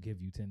will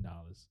give you $10.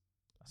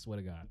 I swear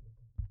to God.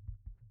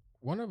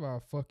 One of our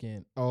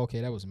fucking... Oh,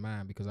 okay, that was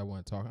mine because I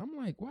wasn't talking. I'm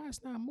like, why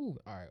it's not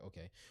moving? All right,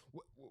 okay.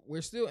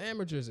 We're still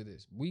amateurs at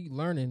this. We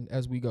learning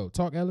as we go.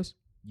 Talk, Ellis?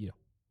 Yeah.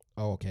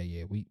 Oh, okay,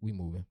 yeah, we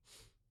moving.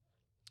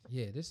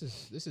 Yeah, this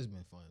has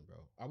been fun,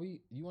 bro.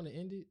 You want to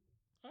end it?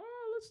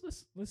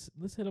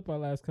 Let's hit up our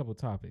last couple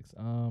topics.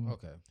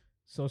 Okay.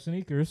 So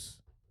sneakers.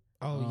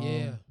 Oh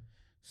yeah.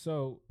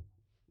 So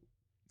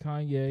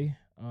Kanye,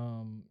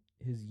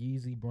 his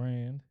Yeezy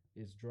brand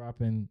is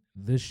dropping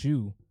the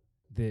shoe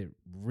that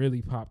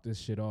really popped this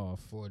shit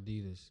off for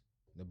Adidas.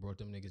 That brought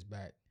them niggas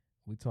back.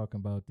 We talking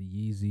about the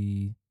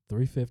Yeezy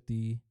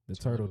 350, the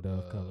Turtle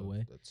Dove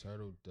colorway. The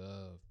Turtle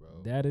Dove,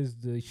 bro. That is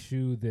the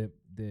shoe that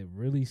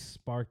really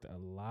sparked a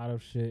lot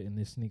of shit in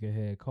this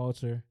sneakerhead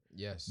culture.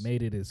 Yes.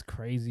 Made it as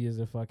crazy as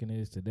it fucking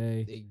is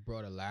today. They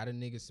brought a lot of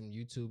niggas some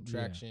YouTube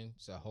traction. Yeah.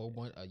 It's a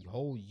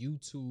whole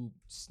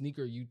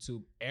sneaker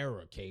YouTube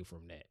era came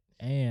from that.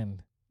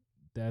 And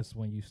that's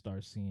when you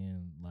start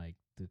seeing like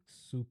the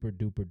super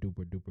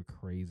duper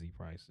crazy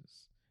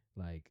prices.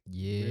 Like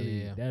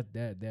really,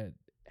 that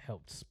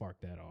helped spark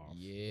that off.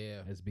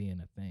 Yeah. As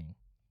being a thing.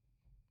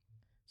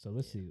 So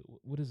let's see.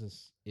 What is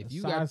this? If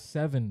you size got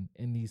 7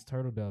 in these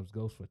Turtle Doves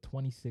goes for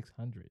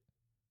 $2,600.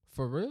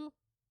 For real?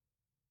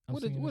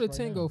 What a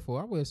 10 go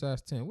for? I wear a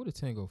size 10. What a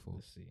 10 go for?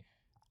 Let's see.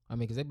 I mean,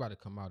 because they about to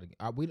come out again.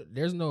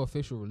 There's no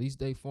official release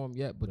date for them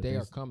yet, but they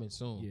are coming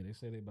soon. Yeah, they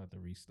say they about to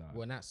restock.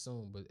 Well, not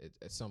soon, but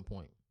at some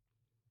point.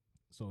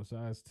 So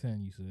size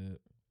 10, you said.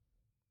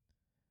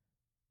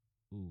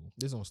 Ooh.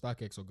 This on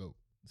StockX or GOAT?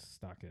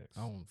 StockX.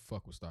 I don't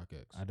fuck with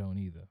StockX. I don't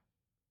either.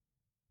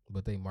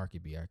 But they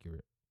market be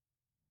accurate.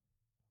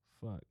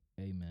 Fuck.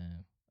 Hey,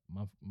 man.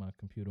 My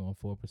computer on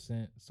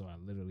 4%, so I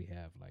literally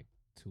have like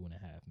 2.5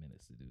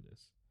 minutes to do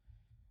this.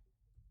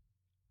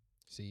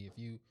 See, if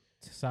you...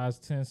 Size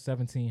 10,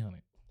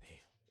 1,700. Damn.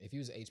 If you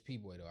was an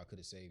HP boy, though, I could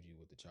have saved you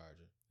with the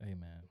charger. Hey,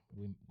 man.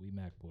 We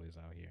Mac boys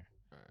out here.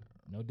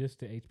 No diss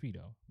to HP,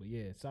 though. But,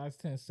 yeah, size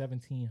 10,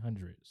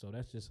 1,700. So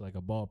that's just like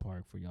a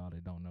ballpark for y'all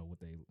that don't know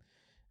what they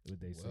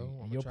say.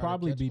 And you'll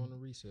probably be... on the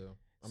resale.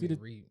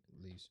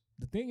 Release.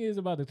 The thing is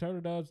about the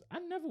Turtle Doves, I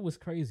never was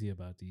crazy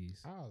about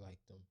these. I like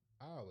them.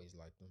 I always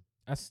liked them.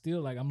 I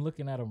still I'm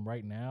looking at them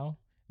right now.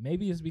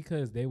 Maybe it's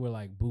because they were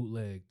like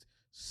bootlegged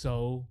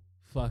so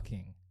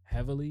fucking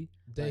heavily.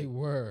 They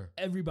were.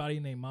 Everybody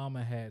and their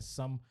mama had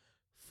some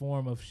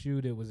form of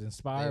shoe that was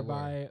inspired were.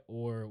 by it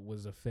or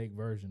was a fake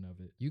version of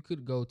it. You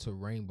could go to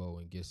Rainbow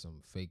and get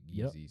some fake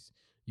Yep. Yeezys.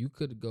 You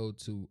could go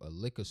to a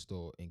liquor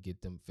store and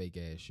get them fake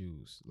ass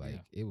shoes. Like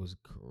Yeah. it was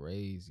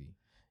crazy.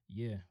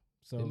 Yeah.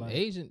 So Them like,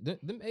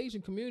 them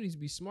Asian communities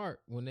be smart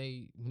when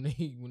they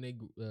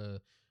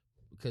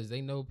because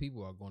they know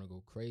people are going to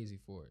go crazy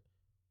for it.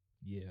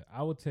 yeah,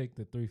 I would take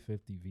the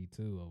 350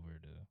 V2 over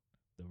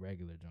the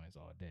regular joints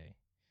all day.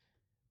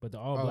 But the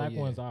all Oh, black yeah.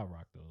 ones, I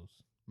rock those.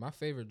 My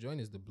favorite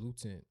joint is the blue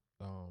tint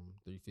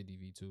 350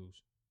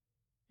 V2s.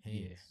 Yeah.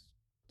 Hands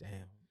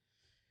down.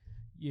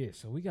 Yeah,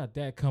 so we got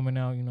that coming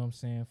out, you know what I'm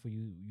saying, for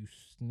you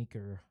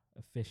sneaker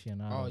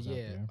aficionados Oh out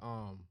yeah.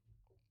 there.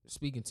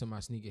 Speaking to my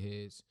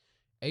sneakerheads,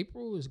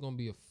 April is gonna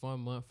be a fun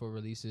month for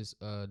releases.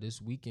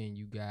 This weekend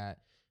you got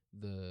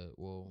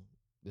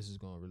this is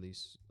gonna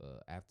release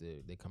after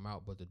they come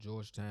out, but the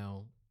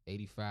Georgetown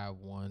 85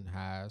 1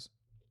 highs,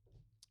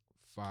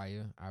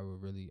 fire. I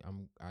really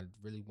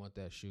want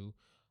that shoe.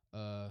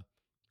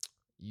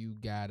 You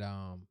got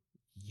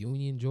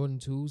Union Jordan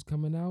 2s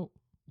coming out.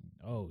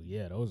 Oh,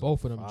 yeah, those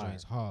Both are of them fire.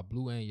 joints hard,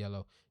 blue and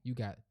yellow. You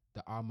got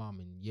the Armand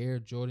Meunier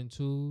Jordan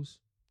 2s,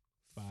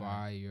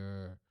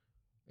 fire.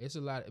 It's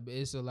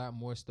a lot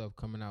more stuff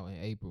coming out in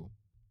April,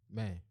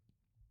 man.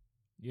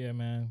 Yeah,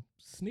 man.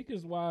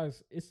 Sneakers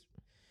wise,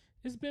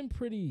 it's been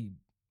pretty,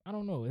 I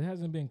don't know, it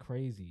hasn't been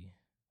crazy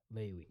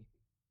lately.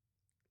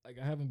 Like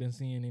I haven't been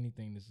seeing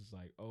anything that's just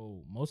like,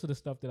 oh, most of the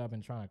stuff that I've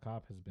been trying to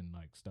cop has been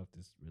like stuff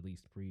that's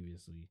released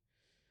previously.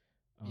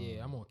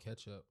 Yeah, I'm on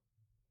catch up.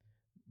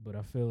 But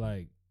I feel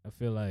like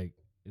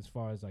as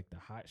far as like the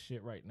hot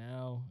shit right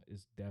now,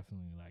 it's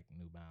definitely like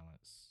New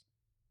Balance.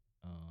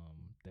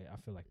 I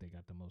feel like they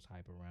got the most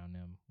hype around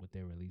them with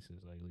their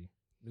releases lately.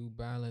 New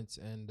Balance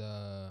and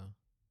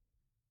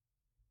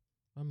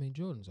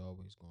Jordan's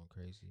always going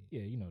crazy.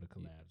 Yeah, you know the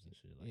collabs and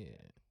shit like Yeah.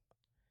 that.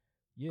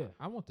 Yeah,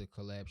 I want the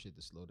collab shit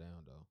to slow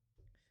down though.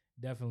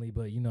 definitely.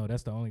 But you know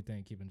that's the only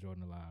thing keeping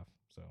Jordan alive.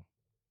 So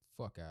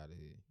Fuck out of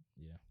here.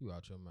 yeah, You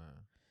out your mind.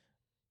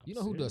 I'm You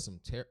know who does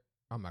serious. some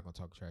I'm not gonna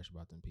talk trash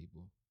about them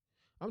people.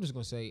 I'm just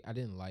gonna say I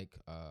didn't like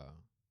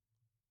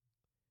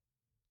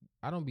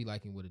I don't be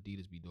liking what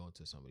Adidas be doing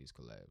to some of these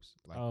collabs.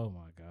 Like Oh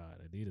my god,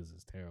 Adidas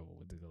is terrible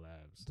with the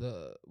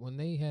collabs.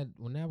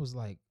 when that was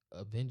like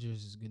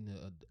Avengers is getting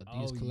a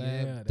Adidas Oh,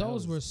 collab, yeah, that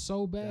those was- were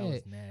so That bad.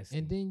 was nasty.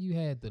 And then you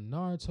had the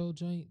Naruto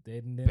joint,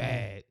 then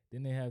bad.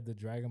 Then they have the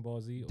Dragon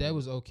Ball Z. That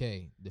was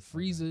okay. The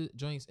Frieza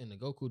joints and the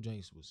Goku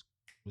joints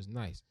was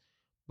nice,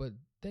 but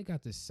they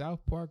got the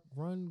South Park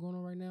run going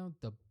on right now.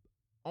 The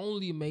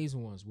only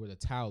amazing ones were the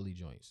Towley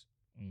joints.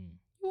 You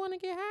want to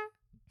get high?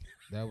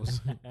 That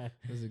was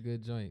those are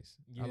good joints.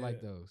 I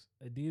like Yeah. those.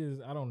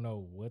 Adidas, I don't know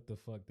what the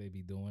fuck they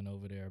be doing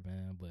over there,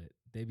 man, but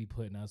they be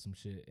putting out some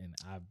shit, and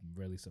I'm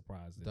really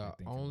surprised. That The they think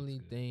it only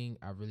looks good. thing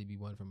I really be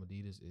wanting from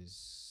Adidas is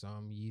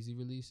some Yeezy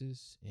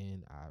releases,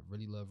 and I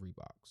really love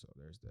Reebok. So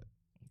there's that.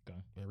 Okay.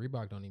 And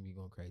Reebok don't even be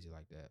going crazy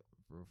like that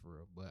for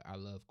real. But I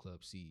love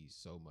Club C's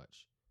so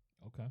much.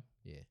 Okay.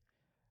 Yeah.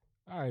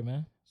 All right,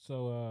 man.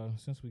 So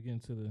since we get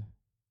into the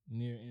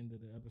near end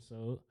of the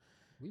episode,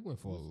 We went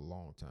for a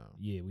long time.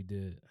 yeah, we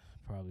did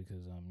probably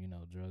because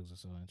drugs are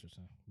so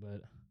interesting.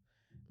 But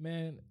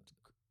man,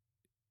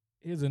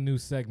 here's a new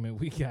segment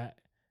we got,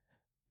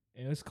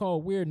 and it's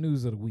called Weird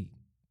News of the Week,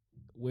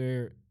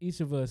 where each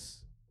of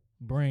us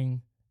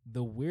bring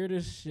the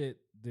weirdest shit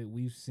that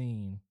we've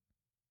seen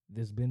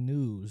that's been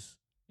news,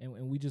 and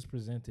we just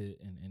present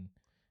it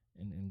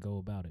and go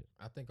about it.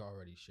 I think I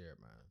already shared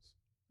mine.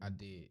 I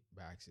did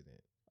by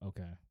accident.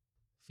 Okay.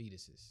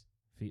 Fetuses.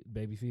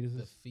 Baby fetuses.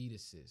 The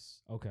fetuses.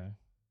 Okay.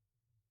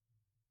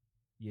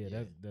 Yeah,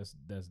 Yeah.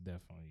 that's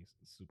definitely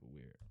super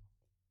weird.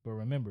 But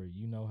remember,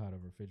 you know how to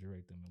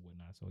refrigerate them and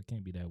whatnot, so it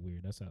can't be that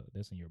weird. That's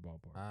in your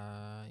ballpark.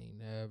 I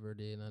never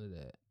did none of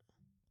that.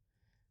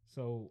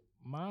 So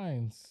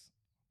mine's,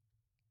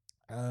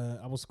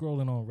 I was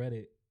scrolling on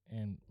Reddit,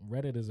 and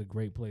Reddit is a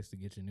great place to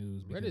get your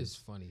news. Reddit because is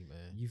funny,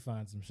 man. you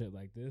find some shit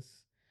like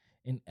this.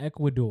 In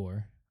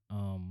Ecuador,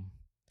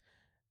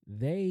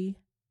 they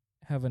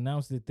have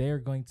announced that they're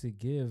going to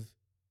give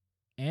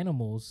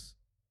animals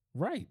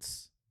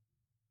rights.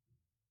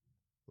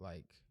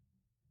 Like,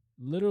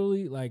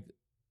 Literally, like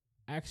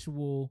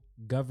actual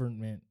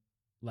government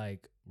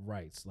like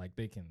rights. Like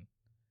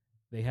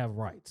they have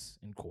rights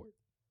in court.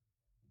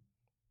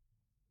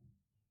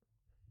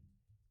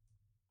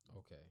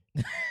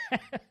 okay.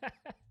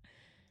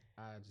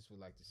 I just would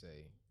like to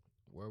say,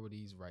 where were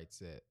these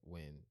rights at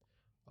when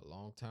a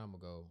long time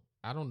ago?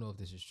 I don't know if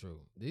this is true.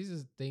 These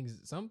are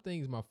some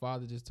things my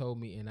father just told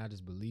me, and I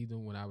just believed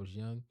him when I was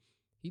young.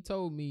 He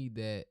told me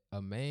that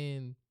a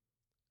man,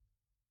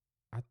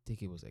 I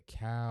think it was a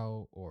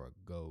cow or a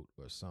goat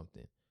or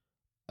something.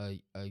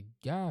 A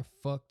guy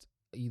fucked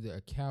either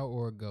a cow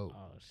or a goat,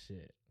 Oh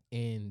shit.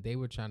 and they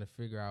were trying to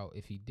figure out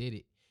if he did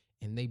it,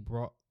 and they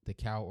brought the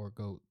cow or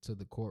goat to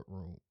the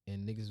courtroom,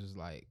 and niggas was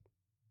like,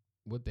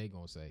 what they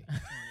gonna say?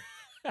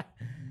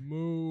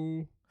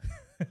 Moo.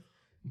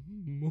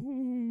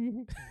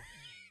 Moo.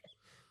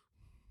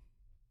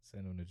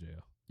 Send him to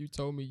jail. You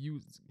told me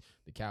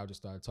the cow just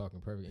started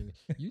talking perfect English.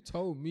 You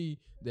told me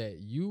that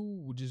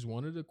you just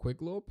wanted a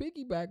quick little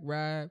piggyback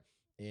ride,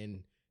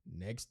 and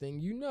next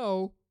thing you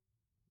know,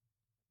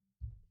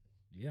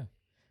 Yeah.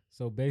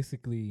 So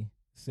basically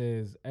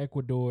says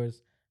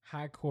Ecuador's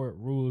high court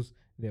rules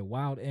that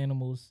wild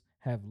animals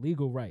have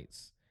legal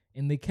rights.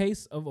 In the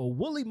case of a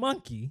woolly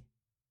monkey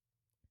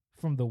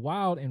from the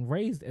wild and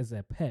raised as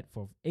a pet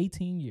for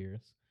 18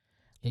 years,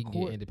 he can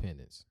get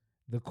independence.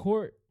 the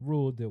court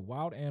ruled that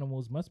wild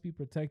animals must be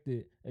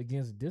protected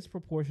against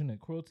disproportionate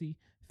cruelty,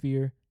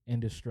 fear,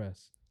 and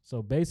distress.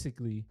 So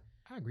basically,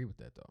 I agree with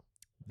that though.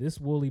 this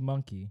woolly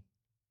monkey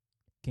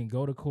can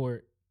go to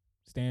court,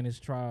 stand his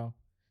trial,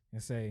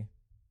 and say,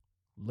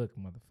 look,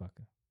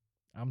 motherfucker,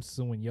 I'm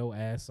suing your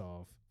ass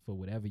off for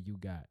whatever you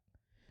got.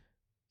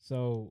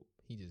 So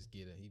he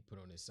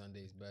put on his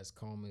Sunday's best,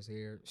 comb his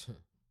hair.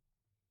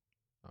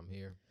 I'm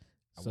here.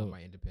 I want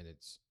my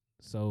independence.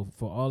 So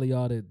for all of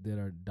y'all that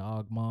are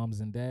dog moms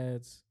and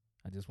dads,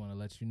 I just want to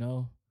let you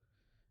know,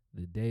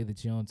 the day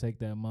that you don't take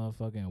that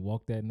motherfucker and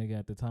walk that nigga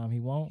at the time he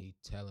won't, he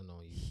telling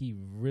on you. He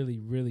really,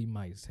 really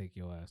might take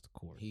your ass to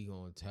court. He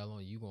gonna tell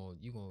on you.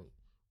 Gonna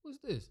what's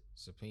this?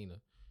 Subpoena.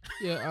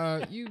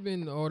 Yeah, you've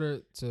been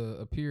ordered to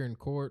appear in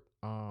court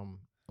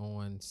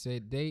on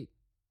said date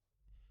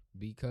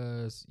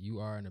because you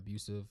are an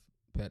abusive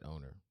pet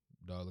owner.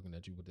 Dog looking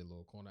at you with that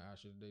little corner eye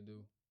shit they do.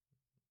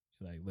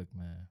 Like, look,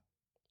 man,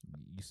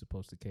 you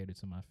supposed to cater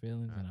to my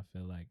feelings, and I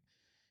feel like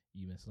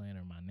you been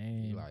slandering my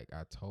name. Like,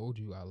 I told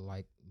you I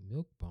like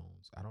milk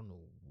bones. I don't know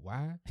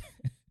why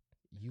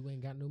you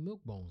ain't got no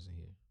milk bones in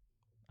here.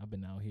 I've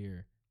been out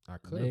here.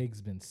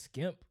 Legs been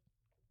skimp.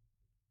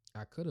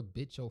 I could have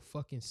bit your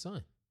fucking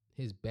son.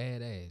 His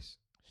bad ass.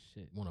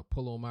 Shit. Want to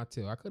pull on my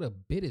tail. I could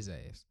have bit his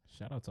ass.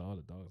 Shout out to all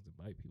the dogs that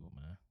bite people,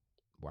 man.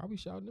 Why we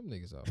shouting them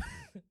niggas out?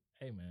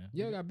 Hey, man.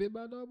 You ever got bit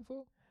by a dog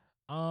before?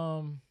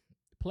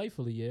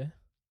 Playfully, yeah.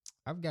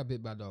 I've got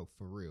bit by a dog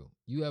for real.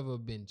 You ever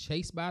been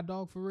chased by a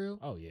dog for real?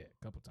 Oh, yeah.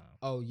 A couple times.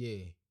 Oh,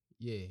 yeah.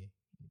 Hey,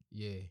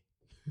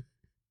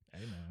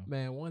 man.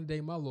 Man, one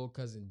day my little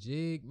cousin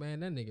Jig,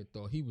 man, that nigga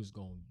thought he was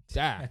going to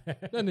die.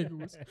 That nigga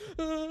was...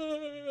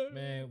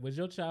 Man, was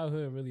your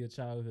childhood really a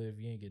childhood if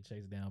you ain't get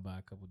chased down by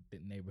a couple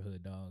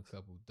neighborhood dogs?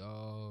 Couple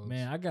dogs.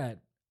 Man,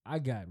 I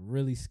got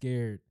really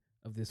scared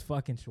of this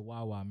fucking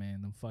Chihuahua,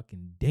 man. Them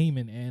fucking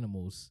demon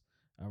animals.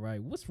 All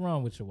right, what's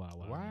wrong with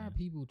Chihuahua? Why man? are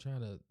people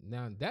trying to...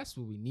 Now, that's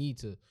what we need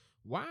to...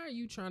 Why are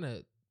you trying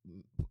to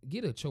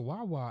get a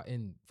Chihuahua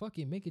and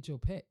fucking make it your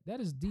pet? That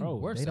is the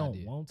worst idea.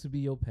 They don't want to be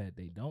your pet.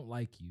 They don't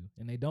like you,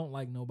 and they don't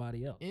like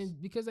nobody else.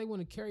 And because they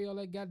want to carry all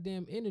that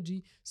goddamn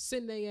energy,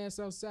 send their ass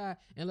outside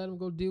and let them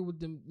go deal with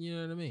them, you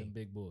know what I mean? Them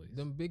big boys.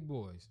 Them big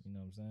boys. You know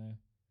what I'm saying?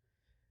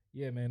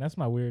 Yeah, man, that's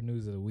my weird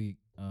news of the week.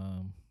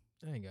 I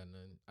ain't got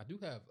nothing. I do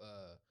have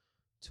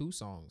 2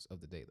 songs of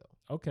the day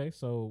though. Okay,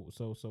 so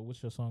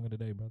what's your song of the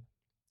day, brother?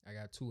 I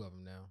got 2 of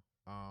them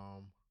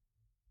now.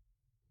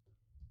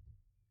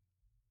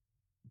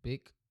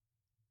 Big.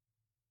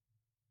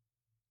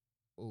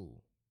 Ooh.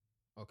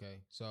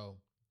 Okay. So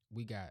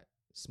we got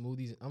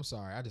Smoothies. I'm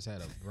sorry, I just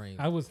had a brain.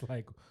 I was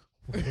like,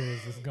 where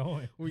is this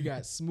going? We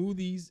got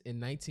Smoothies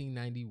in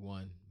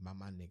 1991 by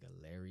my nigga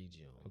Larry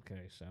June.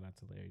 Okay, shout out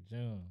to Larry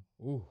June.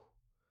 Ooh.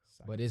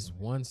 But it's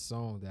one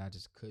song that I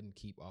just couldn't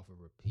keep off of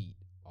repeat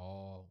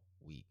all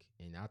week.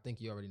 And I think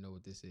you already know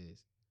what this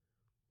is.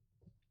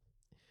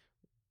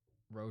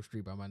 Road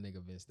Street by my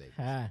nigga Vince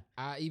Staples.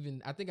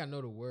 I think I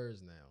know the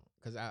words now.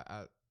 Cause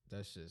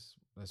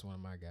that's one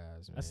of my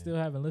guys, man. I still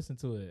haven't listened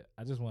to it.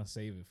 I just want to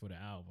save it for the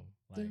album.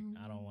 Like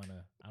I don't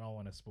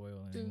wanna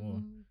spoil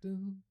anymore.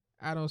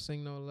 I don't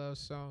sing no love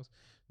songs.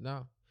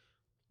 No.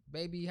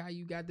 Baby, how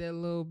you got that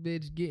little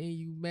bitch getting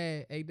you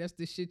mad? Hey, that's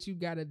the shit you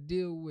gotta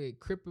deal with.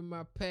 Cripping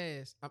my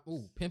past.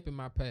 Pimping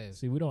my past.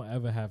 See, we don't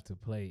ever have to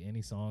play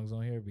any songs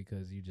on here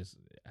because you just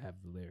have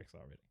the lyrics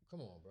already.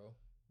 Come on, bro.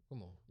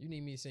 Come on. You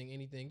need me to sing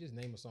anything, just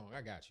name a song.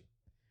 I got you.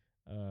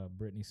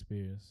 Britney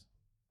Spears.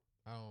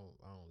 I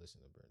don't listen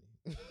to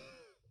Britney.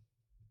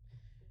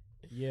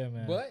 Yeah,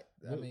 man. But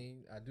I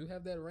mean, I do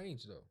have that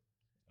range though.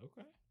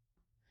 Okay.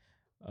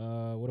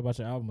 What about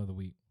your album of the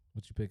week?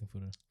 What you picking for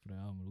the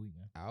album of the week,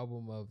 man?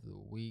 Album of the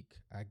week,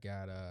 I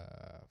got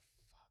I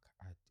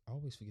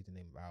always forget the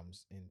name of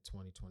albums in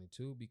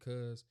 2022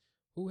 because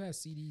who has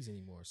CDs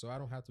anymore? So I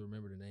don't have to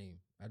remember the name.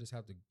 I just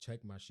have to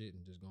check my shit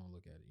and just go and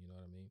look at it. You know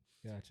what I mean?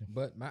 Gotcha.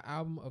 But my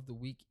album of the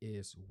week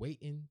is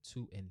 "Waiting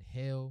to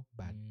Inhale"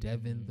 by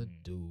Devin the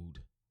Dude.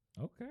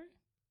 Okay,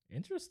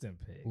 interesting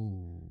pick.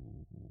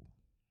 Ooh,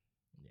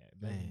 yeah,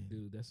 man,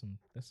 dude, that's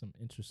some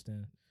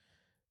interesting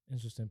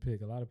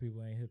pick. A lot of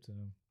people ain't hip to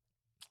him.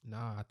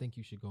 Nah, I think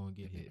you should go and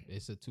get hit.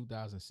 It's a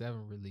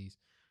 2007 release,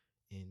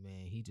 and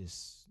man, he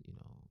just,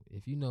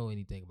 if you know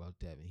anything about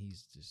Devin,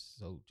 he's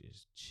just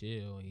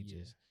chill, and he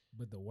just.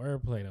 But the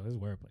wordplay though, his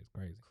wordplay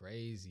is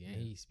crazy,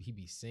 and he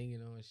be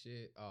singing on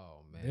shit.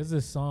 Oh man, there's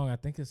this song, I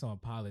think it's on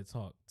Pilot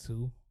Talk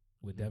 2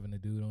 with Devin the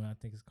Dude on it. I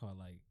think it's called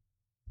like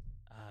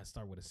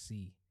start with a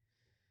C.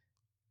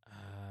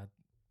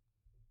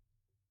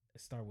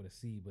 It start with a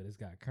C, but it's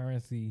got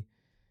Currency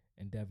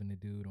and Devin the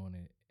Dude on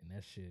it, and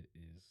that shit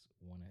is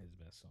one of his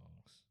best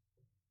songs.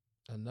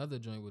 Another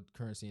joint with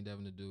Currency and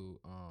Devin the Dude,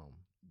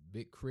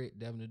 Big Crit,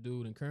 Devin the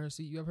Dude, and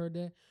Currency. You ever heard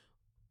that?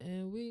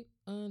 And we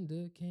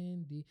under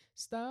candy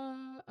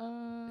stars.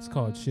 It's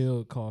called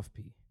Chill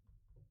Coffee.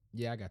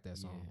 Yeah, I got that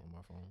song on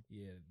my phone.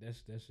 Yeah, that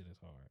shit is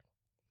hard.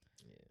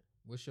 Yeah.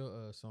 What's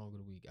your song of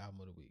the week,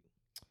 album of the week?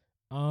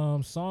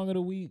 Song of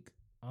the week.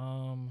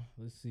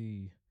 Let's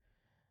see.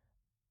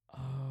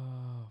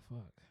 Oh,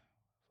 fuck.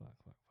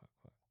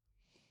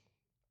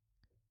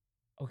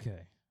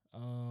 Okay.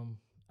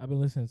 I've been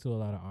listening to a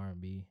lot of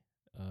R&B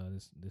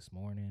this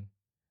morning.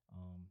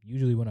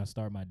 Usually when I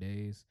start my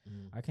days,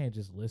 I can't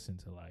just listen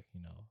to like,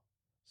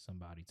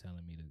 somebody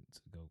telling me to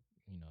go,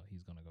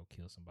 he's gonna go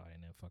kill somebody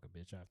and then fuck a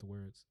bitch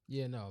afterwards.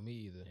 Yeah, no, me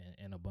either.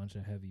 And a bunch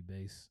of heavy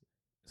bass.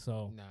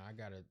 So nah, I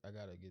gotta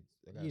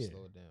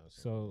slow it down.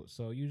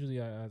 So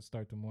usually I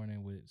start the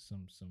morning with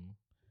some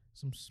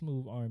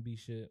smooth R&B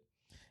shit,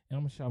 and I'm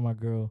gonna shout my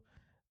girl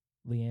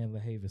Leanne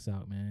LaHavis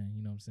out, man.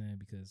 You know what I'm saying?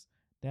 Because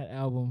that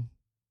album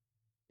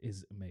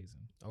is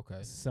amazing. Okay,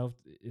 it's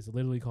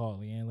literally called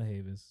Leanne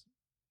LaHavis.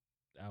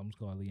 The album's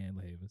called Leanne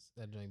LaHavis.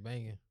 That joint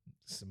banging.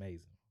 It's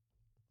amazing.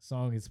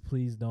 Song is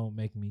Please Don't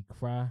Make Me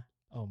Cry.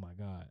 Oh my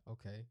God.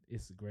 Okay,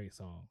 it's a great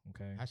song.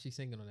 Okay, how's she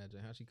singing on that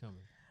joint? How's she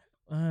coming?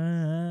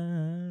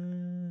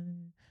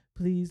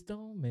 Please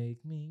don't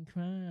make me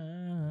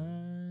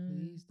cry.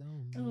 Please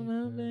don't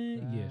make me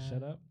cry. Yeah,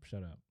 shut up.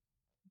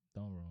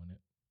 Don't ruin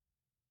it.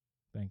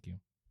 Thank you.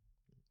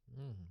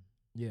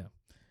 Yeah.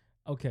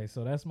 Okay,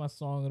 so that's my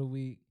song of the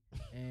week.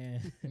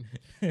 And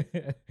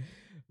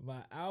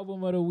my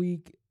album of the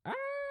week,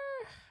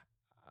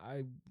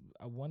 I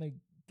want to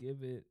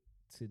give it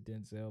to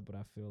Denzel, but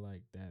I feel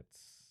like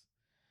that's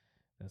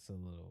a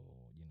little,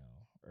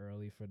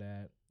 early for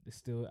that. I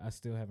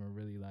still haven't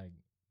really like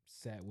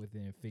sat with it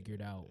and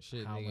figured out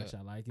how much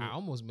I like it. I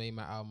almost made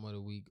my album of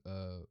the week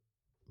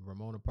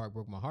Ramona Park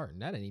Broke My Heart,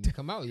 and that ain't even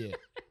come out yet.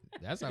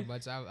 That's how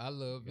much I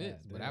love it.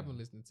 But I've been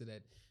listening to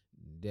that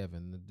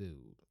Devin the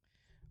Dude.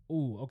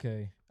 Ooh,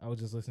 okay. I was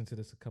just listening to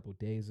this a couple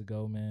days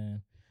ago,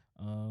 man.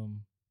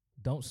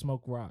 Don't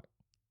Smoke Rock,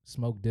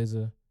 Smoke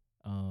DZA.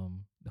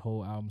 The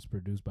whole album's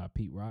produced by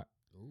Pete Rock.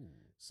 Ooh.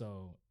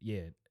 So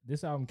yeah,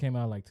 this album came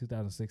out like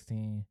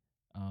 2016.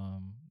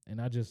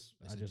 And I just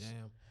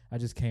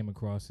came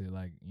across it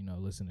like,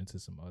 listening to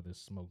some other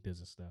Smoke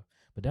DZA stuff.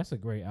 But that's a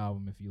great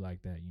album if you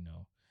like that,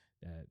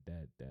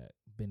 that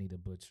Benny the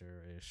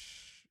Butcher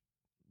ish,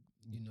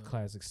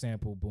 classic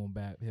sample boom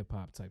bap hip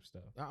hop type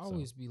stuff. I'll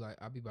be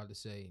about to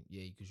say,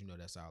 yeah, because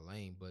that's our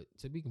lane. But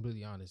to be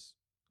completely honest,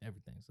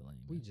 everything's a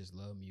lane. We just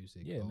love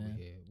music over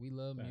here. We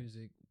love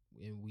music,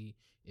 and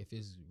if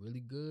it's really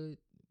good,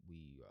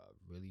 we are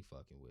really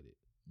fucking with it.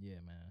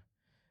 Yeah, man.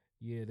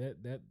 Yeah,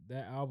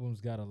 that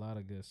album's got a lot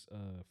of good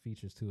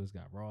features too. It's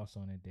got Ross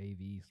on it, Dave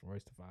East,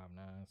 Royce the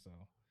 5'9".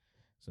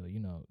 So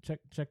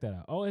check that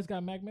out. Oh, it's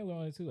got Mac Miller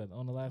on it too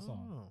on the last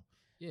song.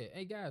 Yeah,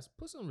 hey guys,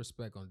 put some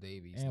respect on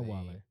Dave East's and name.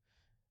 Wale.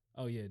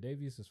 Oh yeah,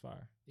 Dave East is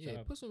fire.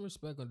 Yeah, put some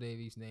respect on Dave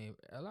East's name.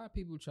 A lot of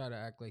people try to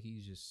act like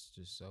he's just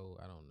so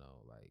I don't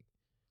know.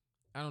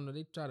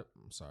 They try to.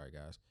 I'm sorry,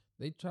 guys.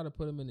 They try to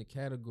put him in the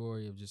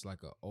category of just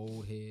like an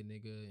old head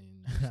nigga,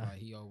 and just like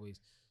he always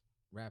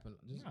rapping.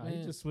 He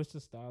just switched the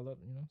style up.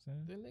 You know what I'm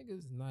saying? That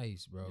nigga's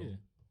nice, bro. Yeah.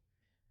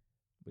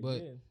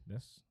 But yeah,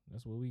 that's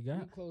what we got.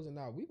 We closing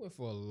out. We went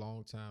for a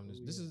long time.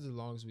 This is the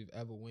longest we've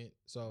ever went.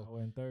 So hour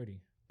and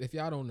 30. If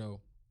y'all don't know,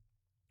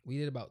 we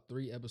did about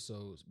 3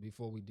 episodes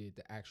before we did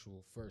the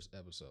actual first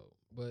episode.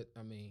 But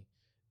I mean,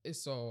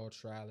 it's all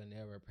trial and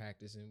error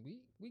practice, and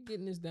we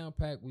getting this down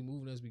packed. We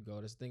moving as we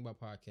go. That's the thing about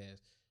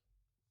podcasts.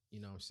 You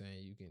know what I'm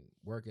saying? You can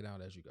work it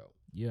out as you go.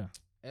 Yeah.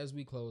 As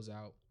we close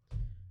out,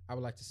 I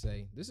would like to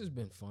say this has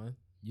been fun.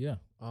 Yeah.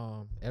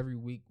 Every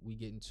week we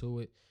get into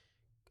it.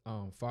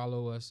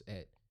 Follow us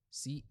at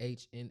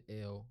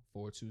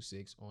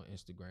CHNL426 on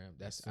Instagram.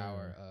 That's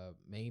our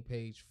main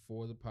page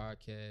for the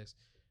podcast.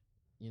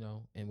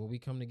 And when we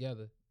come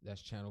together,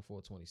 that's channel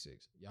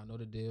 426. Y'all know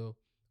the deal.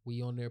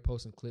 We on there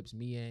posting clips,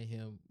 me and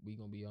him. We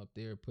gonna be up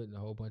there putting a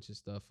whole bunch of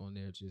stuff on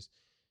there. Just,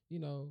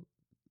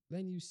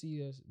 letting you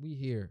see us. We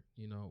here.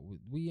 We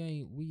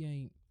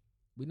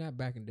not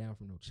backing down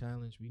from no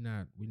challenge. We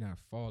not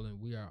falling.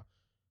 We are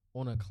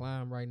on a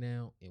climb right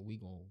now, and we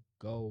gonna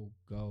go.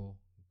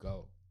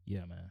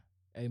 Yeah, man.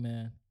 Hey,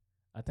 man.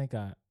 I think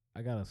I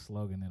got a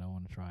slogan that I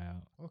want to try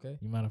out. Okay.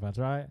 You mind if I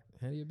try it?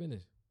 Handle your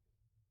business.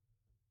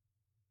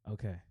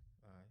 Okay.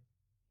 All right.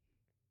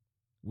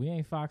 We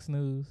ain't Fox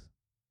News.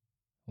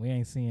 We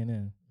ain't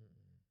CNN.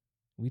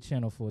 We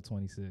channel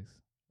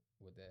 426.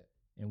 With that.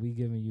 And we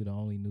giving you the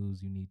only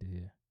news you need to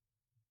hear.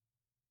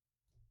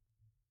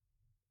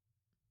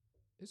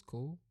 It's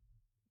cool.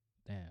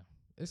 Damn.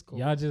 It's cool.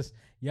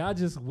 Y'all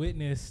just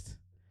witnessed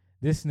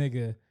this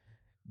nigga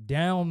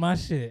down my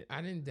shit.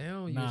 I didn't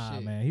down your nah,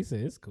 shit. man. He said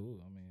it's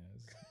cool. I mean,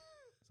 it's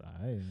all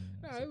right.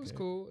 Nah, it was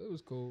cool. It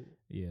was cool.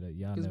 Yeah,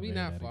 y'all because never we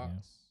not Fox.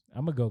 Again.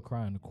 I'm gonna go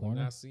cry in the corner.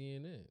 We're not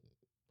CNN,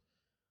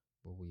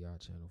 but we are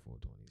channel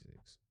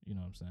 426. You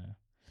know what I'm saying?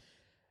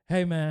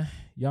 Hey man,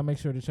 y'all make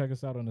sure to check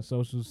us out on the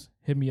socials.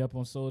 Hit me up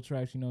on Soul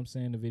Tracks. You know what I'm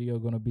saying? The video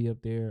gonna be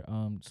up there.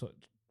 So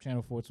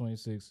channel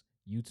 426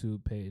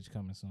 YouTube page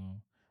coming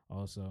soon.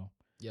 Also,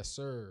 Yes,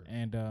 sir.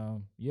 and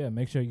yeah,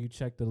 make sure you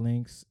check the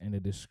links in the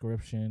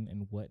description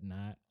and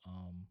whatnot.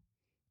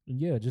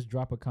 Yeah, just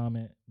drop a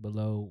comment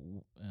below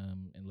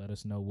and let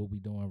us know what we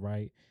doing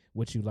right,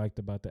 what you liked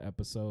about the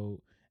episode,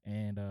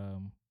 and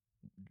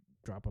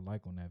drop a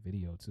like on that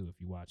video too if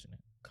you're watching it.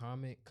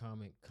 Comment.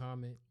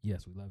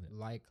 Yes, we love it.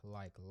 Like,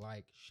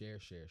 share,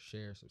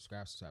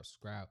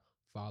 subscribe,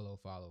 follow.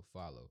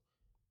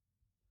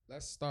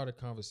 Let's start a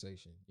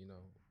conversation. You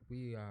know,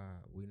 we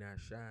not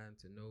shying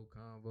to no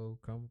convo.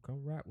 Come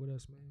rap with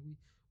us, man.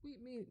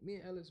 Me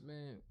and Ellis,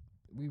 man,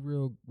 we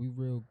real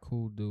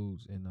cool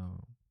dudes, and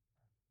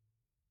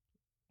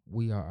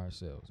we are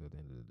ourselves at the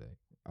end of the day.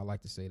 I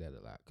like to say that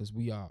a lot because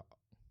we are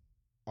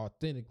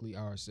authentically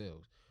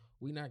ourselves.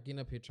 We not getting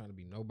up here trying to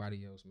be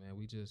nobody else, man.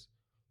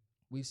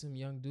 We some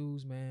young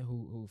dudes, man,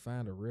 who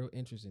find a real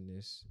interest in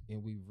this,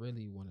 and we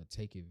really want to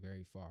take it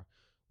very far.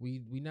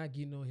 We not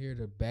getting on here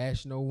to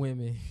bash no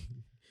women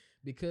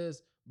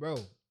because, bro,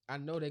 I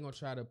know they gonna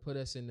try to put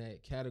us in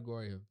that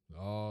category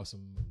of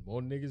some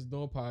more niggas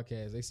doing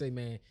podcasts. They say,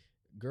 man,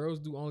 girls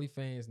do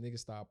OnlyFans, niggas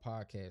start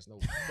podcasts. No,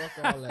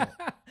 fuck all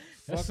that.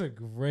 That's a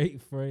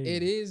great phrase.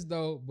 It is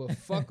though, but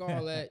fuck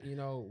all that. You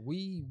know,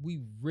 we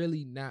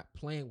really not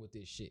playing with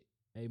this shit.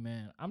 Hey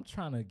man, I'm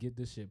trying to get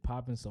this shit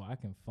popping so I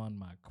can fund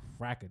my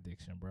crack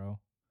addiction, bro.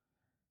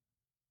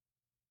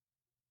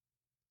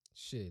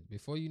 Shit,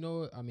 before you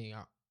know it, I mean,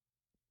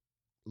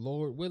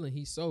 Lord willing,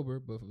 he's sober,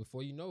 but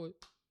before you know it,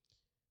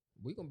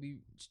 we gonna be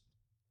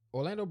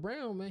Orlando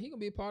Brown, man. He gonna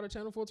be a part of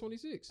Channel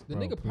 426. The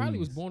Bro, nigga probably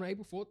was please. born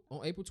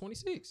on April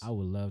 26th. I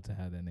would love to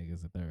have that nigga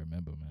as a third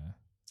member, man.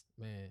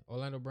 Man,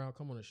 Orlando Brown,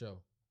 come on the show.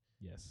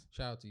 Yes.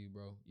 Shout out to you,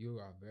 bro. You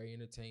are very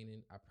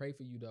entertaining. I pray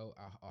for you though.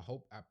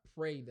 I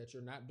pray that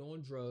you're not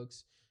doing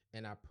drugs,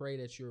 and I pray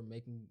that you're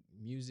making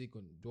music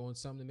and doing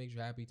something that makes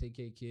you happy. Take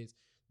care of kids.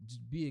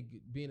 Just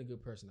being a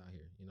good person out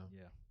here, you know.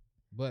 Yeah.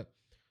 But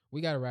we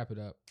gotta wrap it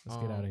up.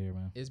 Let's get out of here,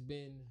 man. It's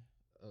been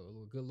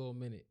a good little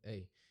minute.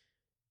 Hey,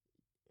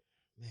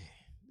 man,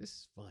 this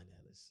is fun,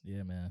 Ellis.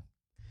 Yeah, man.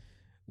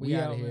 We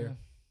out out of here. man.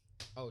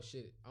 Oh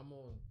shit, I'm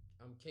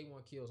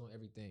K1 Kills on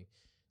everything.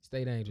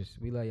 Stay dangerous.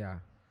 We love y'all.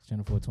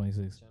 Channel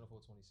 426. Channel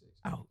 426.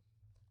 Out.